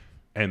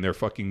 And their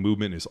fucking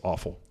movement is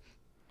awful.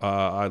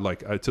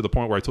 To the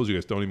point where I told you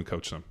guys, don't even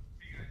coach them.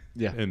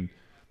 Yeah. And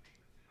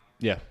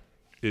yeah.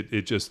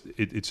 It's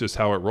just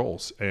how it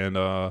rolls. And,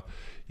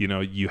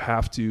 you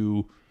have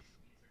to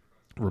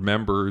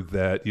remember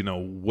that,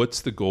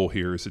 what's the goal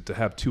here? Is it to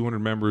have 200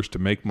 members to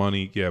make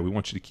money? Yeah, we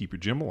want you to keep your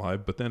gym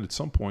alive. But then at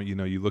some point,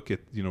 you look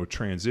at, a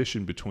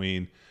transition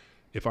between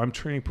if I'm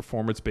training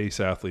performance-based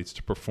athletes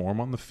to perform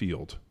on the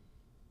field,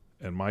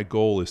 and my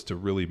goal is to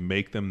really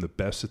make them the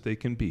best that they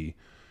can be,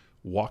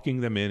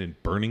 walking them in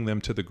and burning them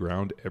to the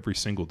ground every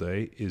single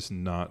day is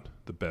not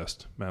the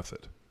best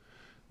method.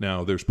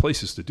 Now, there's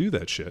places to do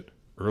that shit.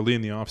 Early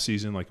in the off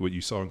season, like what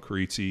you saw in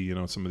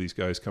Carizzi, some of these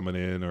guys coming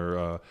in,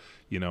 or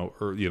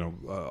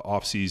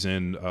off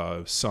season,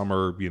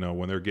 summer,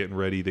 when they're getting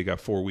ready, they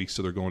got 4 weeks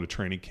till they're going to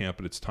training camp,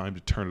 and it's time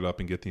to turn it up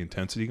and get the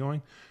intensity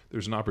going.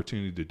 There's an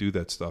opportunity to do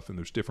that stuff, and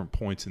there's different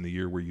points in the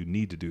year where you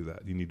need to do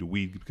that. You need to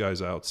weed guys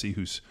out, see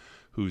who's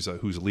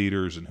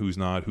leaders and who's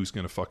not, who's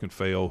going to fucking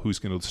fail, who's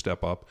going to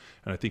step up.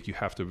 And I think you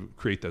have to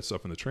create that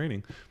stuff in the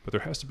training, but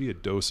there has to be a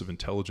dose of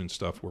intelligent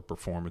stuff where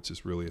performance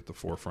is really at the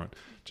forefront.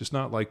 Just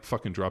not like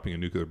fucking dropping a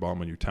nuclear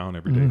bomb on your town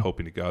every day,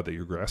 hoping to God that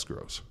your grass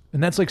grows.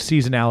 And that's like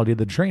seasonality of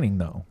the training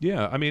though.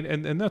 Yeah. I mean,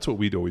 and that's what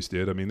we'd always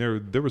did. I mean,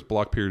 there was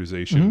block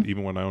periodization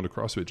even when I owned a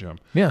CrossFit gym.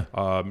 Yeah.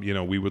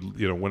 We would,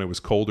 when it was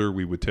colder,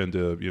 we would tend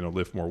to,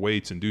 lift more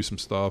weights and do some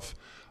stuff.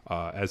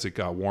 As it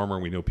got warmer,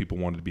 we know people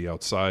wanted to be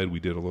outside.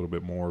 We did a little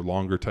bit more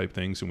longer type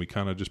things, and we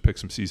kind of just picked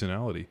some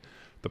seasonality.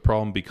 The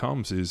problem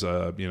becomes is,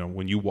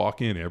 when you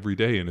walk in every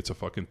day and it's a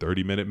fucking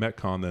 30-minute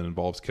Metcon that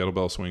involves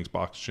kettlebell swings,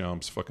 box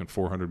jumps, fucking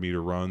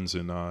 400-meter runs,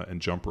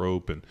 and jump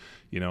rope, and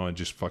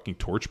just fucking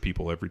torch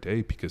people every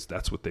day because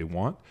that's what they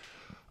want.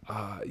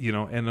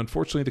 And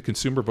unfortunately, the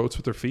consumer votes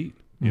with their feet.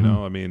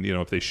 I mean,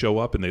 if they show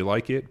up and they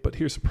like it, but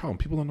here's the problem: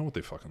 people don't know what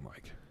they fucking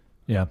like.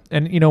 Yeah.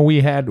 And, we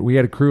had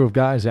a crew of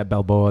guys at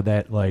Balboa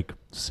that like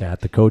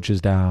sat the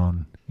coaches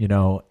down,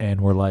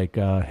 and were like,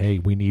 hey,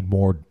 we need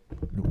more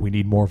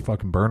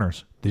fucking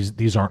burners.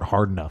 These aren't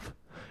hard enough,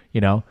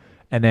 and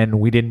then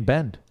we didn't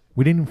bend.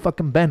 We didn't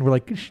fucking bend. We're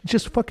like,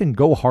 just fucking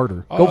go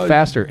harder, go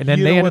faster. And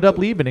then they ended up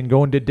leaving and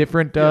going to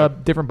different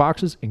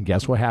boxes. And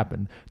guess what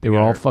happened? They were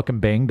all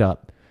fucking banged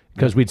up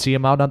because we'd see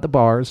them out at the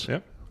bars.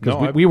 Yep.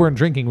 Because we weren't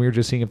drinking. We were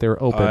just seeing if they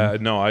were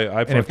open.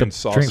 I fucking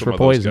saw some of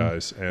those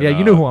guys. And,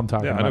 you know who I'm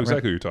talking about. Yeah, I know exactly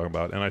right? who you're talking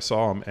about. And I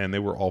saw them, and they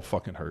were all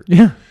fucking hurt.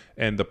 Yeah.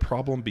 And the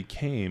problem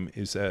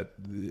is that,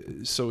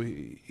 so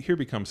here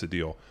becomes the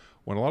deal.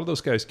 When a lot of those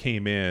guys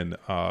came in,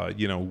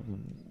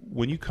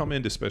 when you come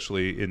in,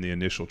 especially in the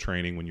initial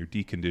training, when you're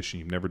deconditioned,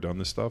 you've never done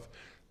this stuff,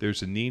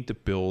 there's a need to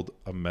build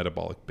a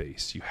metabolic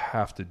base. You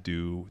have to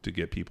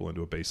get people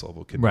into a base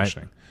level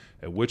conditioning. Right.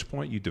 At which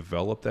point you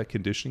develop that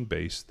conditioning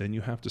base, then you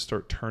have to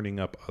start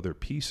turning up other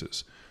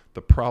pieces.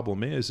 The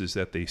problem is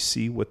that they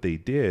see what they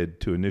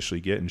did to initially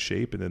get in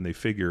shape, and then they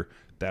figure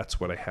that's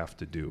what I have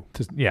to do.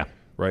 Yeah.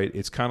 Right?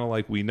 It's kind of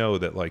like we know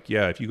that, like,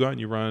 yeah, if you go out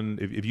and you run,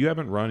 if you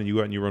haven't run and you go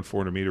out and you run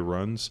 400-meter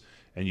runs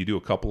and you do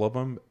a couple of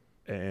them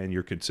and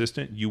you're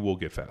consistent, you will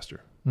get faster.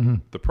 Mm-hmm.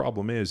 The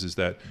problem is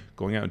that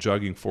going out and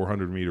jogging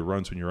 400-meter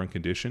runs when you're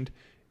unconditioned,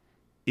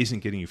 isn't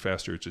getting you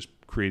faster. It's just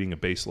creating a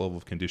base level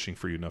of conditioning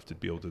for you enough to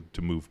be able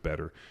to move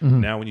better.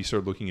 Now, when you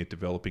start looking at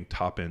developing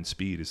top-end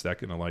speed, is that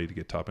going to allow you to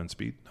get top-end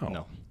speed?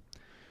 No.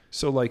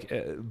 So,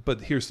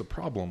 but here's the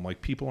problem.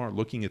 Like, people aren't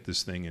looking at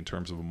this thing in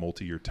terms of a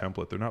multi-year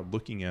template. They're not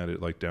looking at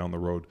it, like, down the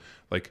road.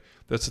 Like,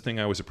 that's the thing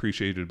I always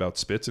appreciated about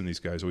Spitz and these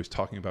guys always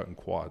talking about in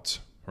quads,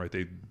 right?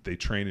 They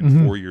train in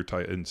 4-year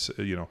and,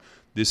 you know,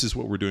 this is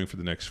what we're doing for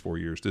the next 4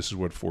 years. This is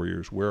what 4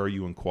 years. Where are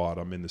you in quad?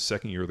 I'm in the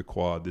second year of the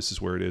quad. This is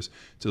where it is,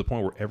 to the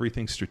point where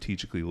everything's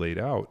strategically laid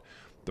out.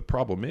 The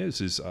problem is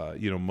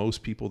you know,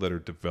 most people that are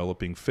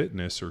developing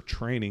fitness or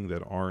training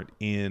that aren't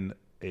in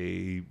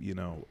a, you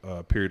know,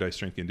 periodized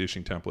strength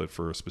conditioning template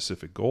for a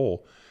specific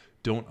goal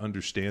don't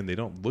understand. They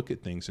don't look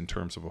at things in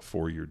terms of a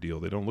 4-year deal.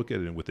 They don't look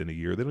at it within a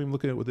year. They don't even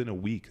look at it within a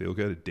week. They look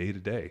at it day to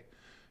day.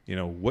 You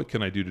know, what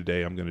can I do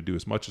today? I'm going to do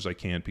as much as I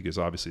can because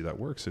obviously that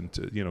works.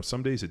 And, you know,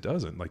 some days it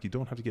doesn't. Like, you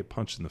don't have to get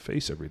punched in the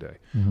face every day.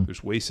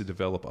 There's ways to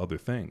develop other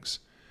things.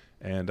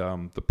 And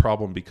the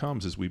problem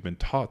becomes is we've been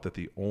taught that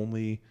the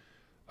only,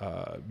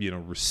 you know,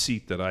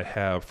 receipt that I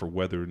have for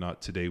whether or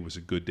not today was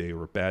a good day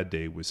or a bad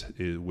day was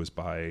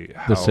by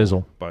how, the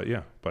sizzle. By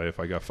if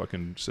I got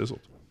fucking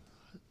sizzled.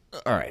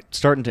 All right,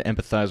 starting to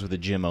empathize with a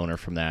gym owner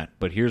from that.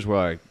 But here's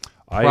where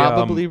I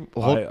probably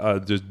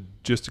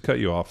just to cut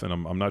you off, and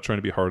I'm not trying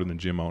to be hard on the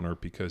gym owner,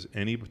 because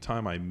any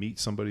time I meet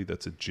somebody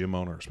that's a gym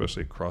owner,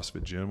 especially a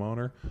CrossFit gym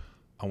owner,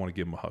 I want to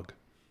give them a hug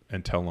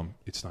and tell them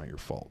it's not your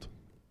fault.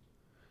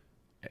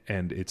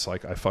 And it's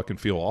like, I fucking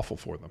feel awful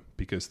for them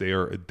because they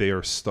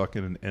are stuck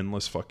in an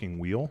endless fucking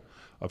wheel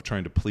of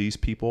trying to please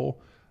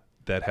people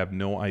that have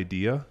no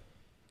idea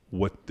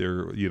what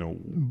they're, you know,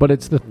 but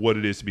it's what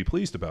it is to be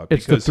pleased about.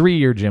 It's the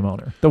 3-year gym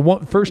owner.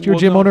 The first-year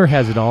gym owner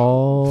has it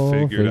all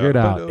figured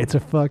out. But, it's a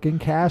fucking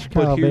cash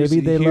cow,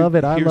 baby. They love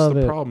it. I love it.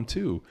 Here's the problem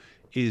too,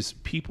 is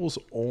people's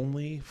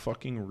only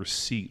fucking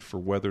receipt for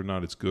whether or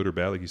not it's good or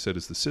bad, like you said,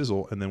 is the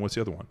sizzle. And then what's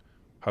the other one?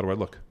 How do I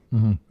look?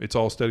 It's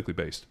all aesthetically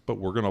based, but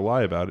we're going to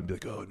lie about it and be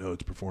like, oh no,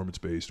 it's performance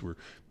based. We're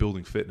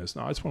building fitness.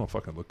 No, I just want to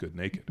fucking look good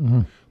naked.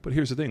 But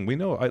here's the thing. We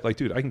know,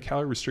 dude, I can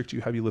calorie restrict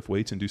you, have you lift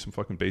weights and do some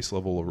fucking base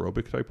level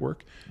aerobic type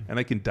work. And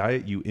I can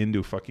diet you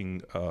into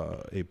fucking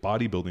a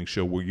bodybuilding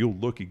show where you'll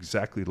look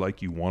exactly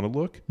like you want to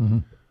look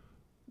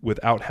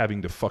without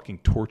having to fucking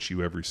torch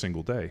you every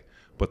single day.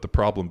 But the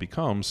problem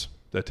becomes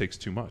that takes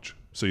too much.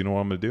 So you know what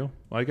I'm going to do?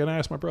 Like, and I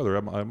asked my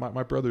brother.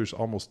 My brother's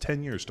almost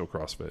 10 years still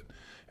CrossFit,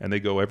 and they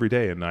go every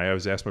day. And I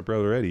always ask my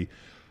brother Eddie,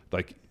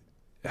 like,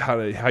 how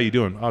you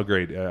doing? Oh,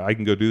 great. I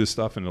can go do this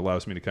stuff, and it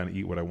allows me to kind of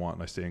eat what I want,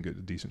 and I stay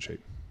in decent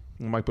shape.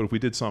 I'm like, but if we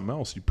did something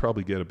else, you'd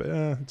probably get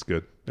it's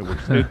good. It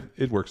works.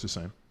 it works the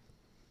same.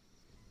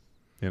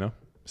 You know?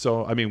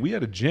 So, I mean, we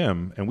had a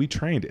gym, and we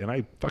trained, and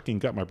I fucking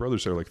got my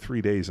brothers there like 3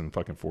 days in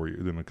fucking 4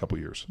 years, in a couple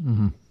years.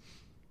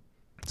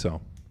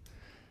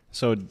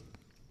 So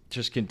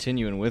just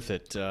continuing with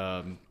it,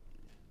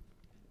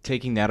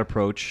 taking that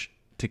approach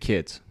to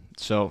kids.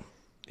 So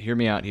hear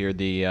me out here.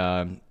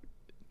 The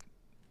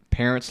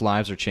parents'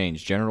 lives are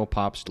changed. General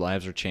Pop's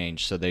lives are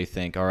changed. So they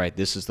think, all right,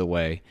 this is the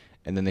way.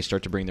 And then they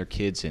start to bring their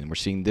kids in. We're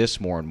seeing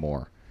this more and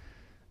more.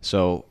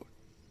 So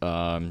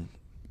Jim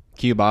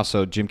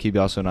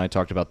Kiyobasso and I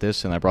talked about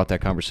this, and I brought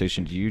that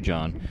conversation to you,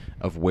 John,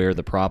 of where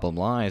the problem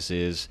lies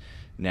is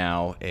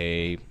now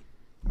a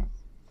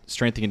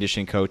strength and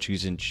conditioning coach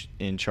who's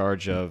in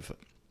charge of,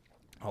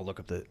 I'll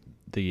look up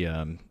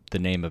the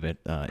name of it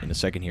in a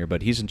second here,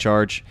 but he's in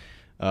charge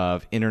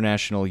of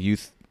International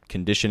Youth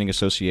Conditioning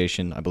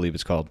Association, I believe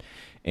it's called.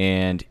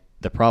 And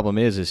the problem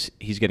is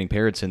he's getting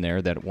parents in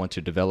there that want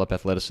to develop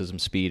athleticism,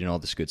 speed, and all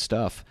this good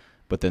stuff,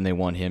 but then they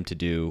want him to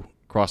do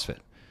CrossFit.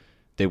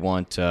 They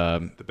want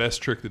the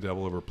best trick the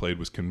devil ever played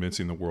was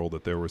convincing the world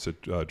that there was a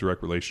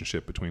direct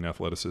relationship between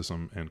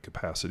athleticism and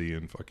capacity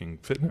and fucking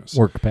fitness.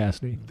 Work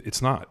capacity.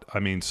 It's not. I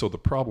mean, so the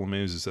problem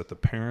is that the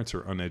parents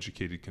are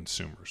uneducated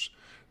consumers.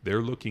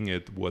 They're looking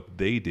at what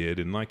they did,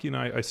 and like, you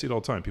know, I see it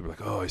all the time. People are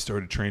like, oh, I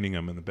started training.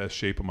 I'm in the best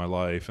shape of my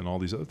life, and all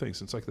these other things.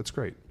 And it's like, that's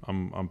great.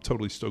 I'm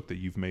totally stoked that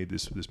you've made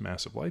this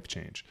massive life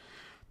change.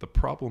 The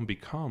problem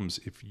becomes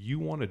if you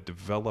want to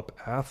develop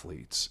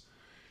athletes,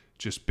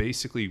 just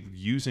basically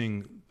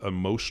using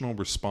emotional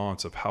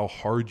response of how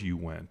hard you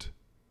went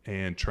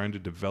and trying to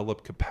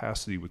develop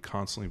capacity with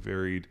constantly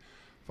varied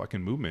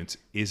fucking movements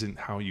isn't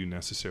how you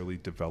necessarily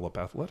develop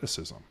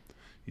athleticism.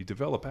 You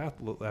develop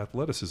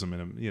athleticism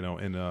in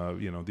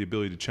the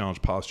ability to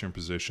challenge posture and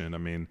position. I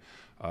mean,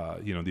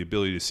 the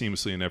ability to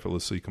seamlessly and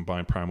effortlessly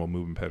combine primal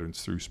movement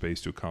patterns through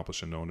space to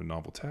accomplish a known and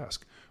novel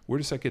task. Where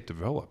does that get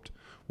developed?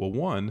 Well,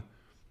 one,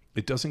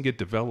 it doesn't get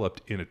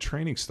developed in a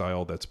training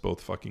style that's both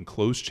fucking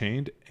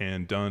closed-chained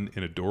and done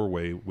in a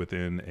doorway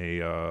within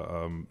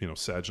a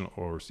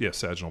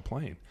sagittal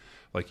plane.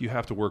 Like, you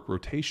have to work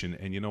rotation,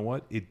 and you know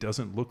what? It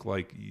doesn't look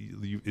like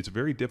it's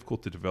very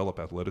difficult to develop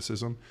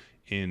athleticism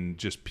in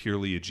just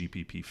purely a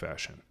GPP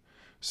fashion.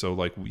 So,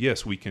 like,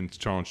 yes, we can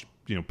challenge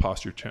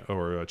posture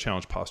or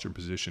challenge posture and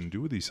position,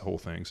 do these whole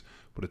things,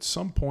 but at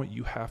some point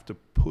you have to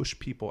push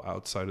people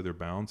outside of their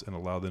bounds and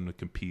allow them to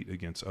compete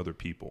against other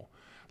people.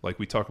 Like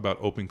we talk about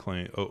open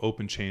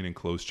chain and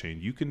closed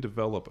chain. You can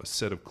develop a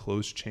set of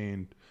closed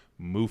chain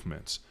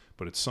movements,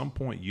 but at some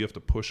point you have to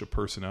push a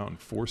person out and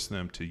force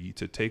them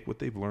to take what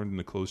they've learned in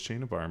the closed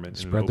chain environment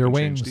and spread their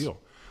wings. Deal.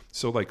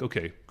 So like,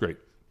 okay, great.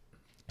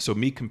 So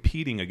me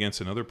competing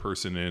against another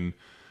person in,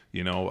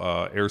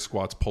 air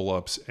squats,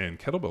 pull-ups, and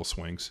kettlebell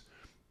swings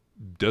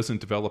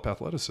doesn't develop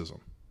athleticism.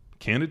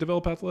 Can it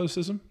develop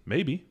athleticism?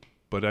 Maybe,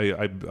 but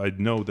I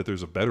know that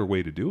there's a better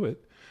way to do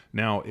it.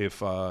 Now,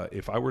 if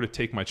I were to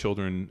take my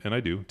children, and I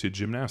do, to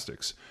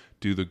gymnastics,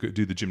 do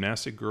the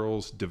gymnastic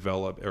girls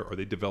develop? Are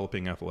they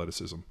developing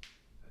athleticism?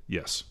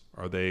 Yes.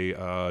 Are they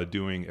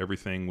doing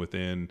everything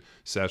within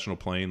sagittal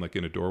plane, like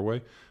in a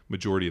doorway?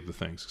 Majority of the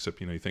things,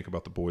 except you think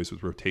about the boys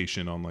with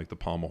rotation on like the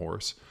pommel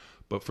horse.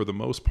 But for the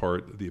most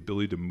part, the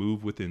ability to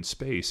move within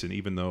space, and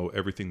even though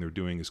everything they're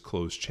doing is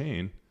closed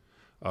chain,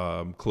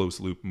 closed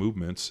loop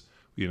movements,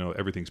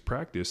 everything's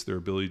practice, their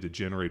ability to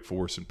generate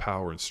force and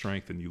power and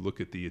strength. And you look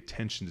at the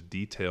attention to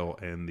detail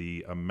and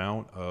the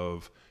amount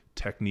of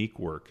technique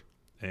work.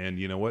 And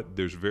you know what?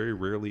 There's very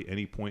rarely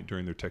any point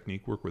during their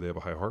technique work where they have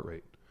a high heart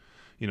rate.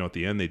 At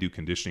the end, they do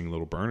conditioning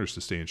little burners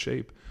to stay in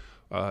shape.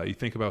 You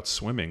think about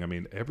swimming. I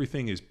mean,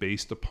 everything is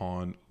based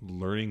upon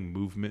learning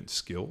movement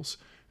skills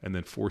and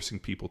then forcing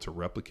people to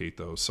replicate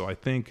those. So I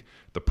think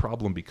the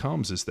problem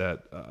becomes is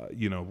that,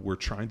 we're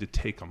trying to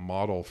take a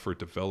model for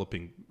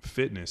developing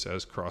fitness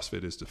as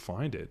CrossFit has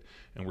defined it,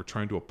 and we're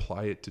trying to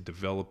apply it to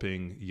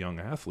developing young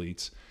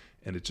athletes,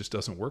 and it just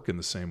doesn't work in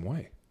the same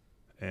way.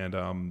 And,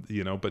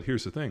 but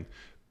here's the thing.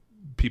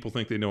 People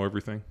think they know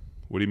everything.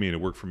 What do you mean? It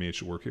worked for me, it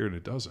should work here, and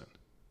it doesn't.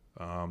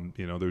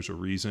 There's a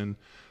reason,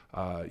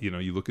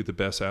 you look at the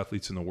best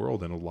athletes in the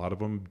world, and a lot of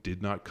them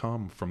did not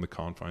come from the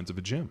confines of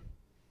a gym.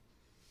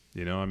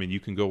 You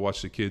can go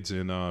watch the kids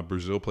in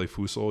Brazil play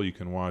futsal. You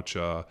can watch,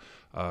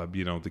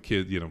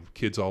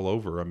 kids all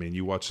over. I mean,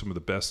 you watch some of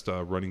the best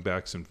running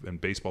backs and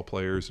baseball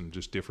players and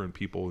just different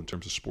people in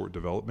terms of sport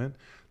development.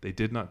 They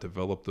did not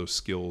develop those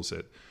skills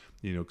at,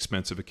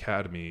 expensive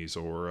academies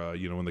or,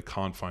 in the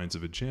confines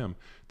of a gym.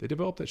 They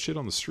developed that shit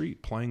on the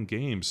street, playing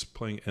games,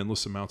 playing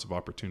endless amounts of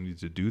opportunity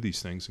to do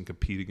these things and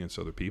compete against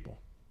other people.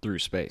 Through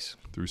space.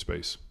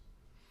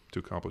 To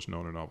accomplish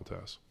known or novel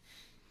tasks.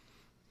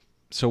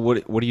 So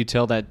what do you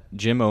tell that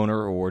gym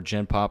owner or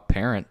Gen Pop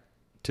parent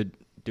to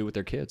do with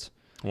their kids?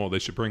 Well, they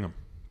should bring them.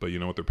 But you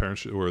know what their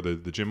parents should, or the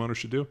gym owner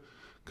should do?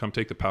 Come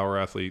take the Power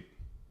Athlete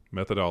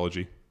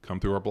methodology, come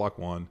through our Block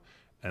 1,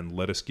 and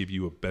let us give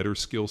you a better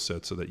skill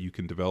set so that you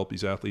can develop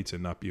these athletes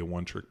and not be a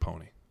one-trick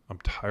pony. I'm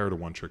tired of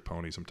one-trick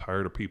ponies. I'm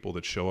tired of people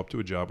that show up to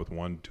a job with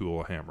one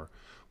tool, a hammer.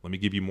 Let me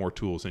give you more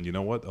tools. And you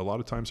know what? A lot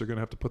of times they're going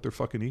to have to put their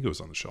fucking egos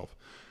on the shelf.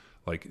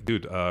 Like,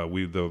 dude,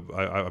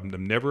 I'm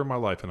never in my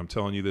life, and I'm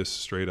telling you this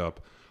straight up,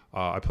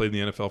 I played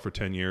in the NFL for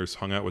 10 years,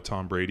 hung out with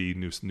Tom Brady,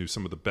 knew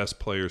some of the best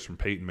players from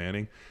Peyton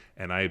Manning,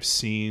 and I have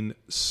seen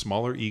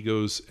smaller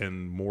egos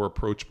and more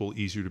approachable,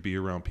 easier to be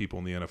around people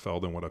in the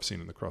NFL than what I've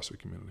seen in the CrossFit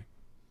community.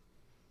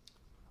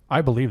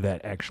 I believe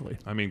that, actually.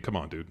 I mean, come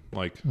on, dude.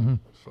 Like,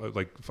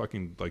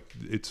 fucking, like,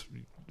 it's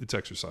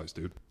exercise,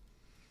 dude.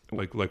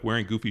 Like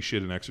wearing goofy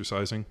shit and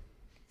exercising,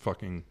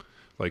 fucking,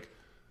 like,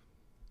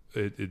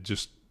 it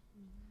just,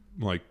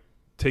 like,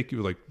 take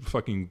a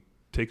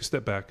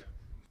step back,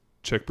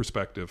 check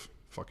perspective,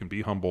 fucking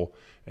be humble,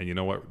 and you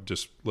know what?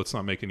 Just let's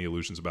not make any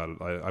illusions about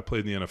it. I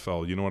played in the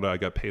NFL. You know what? I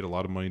got paid a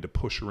lot of money to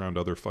push around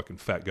other fucking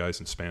fat guys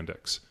in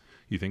spandex.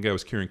 You think I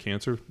was curing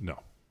cancer? No.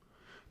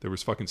 There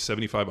was fucking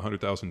 75,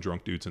 100,000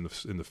 drunk dudes in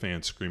the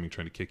fans screaming,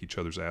 trying to kick each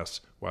other's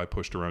ass while I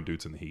pushed around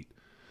dudes in the heat.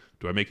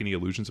 Do I make any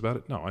illusions about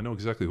it? No, I know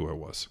exactly who I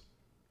was.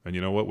 And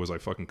you know what? Was I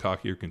fucking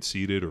cocky or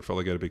conceited or felt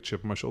like I had a big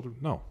chip on my shoulder?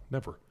 No,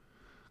 never.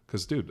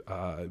 Because, dude,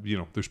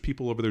 there's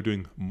people over there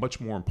doing much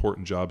more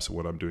important jobs than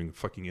what I'm doing,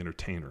 fucking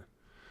entertainer.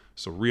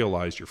 So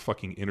realize you're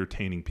fucking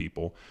entertaining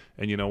people.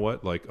 And you know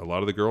what? Like, a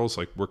lot of the girls,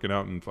 like, working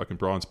out in fucking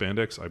bra and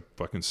spandex, I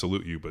fucking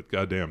salute you. But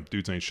goddamn,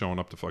 dudes ain't showing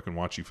up to fucking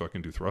watch you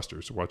fucking do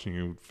thrusters. They're watching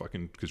you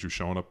fucking because you're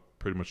showing up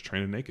pretty much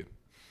training naked.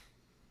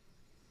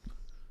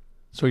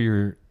 So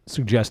you're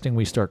suggesting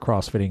we start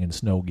CrossFitting in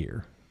snow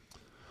gear?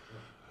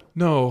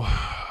 No.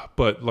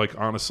 But, like,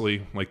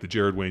 honestly, like the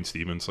Jared Wayne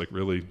Stevens, like,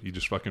 really, you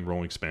just fucking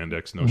rolling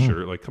spandex, no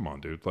shirt. Like, come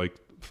on, dude. Like,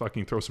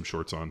 fucking throw some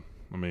shorts on.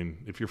 I mean,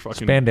 if you're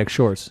fucking... Spandex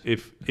shorts.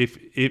 If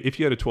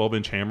you had a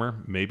 12-inch hammer,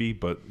 maybe,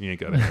 but you ain't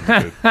got a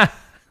hammer,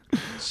 dude.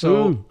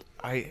 So,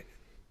 I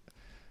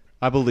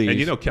believe... And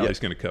you know Kelly's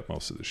going to cut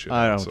most of the shit.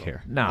 I don't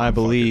care. No, I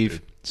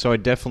believe... So I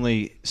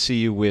definitely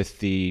see you with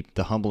the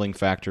humbling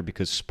factor,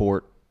 because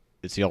sport,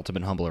 it's the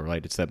ultimate humbler,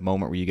 right? It's that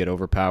moment where you get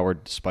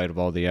overpowered despite of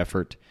all the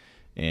effort,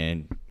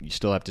 and you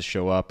still have to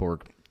show up or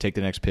take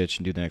the next pitch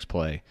and do the next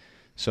play.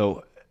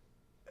 So,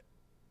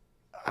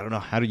 I don't know,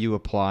 how do you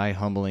apply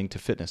humbling to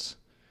fitness,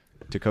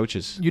 to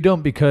coaches? You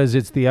don't, because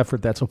it's the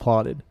effort that's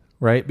applauded,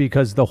 right?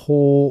 Because the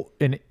whole,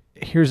 and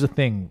here's the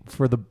thing,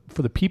 for the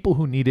people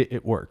who need it,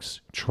 it works.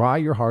 Try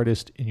your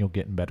hardest and you'll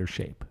get in better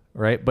shape,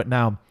 right? But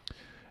now,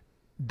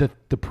 the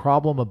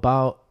problem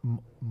about,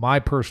 my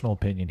personal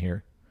opinion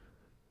here,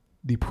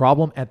 the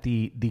problem at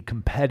the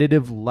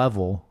competitive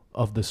level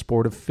of the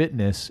sport of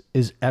fitness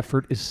is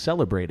effort is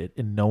celebrated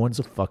and no one's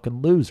a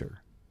fucking loser.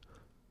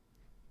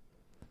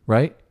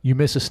 Right? You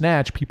miss a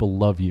snatch, people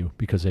love you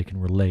because they can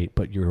relate,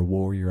 but you're a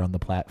warrior on the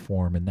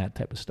platform and that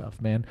type of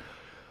stuff, man.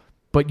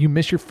 But you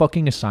miss your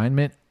fucking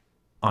assignment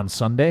on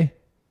Sunday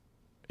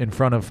in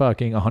front of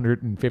fucking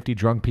 150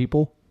 drunk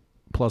people,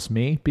 plus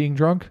me being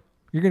drunk,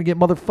 you're going to get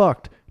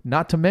motherfucked.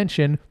 Not to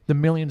mention the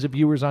millions of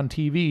viewers on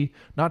TV,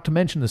 not to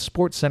mention the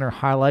Sports Center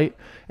highlight,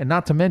 and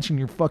not to mention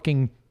your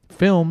fucking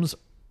films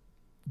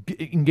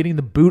and getting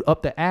the boot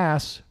up the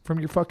ass from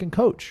your fucking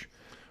coach.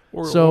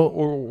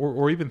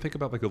 Or even think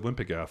about like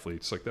Olympic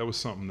athletes. Like that was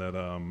something that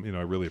I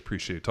really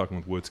appreciate talking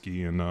with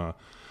Woodsky and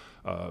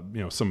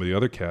some of the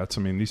other cats.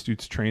 I mean, these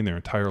dudes train their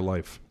entire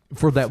life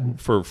for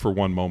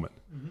one moment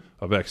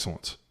of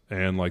excellence,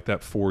 and like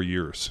that 4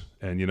 years.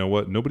 And you know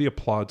what? Nobody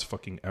applauds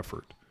fucking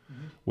effort.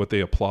 What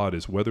they applaud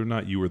is whether or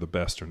not you are the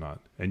best or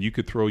not. And you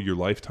could throw your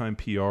lifetime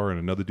PR and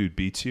another dude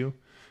beats you,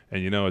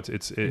 and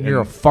you're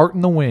a fart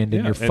in the wind,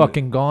 and you're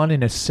fucking gone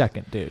in a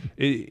second, dude.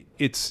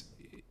 It's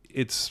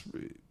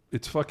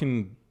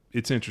fucking,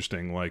 it's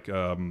interesting. Like,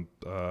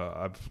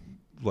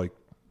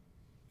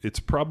 it's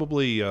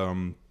probably,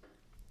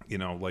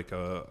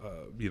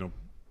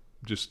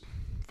 just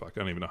fuck, I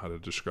don't even know how to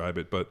describe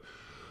it. But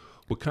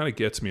what kind of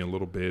gets me a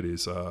little bit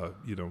is,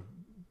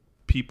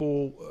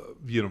 people,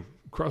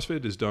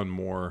 CrossFit has done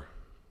more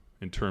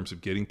in terms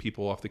of getting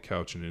people off the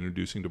couch and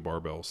introducing to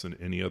barbells than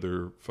any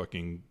other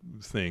fucking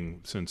thing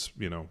since,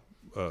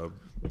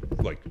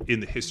 like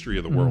in the history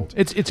of the world.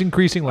 It's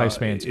increasing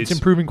lifespans. It's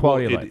improving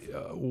quality of life.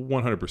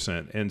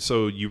 100%. And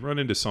so you run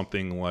into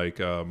something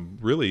like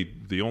really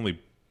the only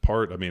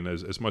part, I mean,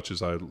 as much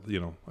as I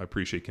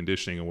appreciate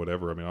conditioning and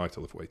whatever, I mean, I like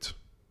to lift weights.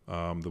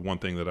 The one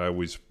thing that I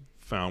always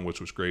found,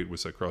 which was great,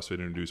 was that CrossFit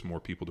introduced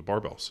more people to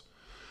barbells.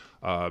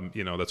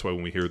 That's why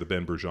when we hear the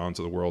Ben Bergeons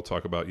of the world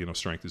talk about,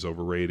 strength is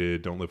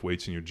overrated, don't lift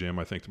weights in your gym,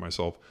 I think to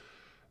myself,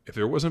 if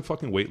there wasn't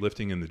fucking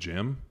weightlifting in the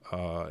gym,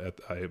 I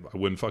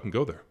wouldn't fucking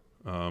go there.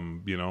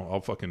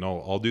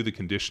 I'll do the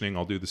conditioning,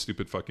 I'll do the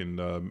stupid fucking,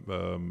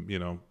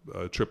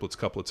 triplets,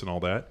 couplets and all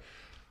that,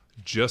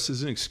 just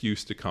as an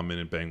excuse to come in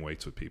and bang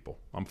weights with people.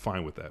 I'm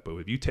fine with that. But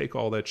if you take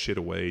all that shit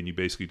away and you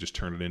basically just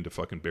turn it into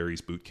fucking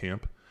Barry's boot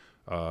camp,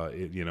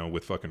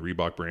 with fucking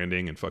Reebok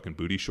branding and fucking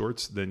booty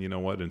shorts, then you know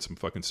what, and some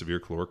fucking severe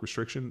caloric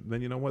restriction,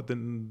 then you know what,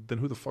 then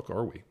who the fuck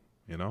are we?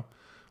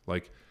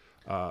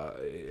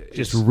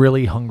 Just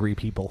really hungry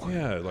people.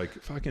 Yeah, like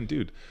fucking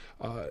dude.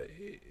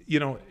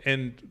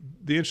 And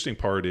the interesting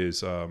part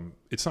is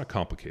it's not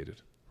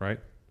complicated, right?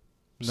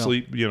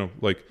 No.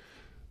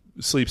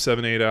 Sleep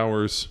 7-8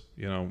 hours,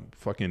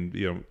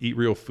 eat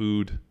real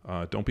food,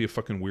 don't be a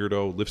fucking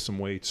weirdo, lift some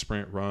weights,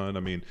 sprint, run. I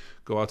mean,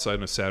 go outside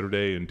on a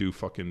Saturday and do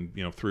fucking,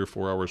 3 or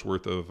 4 hours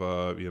worth of,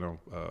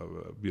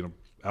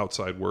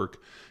 outside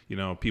work.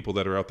 People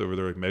that are out there,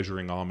 they're like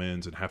measuring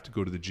almonds and have to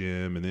go to the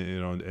gym and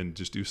then, and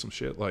just do some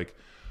shit. Like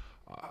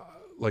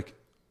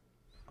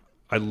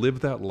I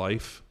lived that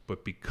life,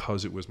 but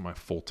because it was my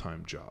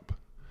full-time job.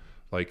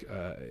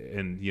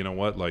 And you know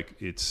what? Like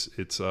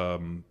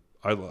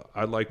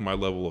I like my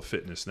level of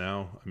fitness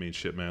now. I mean,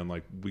 shit, man.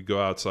 Like we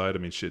go outside. I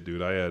mean, shit,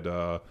 dude. I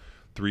had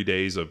 3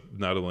 days of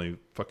not only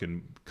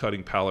fucking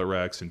cutting pallet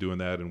racks and doing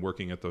that and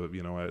working at the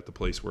at the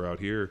place we're out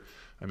here.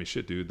 I mean,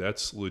 shit, dude.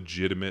 That's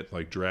legitimate.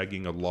 Like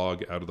dragging a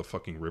log out of the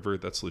fucking river.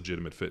 That's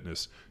legitimate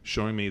fitness.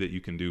 Showing me that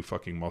you can do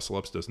fucking muscle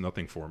ups does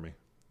nothing for me.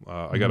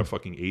 I got a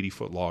fucking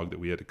 80-foot log that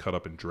we had to cut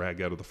up and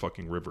drag out of the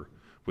fucking river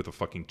with a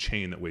fucking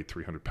chain that weighed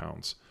 300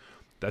 pounds.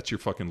 That's your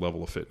fucking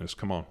level of fitness.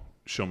 Come on,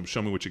 show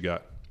me what you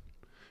got.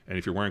 And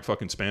if you're wearing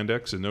fucking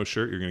spandex and no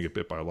shirt, you're going to get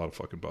bit by a lot of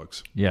fucking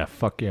bugs. Yeah,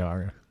 fuck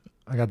yeah.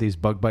 I got these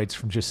bug bites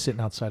from just sitting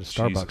outside of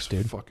Starbucks, Jesus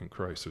dude. Fucking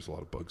Christ, there's a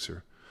lot of bugs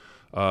here.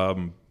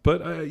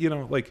 But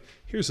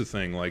here's the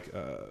thing,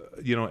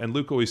 and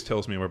Luke always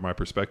tells me where my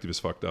perspective is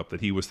fucked up,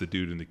 that he was the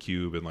dude in the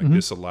cube and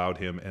this allowed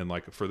him. And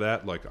for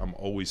that, I'm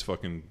always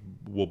fucking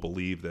will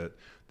believe that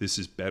this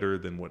is better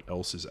than what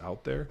else is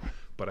out there.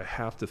 But I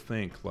have to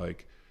think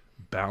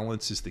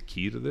balance is the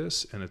key to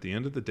this. And at the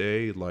end of the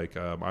day,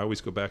 I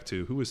always go back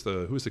to who was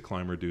the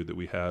climber dude that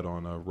we had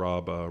on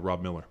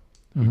Rob Miller,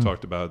 who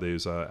talked about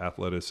his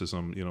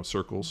athleticism,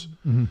 circles.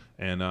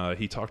 And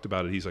he talked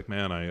about it. He's like,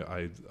 man,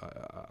 I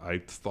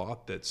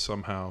thought that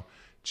somehow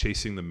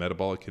chasing the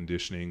metabolic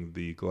conditioning,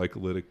 the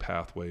glycolytic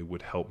pathway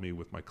would help me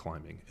with my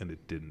climbing, and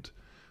it didn't.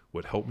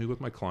 What helped me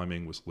with my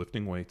climbing was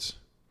lifting weights,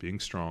 being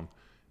strong,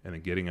 and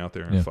then getting out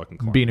there and fucking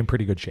climbing. Being in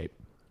pretty good shape.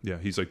 Yeah,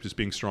 he's like just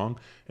being strong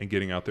and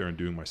getting out there and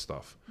doing my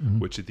stuff,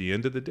 which at the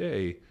end of the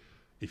day,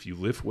 if you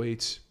lift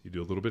weights, you do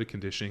a little bit of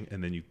conditioning,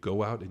 and then you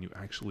go out and you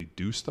actually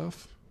do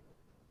stuff,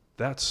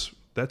 that's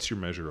your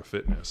measure of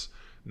fitness.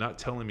 Not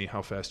telling me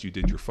how fast you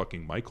did your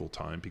fucking Michael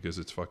time because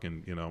it's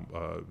fucking,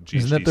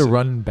 Isn't that the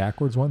run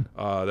backwards one?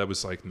 That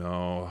was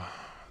no,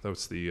 that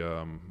was the,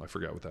 I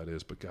forgot what that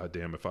is, but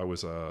goddamn, if I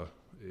was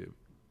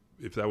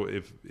if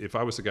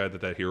I was the guy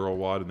that hero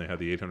wad and they had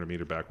the 800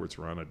 meter backwards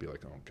run, I'd be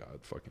like, oh God,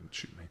 fucking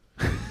shoot me.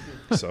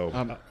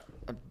 So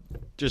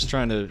just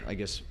trying to, I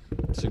guess,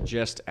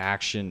 suggest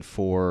action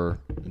for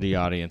the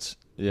audience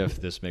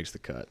if this makes the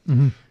cut.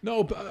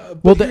 No,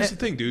 but Well, here's the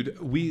thing, dude.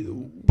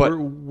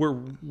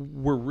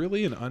 We're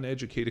really an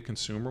uneducated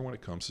consumer when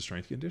it comes to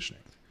strength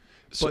conditioning.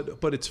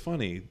 But it's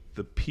funny,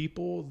 the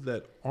people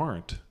that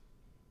aren't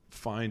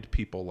find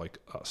people like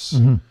us.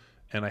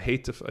 And I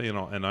hate to,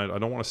 and I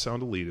don't want to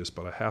sound elitist,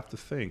 but I have to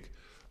think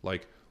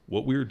like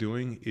what we're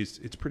doing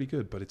it's pretty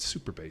good, but it's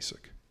super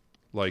basic.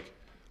 Like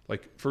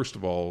first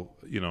of all,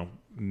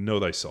 know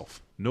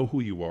thyself, know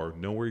who you are,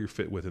 know where you're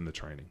fit within the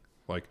training.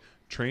 Like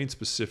train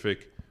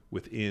specific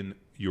within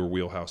your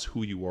wheelhouse,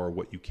 who you are,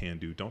 what you can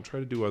do. Don't try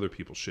to do other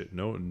people's shit.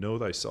 Know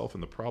thyself.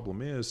 And the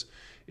problem is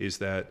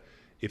that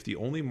if the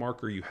only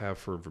marker you have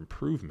for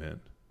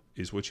improvement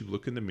is what you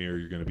look in the mirror,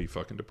 you're going to be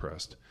fucking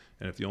depressed.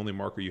 And if the only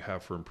marker you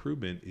have for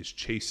improvement is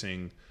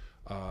chasing,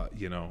 a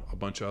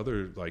bunch of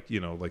other, like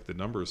the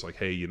numbers, like,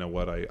 hey, you know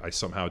what? I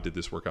somehow did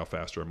this workout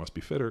faster. I must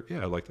be fitter.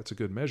 Yeah, like that's a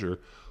good measure.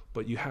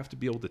 But you have to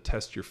be able to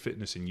test your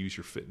fitness and use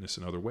your fitness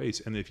in other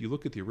ways. And if you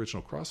look at the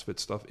original CrossFit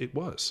stuff, it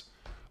was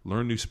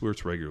learn new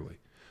sports regularly.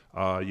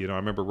 I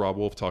remember Rob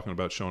Wolf talking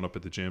about showing up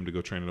at the gym to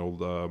go train an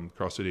old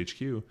CrossFit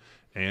HQ,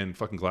 and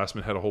fucking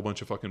Glassman had a whole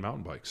bunch of fucking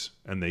mountain bikes,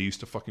 and they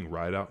used to fucking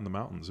ride out in the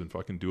mountains and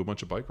fucking do a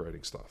bunch of bike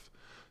riding stuff.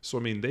 So,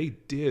 I mean, they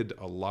did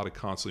a lot of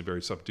constantly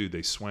varied stuff. Dude,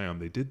 they swam,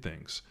 they did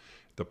things.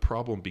 The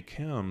problem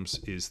becomes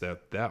is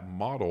that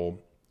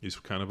model is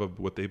kind of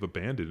what they've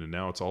abandoned, and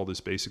now it's all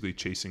this basically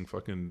chasing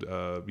fucking,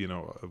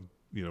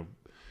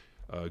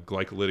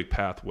 glycolytic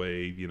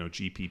pathway,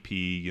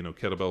 GPP,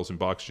 kettlebells and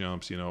box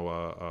jumps,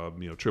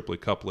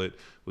 triplet, couplet.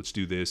 Let's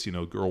do this,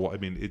 girl. I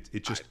mean,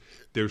 it just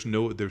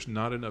there's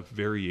not enough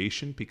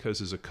variation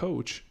because as a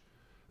coach,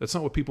 that's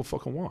not what people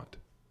fucking want,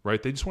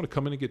 right? They just want to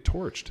come in and get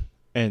torched.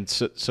 And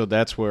so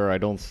that's where I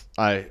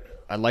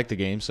like the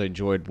games. I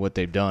enjoyed what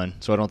they've done.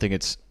 So I don't think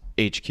it's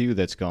HQ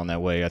that's gone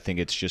that way. I think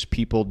it's just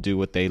people do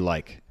what they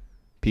like.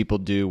 People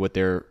do what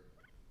their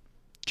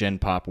Gen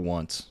Pop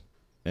wants,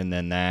 and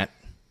then that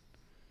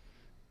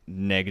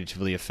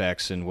negatively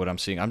affects. And what I'm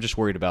seeing, I'm just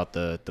worried about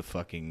the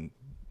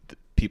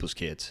people's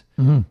kids,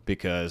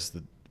 because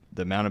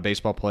the amount of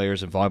baseball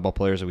players and volleyball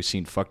players that we've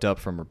seen fucked up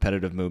from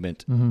repetitive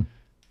movement,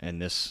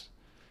 and this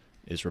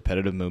is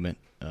repetitive movement.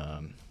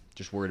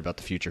 Just worried about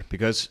the future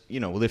because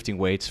lifting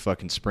weights,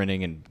 fucking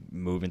sprinting and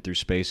moving through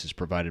space has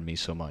provided me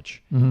so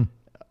much.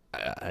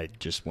 I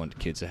just want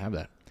kids to have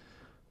that.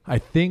 I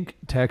think,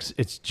 Tex,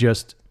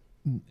 it's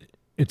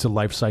a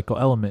life cycle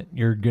element.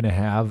 You're going to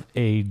have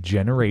a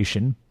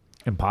generation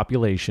and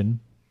population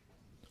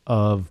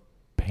of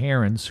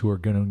parents who are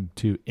going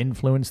to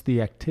influence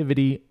the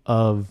activity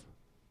of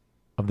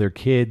their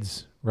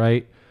kids,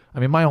 right? I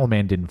mean, my old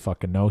man didn't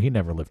fucking know. He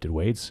never lifted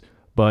weights,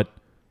 but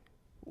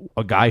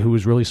a guy who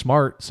was really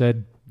smart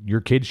said, your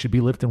kids should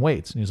be lifting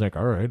weights. And he's like,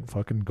 all right,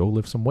 fucking go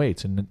lift some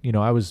weights. And,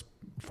 I was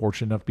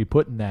fortunate enough to be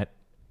put in that.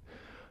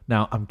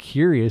 Now, I'm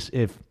curious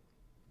if,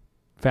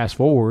 fast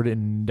forward,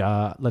 and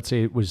let's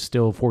say it was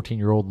still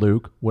 14-year-old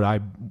Luke,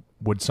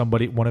 would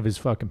somebody, one of his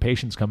fucking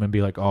patients come and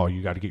be like, oh,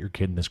 you got to get your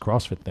kid in this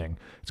CrossFit thing.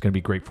 It's going to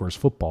be great for his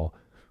football.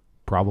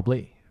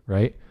 Probably,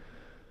 right?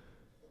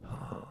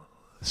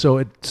 So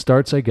it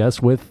starts, I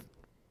guess, with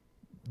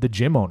the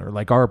gym owner.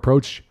 Like, our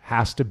approach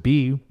has to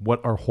be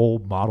what our whole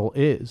model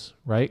is,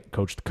 right?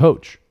 Coach to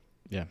coach.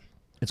 Yeah.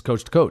 It's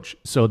coach to coach.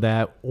 So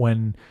that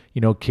when,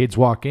 kids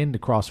walk into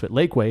CrossFit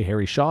Lakeway,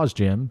 Harry Shaw's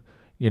gym,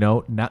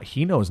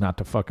 he knows not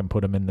to fucking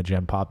put them in the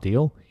Gen Pop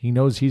deal. He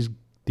knows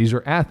these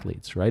are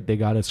athletes, right? They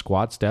got to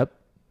squat, step,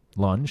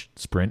 lunge,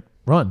 sprint,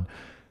 run,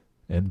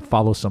 and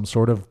follow some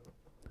sort of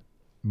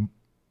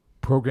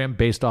program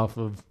based off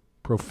of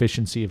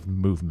proficiency of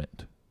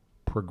movement,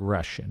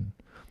 progression,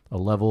 a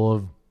level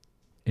of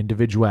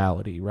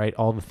individuality, right?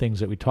 All the things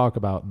that we talk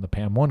about in the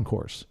PAM 1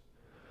 course.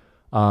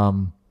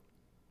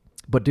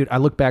 But dude, I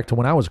look back to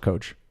when I was a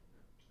coach,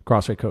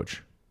 CrossFit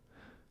coach,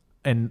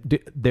 and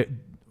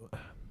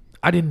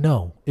I didn't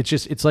know.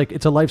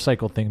 It's a life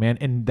cycle thing, man.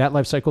 And that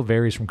life cycle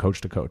varies from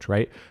coach to coach,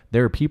 right?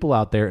 There are people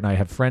out there, and I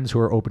have friends who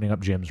are opening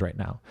up gyms right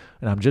now,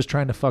 and I'm just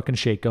trying to fucking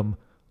shake them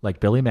like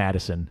Billy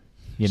Madison,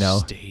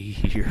 Stay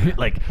here.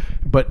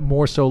 But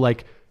more so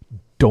like,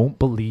 don't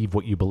believe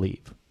what you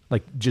believe.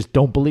 Like, just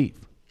don't believe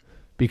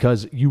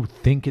because you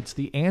think it's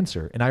the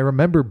answer. And I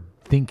remember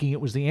thinking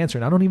it was the answer,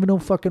 and I don't even know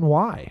fucking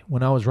why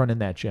when I was running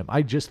that gym.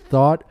 I just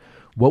thought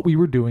what we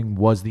were doing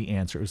was the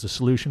answer. It was the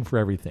solution for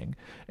everything.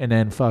 And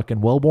then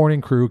fucking Wellborn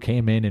and crew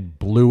came in and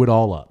blew it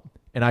all up.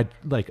 And I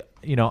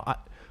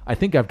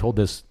think I've told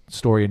this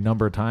story a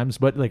number of times,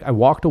 but like, I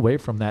walked away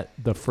from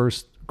the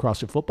first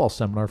CrossFit football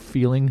seminar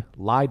feeling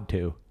lied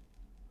to.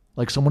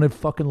 Like someone had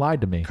fucking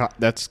lied to me.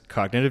 That's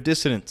cognitive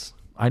dissonance.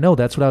 I know,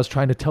 that's what I was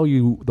trying to tell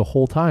you the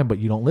whole time, but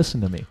you don't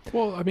listen to me.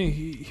 Well, I mean,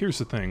 here's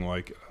the thing.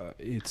 Like,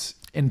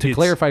 to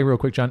clarify real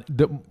quick, John,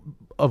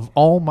 of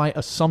all my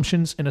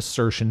assumptions and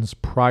assertions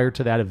prior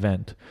to that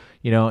event,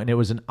 and it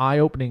was an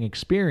eye-opening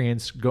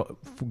experience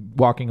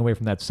walking away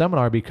from that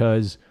seminar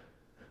because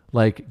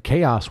Like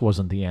chaos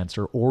wasn't the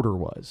answer, order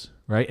was,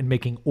 right? And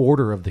making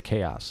order of the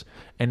chaos.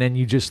 And then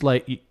you just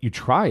like, you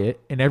try it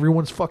and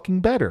everyone's fucking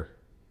better.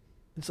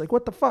 It's like,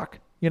 what the fuck,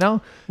 you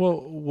know?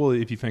 Well,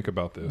 if you think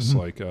about this,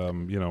 like,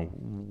 you know,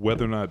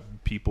 whether or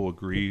not people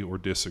agree or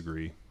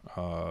disagree,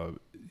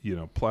 you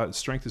know,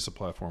 strength is a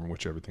platform in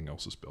which everything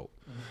else is built.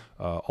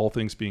 All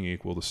things being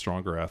equal, the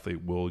stronger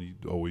athlete will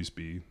always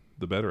be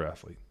the better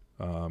athlete.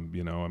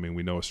 You know, I mean,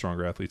 we know a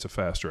stronger athlete's a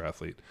faster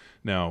athlete.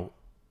 Now,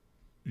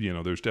 you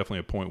know, there's definitely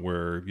a point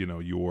where, you know,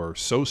 you're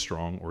so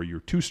strong or you're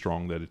too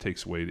strong that it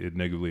takes away, it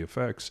negatively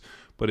affects.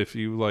 But if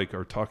you like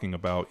are talking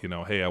about, you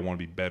know, hey, I want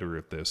to be better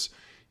at this,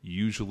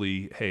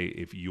 usually, hey,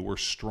 if you're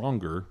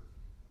stronger,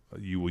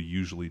 you will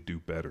usually do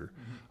better.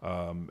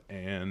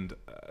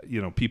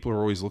 You know, people are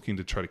always looking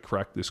to try to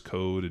crack this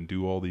code and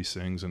do all these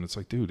things. And it's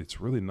like, dude,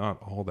 it's really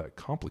not all that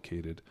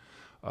complicated.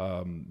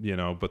 You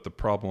know, but the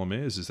problem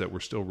is that we're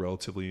still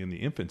relatively in the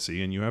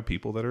infancy, and you have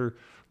people that are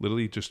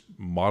literally just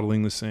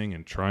modeling this thing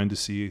and trying to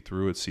see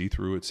through it.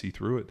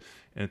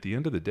 And at the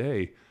end of the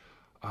day,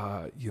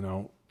 you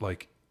know,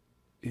 like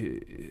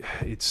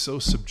it's so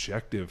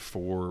subjective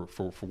for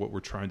what we're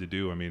trying to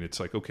do. I mean, it's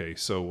like, okay,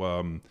 so,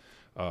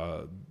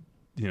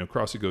 you know,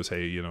 CrossFit goes,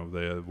 hey, you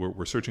know,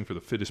 we're searching for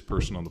the fittest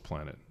person on the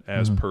planet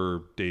as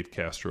per Dave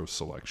Castro's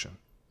selection.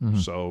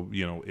 So,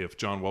 you know, if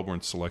John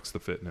Welborn selects the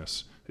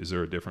fitness, is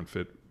there a different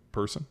fit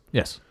person?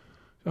 Yes.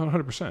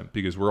 100%,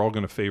 because we're all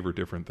going to favor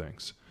different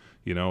things.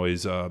 You know, you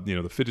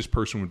know, the fittest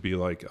person would be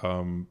like,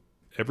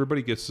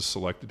 everybody gets to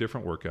select a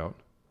different workout,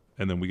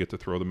 and then we get to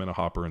throw them in a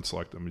hopper and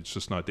select them. It's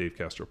just not Dave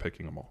Castro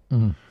picking them all.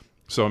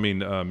 So, I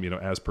mean, you know,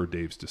 as per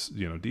Dave's,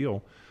 you know,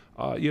 deal,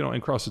 you know,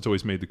 and CrossFit's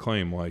always made the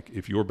claim, like,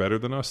 if you're better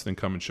than us, then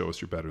come and show us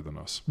you're better than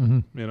us.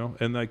 You know,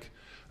 and like,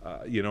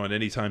 you know, and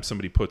anytime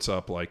somebody puts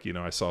up, like, you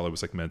know, I saw it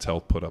was like Men's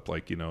Health put up,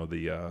 like, you know,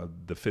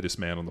 the fittest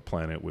man on the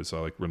planet was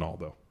like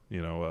Ronaldo,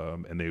 you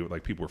know, and they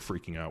like, people were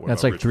freaking out.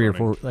 That's like 3 or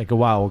 4, like a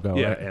while ago.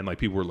 Yeah. Right? And like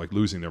people were like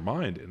losing their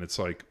mind, and it's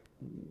like,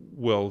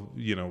 well,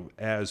 you know,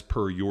 as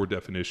per your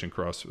definition,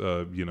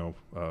 you know,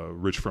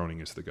 Rich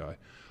Froning is the guy,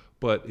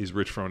 but is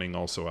Rich Froning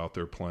also out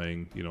there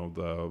playing, you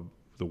know,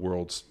 the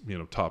world's, you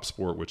know, top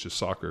sport, which is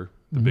soccer,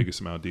 the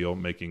biggest amount of deal,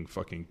 making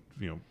fucking,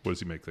 you know, what does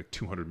he make, like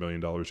 $200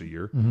 million a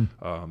year? You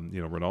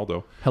know,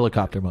 Ronaldo.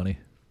 Helicopter money.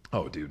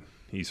 Oh, dude,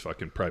 he's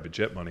fucking private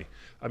jet money.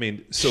 I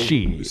mean,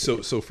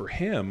 so for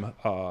him,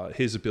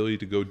 his ability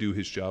to go do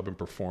his job and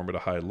perform at a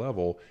high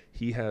level,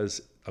 he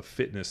has a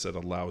fitness that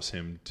allows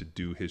him to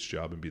do his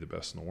job and be the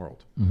best in the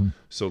world.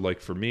 So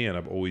like for me, and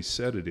I've always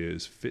said it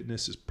is,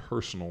 fitness is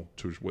personal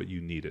to what you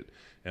need it.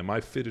 Am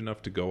I fit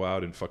enough to go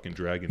out and fucking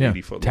drag an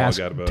 80-foot log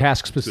out of a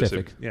task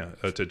specific?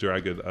 To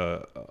drag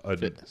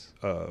Fitness.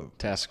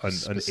 Task an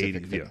specific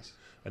 80 fitness.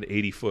 An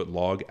 80-foot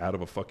log out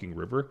of a fucking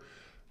river.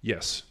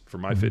 Yes, for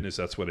my fitness,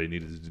 that's what I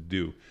needed to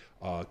do.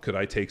 Could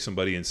I take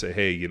somebody and say,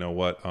 hey, you know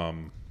what?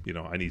 You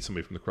know, I need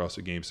somebody from the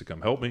CrossFit Games to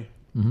come help me.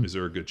 Is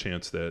there a good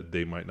chance that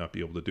they might not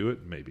be able to do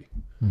it? Maybe.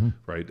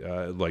 Right?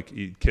 Like,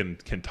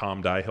 can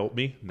Tom Dye help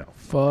me? No.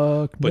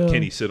 Fuck. But no.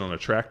 can he sit on a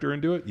tractor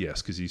and do it?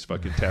 Yes, because he's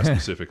fucking task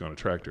specific on a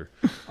tractor.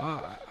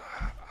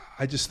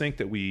 I just think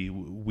that we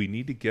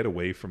need to get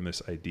away from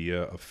this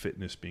idea of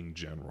fitness being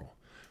general.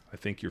 I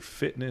think your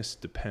fitness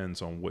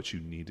depends on what you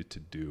need it to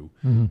do.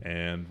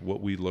 And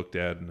what we looked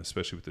at, and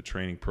especially with the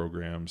training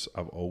programs,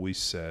 I've always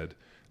said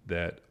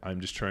that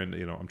I'm just trying to,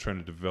 you know, I'm trying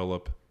to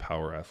develop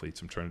power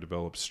athletes. I'm trying to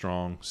develop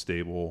strong,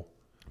 stable,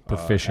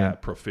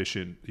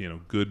 proficient, you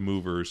know, good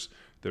movers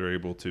that are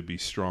able to be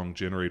strong,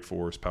 generate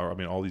force, power. I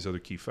mean, all these other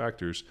key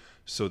factors,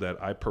 so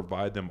that I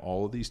provide them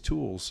all of these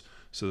tools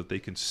so that they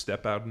can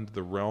step out into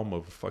the realm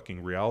of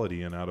fucking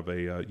reality and out of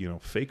a, you know,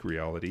 fake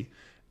reality,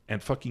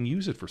 and fucking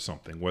use it for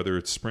something, whether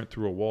it's sprint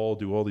through a wall,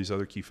 do all these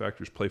other key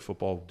factors, play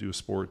football, do a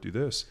sport, do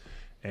this.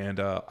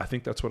 And I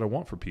think that's what I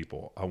want for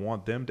people. I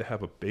want them to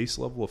have a base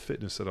level of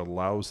fitness that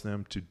allows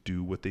them to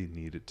do what they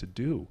need it to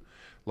do.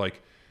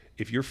 Like,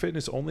 if your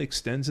fitness only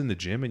extends in the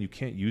gym and you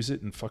can't use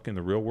it in fucking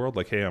the real world,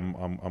 like, hey,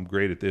 I'm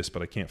great at this,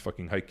 but I can't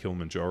fucking hike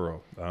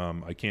Kilimanjaro.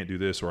 I can't do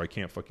this, or I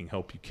can't fucking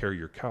help you carry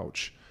your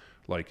couch.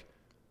 Like,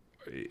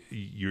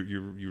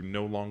 you're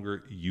no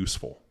longer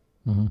useful.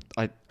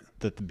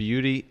 The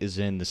beauty is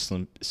in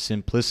the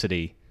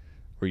simplicity,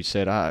 where you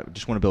said, I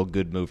just want to build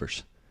good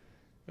movers.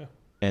 Yeah.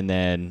 And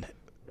then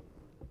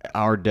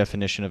our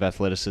definition of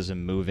athleticism,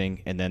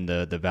 moving, and then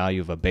the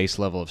value of a base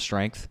level of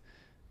strength.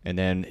 And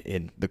then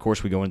in the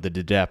course, we go into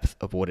the depth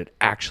of what it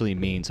actually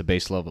means, a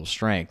base level of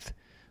strength,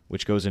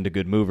 which goes into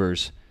good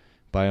movers,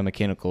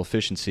 biomechanical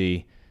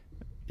efficiency.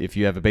 If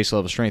you have a base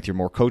level of strength, you're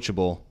more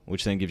coachable,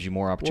 which then gives you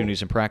more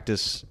opportunities in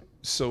practice,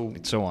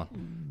 and so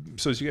on.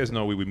 So as you guys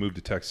know, we moved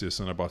to Texas,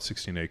 and I bought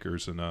 16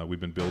 acres, and we've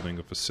been building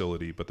a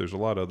facility. But there's a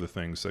lot of other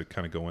things that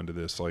kind of go into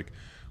this. Like,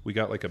 we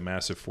got like a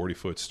massive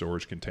 40-foot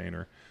storage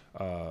container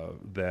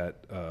that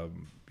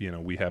you know,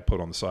 we have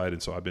put on the side,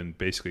 and so I've been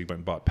basically went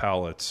and bought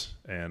pallets,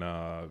 and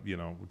you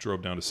know,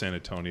 drove down to San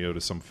Antonio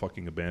to some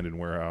fucking abandoned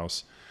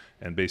warehouse,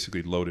 and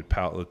basically loaded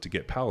pallet to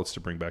get pallets to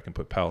bring back and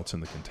put pallets in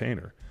the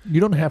container. You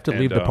don't have to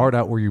leave the part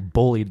out where you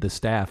bullied the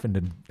staff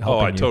into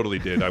helping you. Totally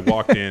did. I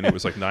walked in. It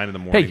was like 9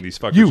 a.m. Hey, These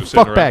fuckers you were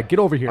sitting fuck bag, get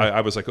over here.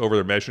 I was like over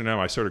there measuring them.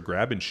 I started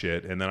grabbing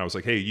shit, and then I was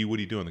like, "Hey, you, what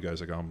are you doing?" The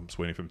guy's like, "I'm just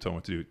waiting for him to tell me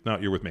what to do." No,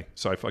 you're with me.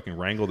 So I fucking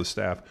wrangle the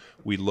staff.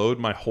 We load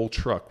my whole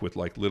truck with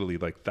like literally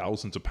like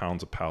thousands of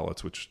pounds of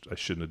pallets, which I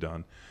shouldn't have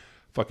done.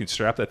 Fucking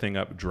strap that thing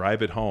up,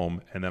 drive it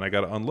home, and then I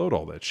got to unload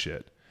all that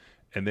shit.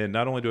 And then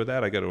not only do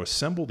that, I got to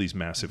assemble these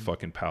massive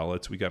fucking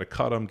pallets. We got to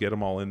cut them, get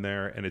them all in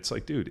there. And it's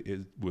like, dude,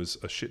 it was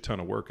a shit ton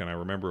of work. And I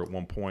remember at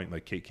one point,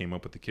 like Kate came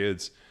up with the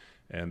kids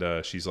and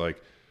she's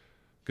like,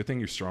 good thing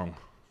you're strong.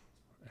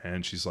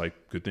 And she's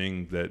like, good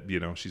thing that, you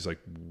know, she's like,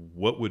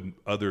 what would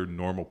other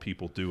normal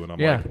people do? And I'm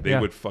like, they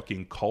would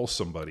fucking call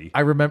somebody.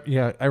 I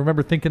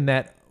remember thinking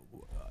that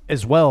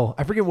as well.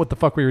 I forget what the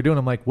fuck we were doing.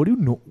 I'm like, what do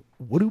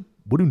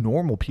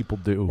normal people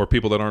do? Or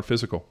people that aren't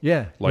physical.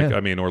 Yeah. Like, yeah. I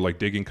mean, or like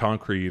digging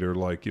concrete, or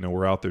like, you know,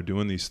 we're out there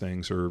doing these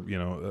things, or, you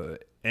know,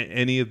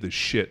 any of the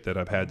shit that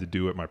I've had to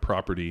do at my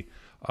property.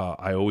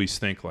 I always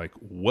think like,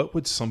 what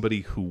would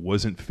somebody who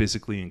wasn't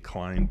physically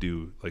inclined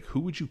do? Like, who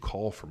would you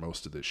call for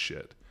most of this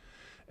shit?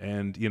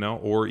 And, you know,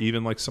 or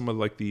even like some of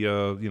like the,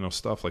 you know,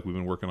 stuff like we've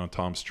been working on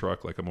Tom's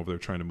truck. Like I'm over there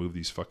trying to move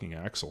these fucking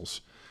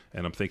axles.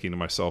 And I'm thinking to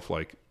myself,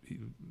 like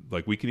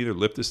we can either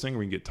lift this thing or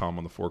we can get Tom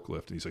on the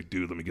forklift. And he's like,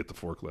 dude, let me get the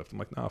forklift. I'm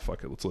like, nah,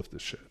 fuck it. Let's lift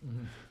this shit.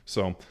 Mm-hmm.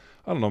 So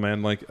I don't know,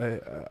 man. Like,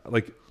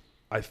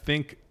 I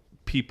think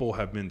people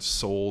have been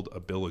sold a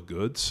bill of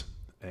goods,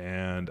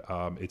 and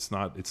it's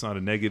not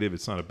a negative.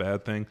 It's not a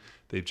bad thing.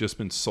 They've just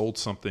been sold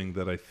something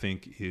that I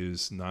think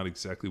is not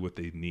exactly what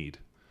they need.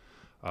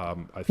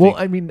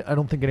 I mean, I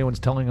don't think anyone's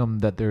telling them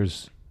that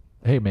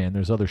hey man,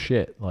 there's other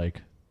shit.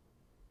 Like,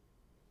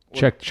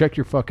 check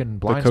your fucking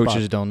blind spot. The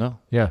coaches don't know.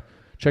 Yeah.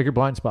 Check your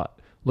blind spot.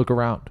 Look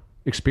around.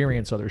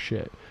 Experience other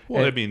shit.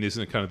 Well, I mean,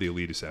 isn't it kind of the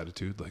elitist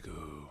attitude? Like,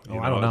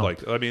 I don't know.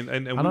 Like, I mean,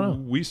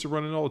 and we used to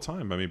run it all the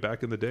time. I mean,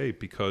 back in the day,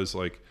 because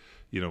like,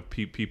 you know,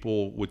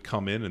 people would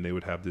come in and they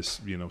would have this,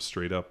 you know,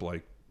 straight up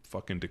like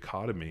fucking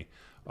dichotomy.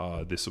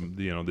 This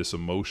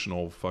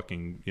emotional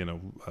fucking, you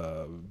know,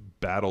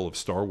 battle of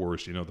Star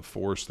Wars, you know, the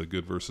Force, the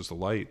good versus the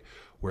light,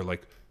 where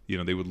like, you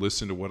know, they would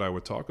listen to what I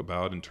would talk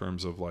about in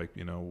terms of like,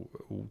 you know,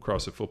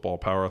 CrossFit football,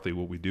 power athlete,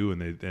 what we do.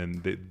 And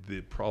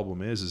the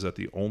problem is that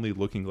the only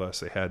looking glass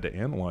they had to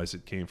analyze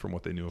it came from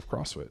what they knew of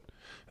CrossFit.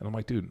 And I'm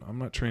like, dude, I'm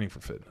not training for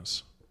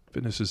fitness.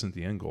 Fitness isn't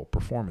the end goal.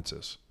 Performance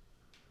is.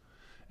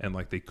 And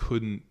like, they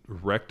couldn't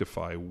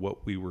rectify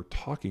what we were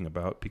talking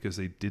about because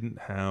they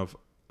didn't have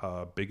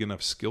a big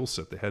enough skill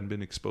set. They hadn't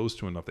been exposed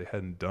to enough. They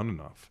hadn't done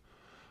enough.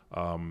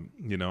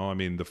 You know, I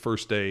mean, the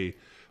first day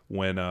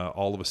when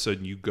all of a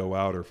sudden you go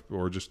out,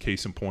 or just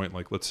case in point,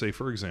 like let's say,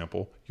 for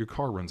example, your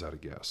car runs out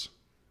of gas.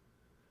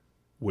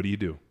 What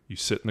do? You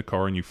sit in the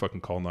car and you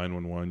fucking call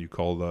 911, you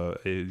call the,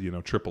 you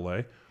know,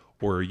 AAA,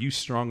 or are you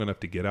strong enough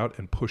to get out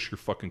and push your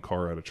fucking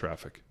car out of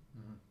traffic?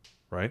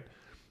 Mm-hmm. Right?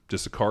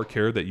 Does the car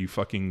care that you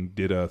fucking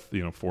did a,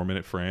 you know,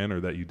 4-minute Fran, or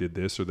that you did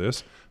this or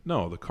this?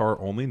 No, the car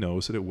only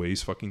knows that it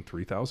weighs fucking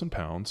 3,000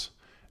 pounds.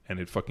 And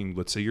it fucking,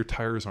 let's say your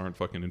tires aren't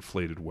fucking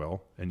inflated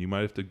well, and you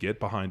might have to get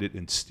behind it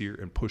and steer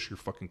and push your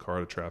fucking car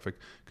out of traffic.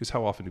 Because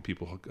how often do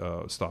people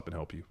stop and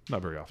help you?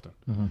 Not very often.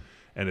 Mm-hmm.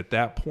 And at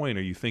that point,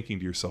 are you thinking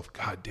to yourself,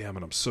 God damn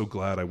it, I'm so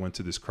glad I went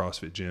to this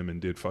CrossFit gym and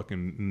did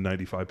fucking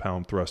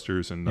 95-pound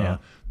thrusters. And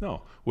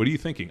no, what are you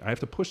thinking? I have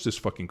to push this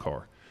fucking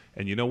car.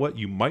 And you know what?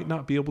 You might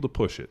not be able to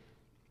push it.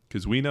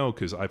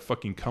 Because I've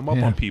fucking come up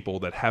on people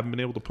that haven't been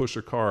able to push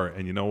their car.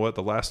 And you know what?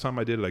 The last time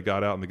I did it, I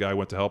got out and the guy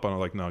went to help. And I'm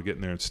like, no, get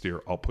in there and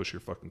steer. I'll push your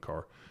fucking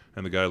car.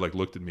 And the guy like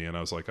looked at me and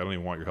I was like, I don't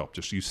even want your help.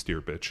 Just you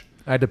steer, bitch.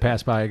 I had to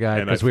pass by a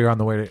guy because we were on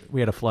the way we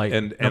had a flight.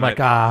 And I'm like,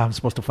 I'm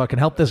supposed to fucking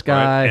help this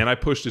guy. Right? And I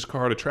pushed his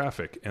car out of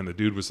traffic. And the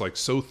dude was like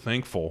so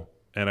thankful.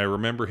 And I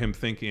remember him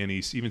thinking, and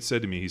he even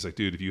said to me, he's like,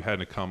 dude, if you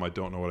hadn't come, I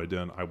don't know what I'd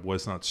done. I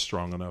was not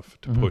strong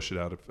enough to push it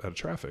out of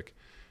traffic.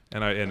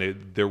 And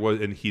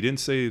he didn't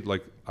say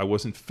like I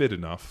wasn't fit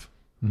enough.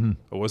 Mm-hmm.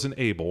 I wasn't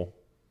able.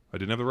 I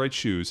didn't have the right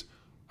shoes.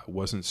 I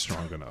wasn't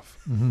strong enough.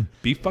 Mm-hmm.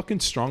 Be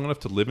fucking strong enough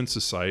to live in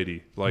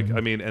society. Like, mm-hmm.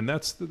 I mean, and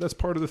that's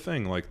part of the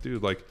thing. Like,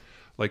 dude,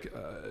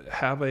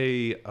 have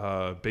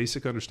a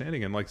basic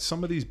understanding. And like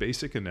some of these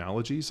basic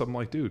analogies, I'm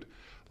like, dude,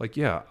 like,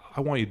 yeah, I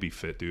want you to be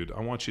fit, dude.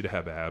 I want you to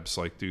have abs.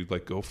 Like, dude,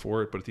 like go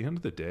for it. But at the end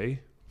of the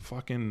day,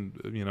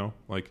 fucking, you know,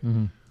 like,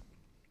 mm-hmm.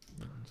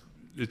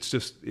 It's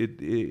just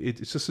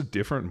it's just a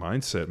different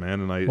mindset, man.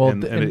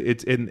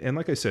 And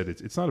like I said,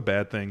 it's not a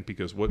bad thing,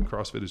 because what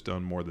CrossFit has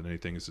done more than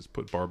anything is it's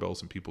put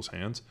barbells in people's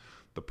hands.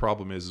 The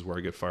problem is where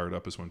I get fired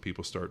up is when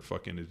people start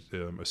fucking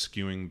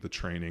eschewing the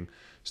training,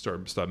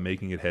 stop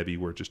making it heavy,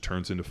 where it just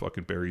turns into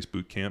fucking Barry's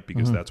boot camp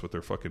because mm-hmm. that's what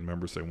their fucking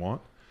members they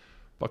want.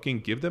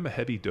 Fucking give them a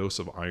heavy dose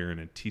of iron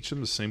and teach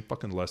them the same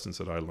fucking lessons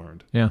that I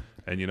learned. Yeah.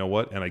 And you know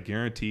what? And I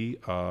guarantee,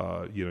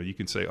 you know, you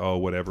can say, oh,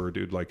 whatever,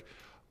 dude. Like,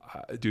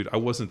 dude, I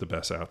wasn't the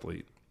best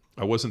athlete.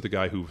 I wasn't the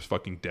guy who was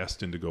fucking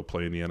destined to go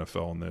play in the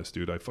NFL in this,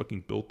 dude. I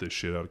fucking built this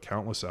shit out of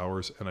countless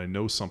hours, and I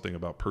know something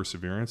about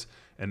perseverance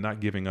and not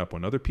giving up.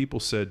 When other people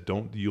said,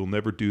 you'll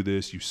never do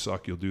this, you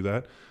suck, you'll do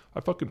that, I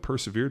fucking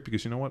persevered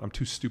because you know what? I'm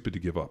too stupid to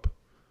give up.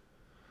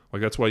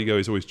 Like, that's why you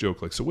guys always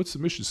joke, like, so what's the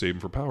mission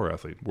statement for Power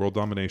Athlete? World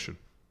domination.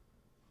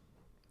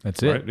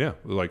 That's it. Right? Yeah.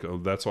 Like,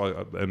 that's why,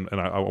 and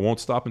I won't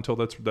stop until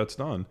that's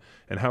done.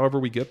 And however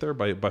we get there,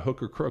 by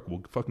hook or crook,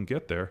 we'll fucking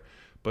get there.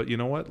 But you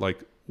know what?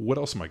 Like, what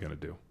else am I going to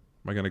do?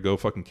 Am I going to go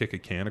fucking kick a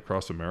can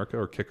across America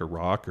or kick a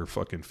rock or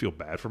fucking feel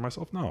bad for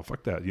myself? No,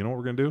 fuck that. You know what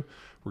we're going to do?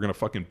 We're going to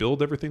fucking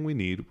build everything we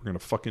need. We're going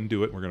to fucking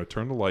do it. We're going to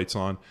turn the lights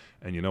on.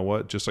 And you know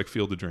what? Just like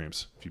Field of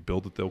Dreams, if you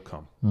build it, they'll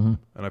come. Mm-hmm.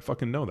 And I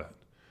fucking know that.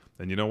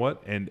 And you know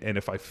what? And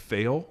if I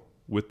fail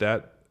with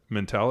that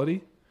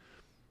mentality,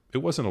 it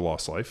wasn't a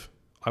lost life.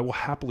 I will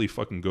happily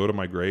fucking go to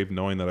my grave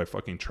knowing that I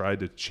fucking tried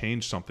to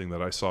change something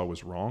that I saw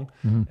was wrong.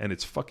 Mm-hmm. And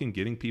it's fucking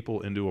getting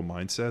people into a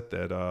mindset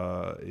that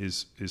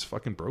is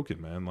fucking broken,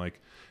 man.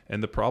 Like,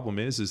 and the problem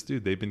is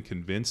dude, they've been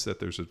convinced that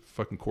there's a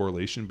fucking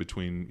correlation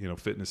between, you know,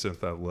 fitness and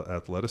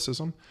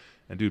athleticism.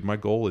 And dude, my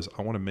goal is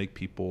I want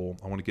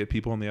to get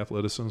people on the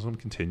athleticism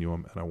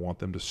continuum, and I want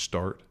them to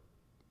start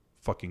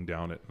fucking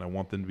down it. And I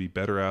want them to be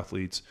better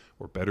athletes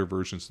or better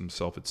versions of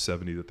themselves at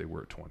 70 that they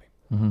were at 20.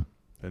 Mm-hmm.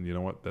 And you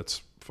know what?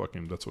 That's what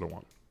I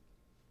want.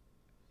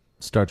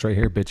 Starts right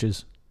here,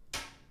 bitches.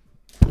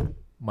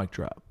 Mic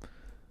drop.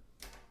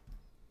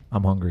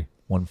 I'm hungry.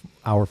 1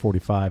 hour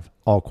 45.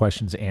 All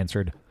questions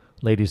answered.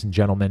 Ladies and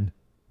gentlemen,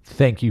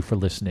 thank you for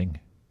listening.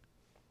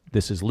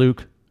 This is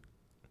Luke.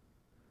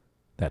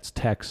 That's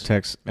Tex.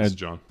 This is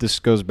John. This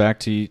goes back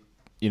to,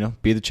 you know,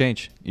 be the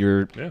change.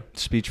 Your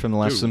speech from the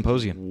last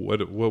symposium. What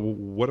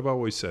have I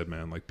always said,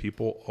 man? Like,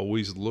 people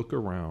always look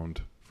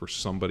around for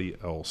somebody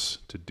else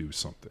to do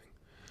something.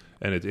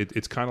 And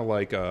it's kind of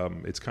like I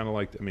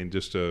mean,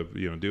 just to,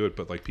 you know, do it,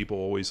 but like, people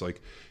always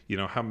like, you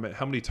know, how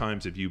many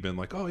times have you been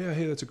like, oh yeah,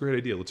 hey, that's a great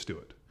idea, let's do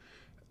it?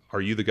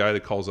 Are you the guy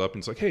that calls up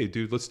and it's like, hey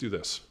dude, let's do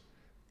this?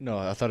 No,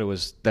 I thought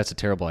that's a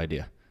terrible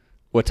idea.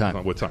 What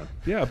time? What time?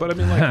 Yeah, but I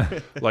mean,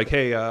 like, like,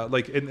 hey,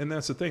 like, and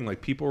that's the thing.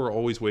 Like, people are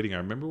always waiting. I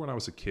remember when I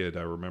was a kid.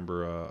 I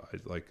remember,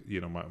 like,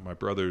 you know, my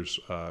brothers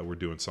were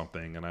doing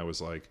something, and I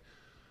was like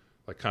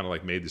kind of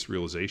like made this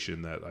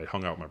realization that I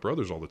hung out with my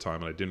brothers all the time,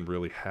 and I didn't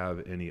really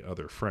have any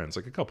other friends.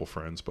 Like, a couple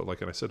friends, but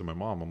like, and I said to my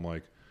mom, I'm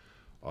like,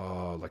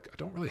 I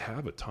don't really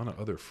have a ton of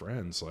other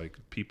friends, like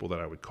people that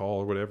I would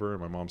call or whatever.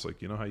 And my mom's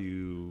like, you know how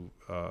you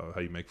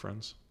make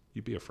friends?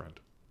 You be a friend.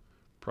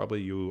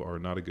 Probably you are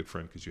not a good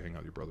friend because you hang out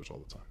with your brothers all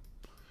the time.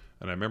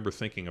 And I remember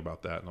thinking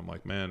about that, and I'm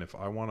like, man, if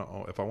I want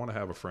to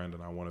have a friend,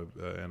 and I want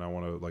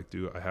to like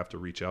I have to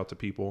reach out to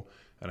people,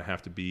 and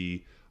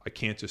I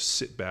can't just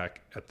sit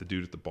back at the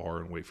dude at the bar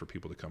and wait for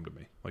people to come to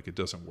me. Like, it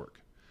doesn't work.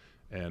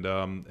 And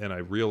I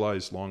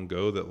realized long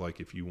ago that, like,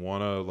 if you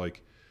want to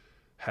like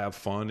have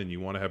fun and you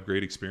want to have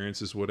great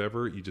experiences,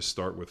 whatever, you just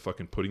start with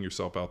fucking putting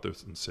yourself out there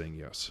and saying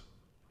yes.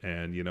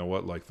 And you know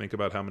what? Like, think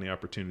about how many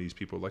opportunities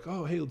people are like,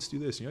 oh, hey, let's do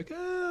this. And you're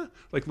like,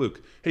 like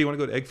Luke, hey, you want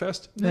to go to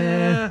Eggfest? Nah.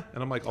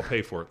 And I'm like, I'll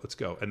pay for it. Let's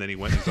go. And then he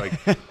went and he's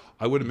like,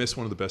 I would have missed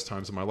one of the best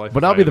times of my life.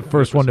 But I'll be the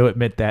first one to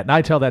admit that. And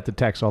I tell that to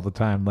Tex all the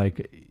time.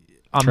 Like,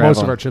 on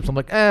most of our trips, I'm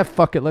like,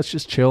 fuck it. Let's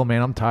just chill,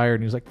 man. I'm tired.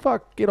 And he's like,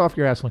 fuck, get off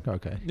your ass. I'm like,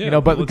 okay. Yeah, you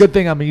know, but the good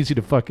thing I'm easy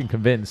to fucking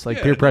convince.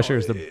 Like, peer pressure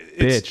is the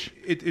bitch.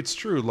 It's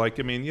true. Like,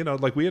 I mean, you know,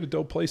 like, we had a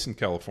dope place in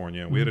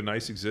California. We had a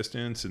nice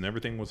existence, and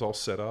everything was all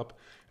set up.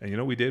 And you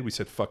know what we did? We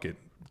said, fuck it.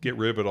 Get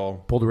rid of it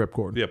all. Pull the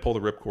ripcord. Yeah, pull the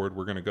ripcord.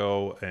 We're going to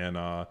go.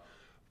 And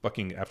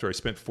fucking, after I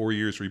spent 4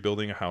 years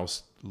rebuilding a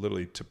house,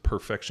 literally to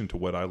perfection, to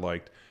what I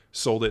liked,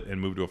 sold it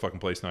and moved to a fucking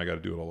place. Now I got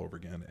to do it all over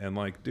again. And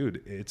like,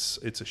 dude, it's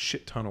a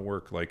shit ton of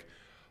work. Like,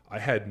 I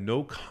had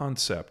no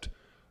concept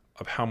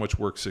of how much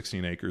work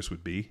 16 acres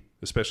would be,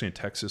 especially in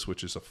Texas,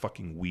 which is a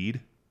fucking weed.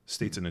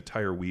 State's an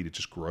entire weed. It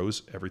just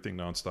grows everything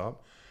nonstop.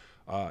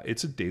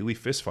 It's a daily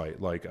fist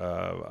fight. Like,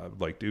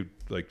 dude,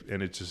 like,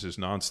 and it just is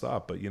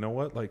nonstop. But you know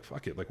what? Like,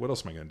 fuck it. Like, what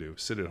else am I going to do?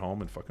 Sit at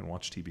home and fucking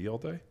watch TV all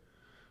day?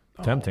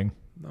 No, tempting.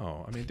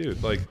 No, I mean,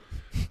 dude, like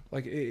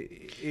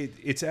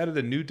it's added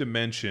a new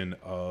dimension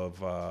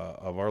of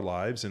our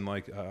lives, and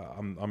like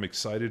I'm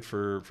excited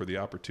for the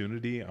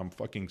opportunity. I'm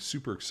fucking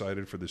super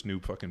excited for this new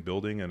fucking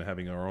building and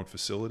having our own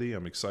facility.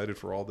 I'm excited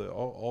for all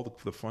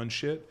the fun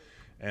shit,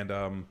 and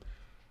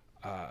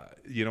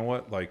you know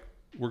what? Like,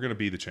 we're gonna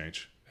be the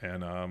change.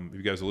 And if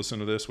you guys listen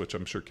to this, which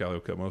I'm sure Callie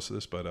will cut most of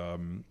this, but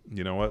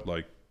you know what?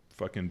 Like,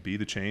 fucking be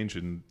the change,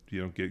 and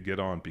you know, get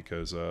on,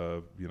 because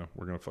you know,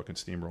 we're gonna fucking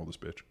steamroll this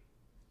bitch.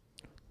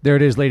 There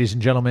it is, ladies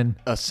and gentlemen.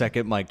 A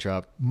second mic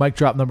drop. Mic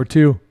drop number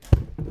 2.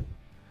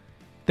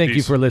 Thank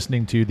you for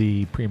listening to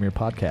the premier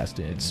podcast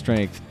in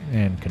strength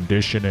and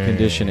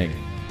conditioning.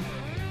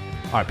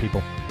 All right,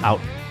 people. Out.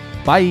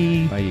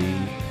 Bye.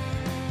 Bye.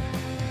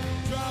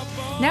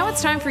 Now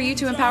it's time for you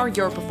to empower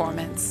your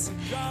performance.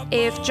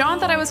 If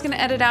John thought I was going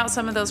to edit out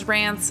some of those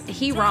rants,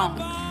 he wrong.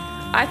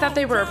 I thought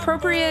they were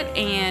appropriate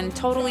and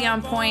totally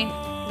on point,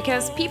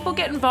 because people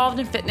get involved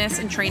in fitness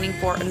and training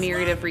for a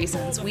myriad of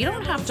reasons. We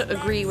don't have to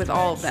agree with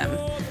all of them.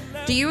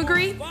 Do you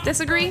agree,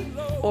 disagree,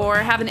 or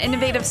have an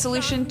innovative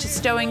solution to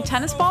stowing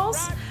tennis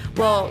balls?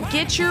 Well,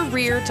 get your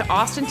rear to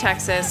Austin,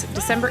 Texas,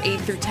 December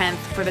 8th through 10th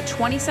for the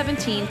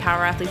 2017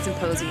 Power Athlete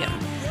Symposium.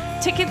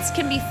 Tickets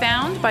can be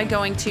found by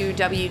going to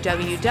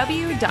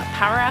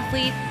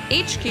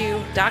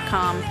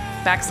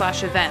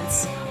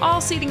www.powerathletehq.com/events.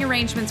 All seating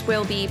arrangements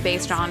will be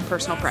based on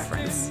personal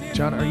preference.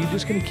 John, are you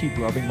just going to keep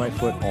rubbing my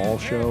foot all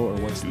show, or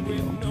what's the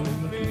deal?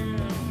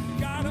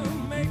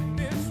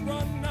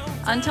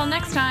 Until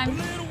next time,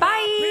 bye!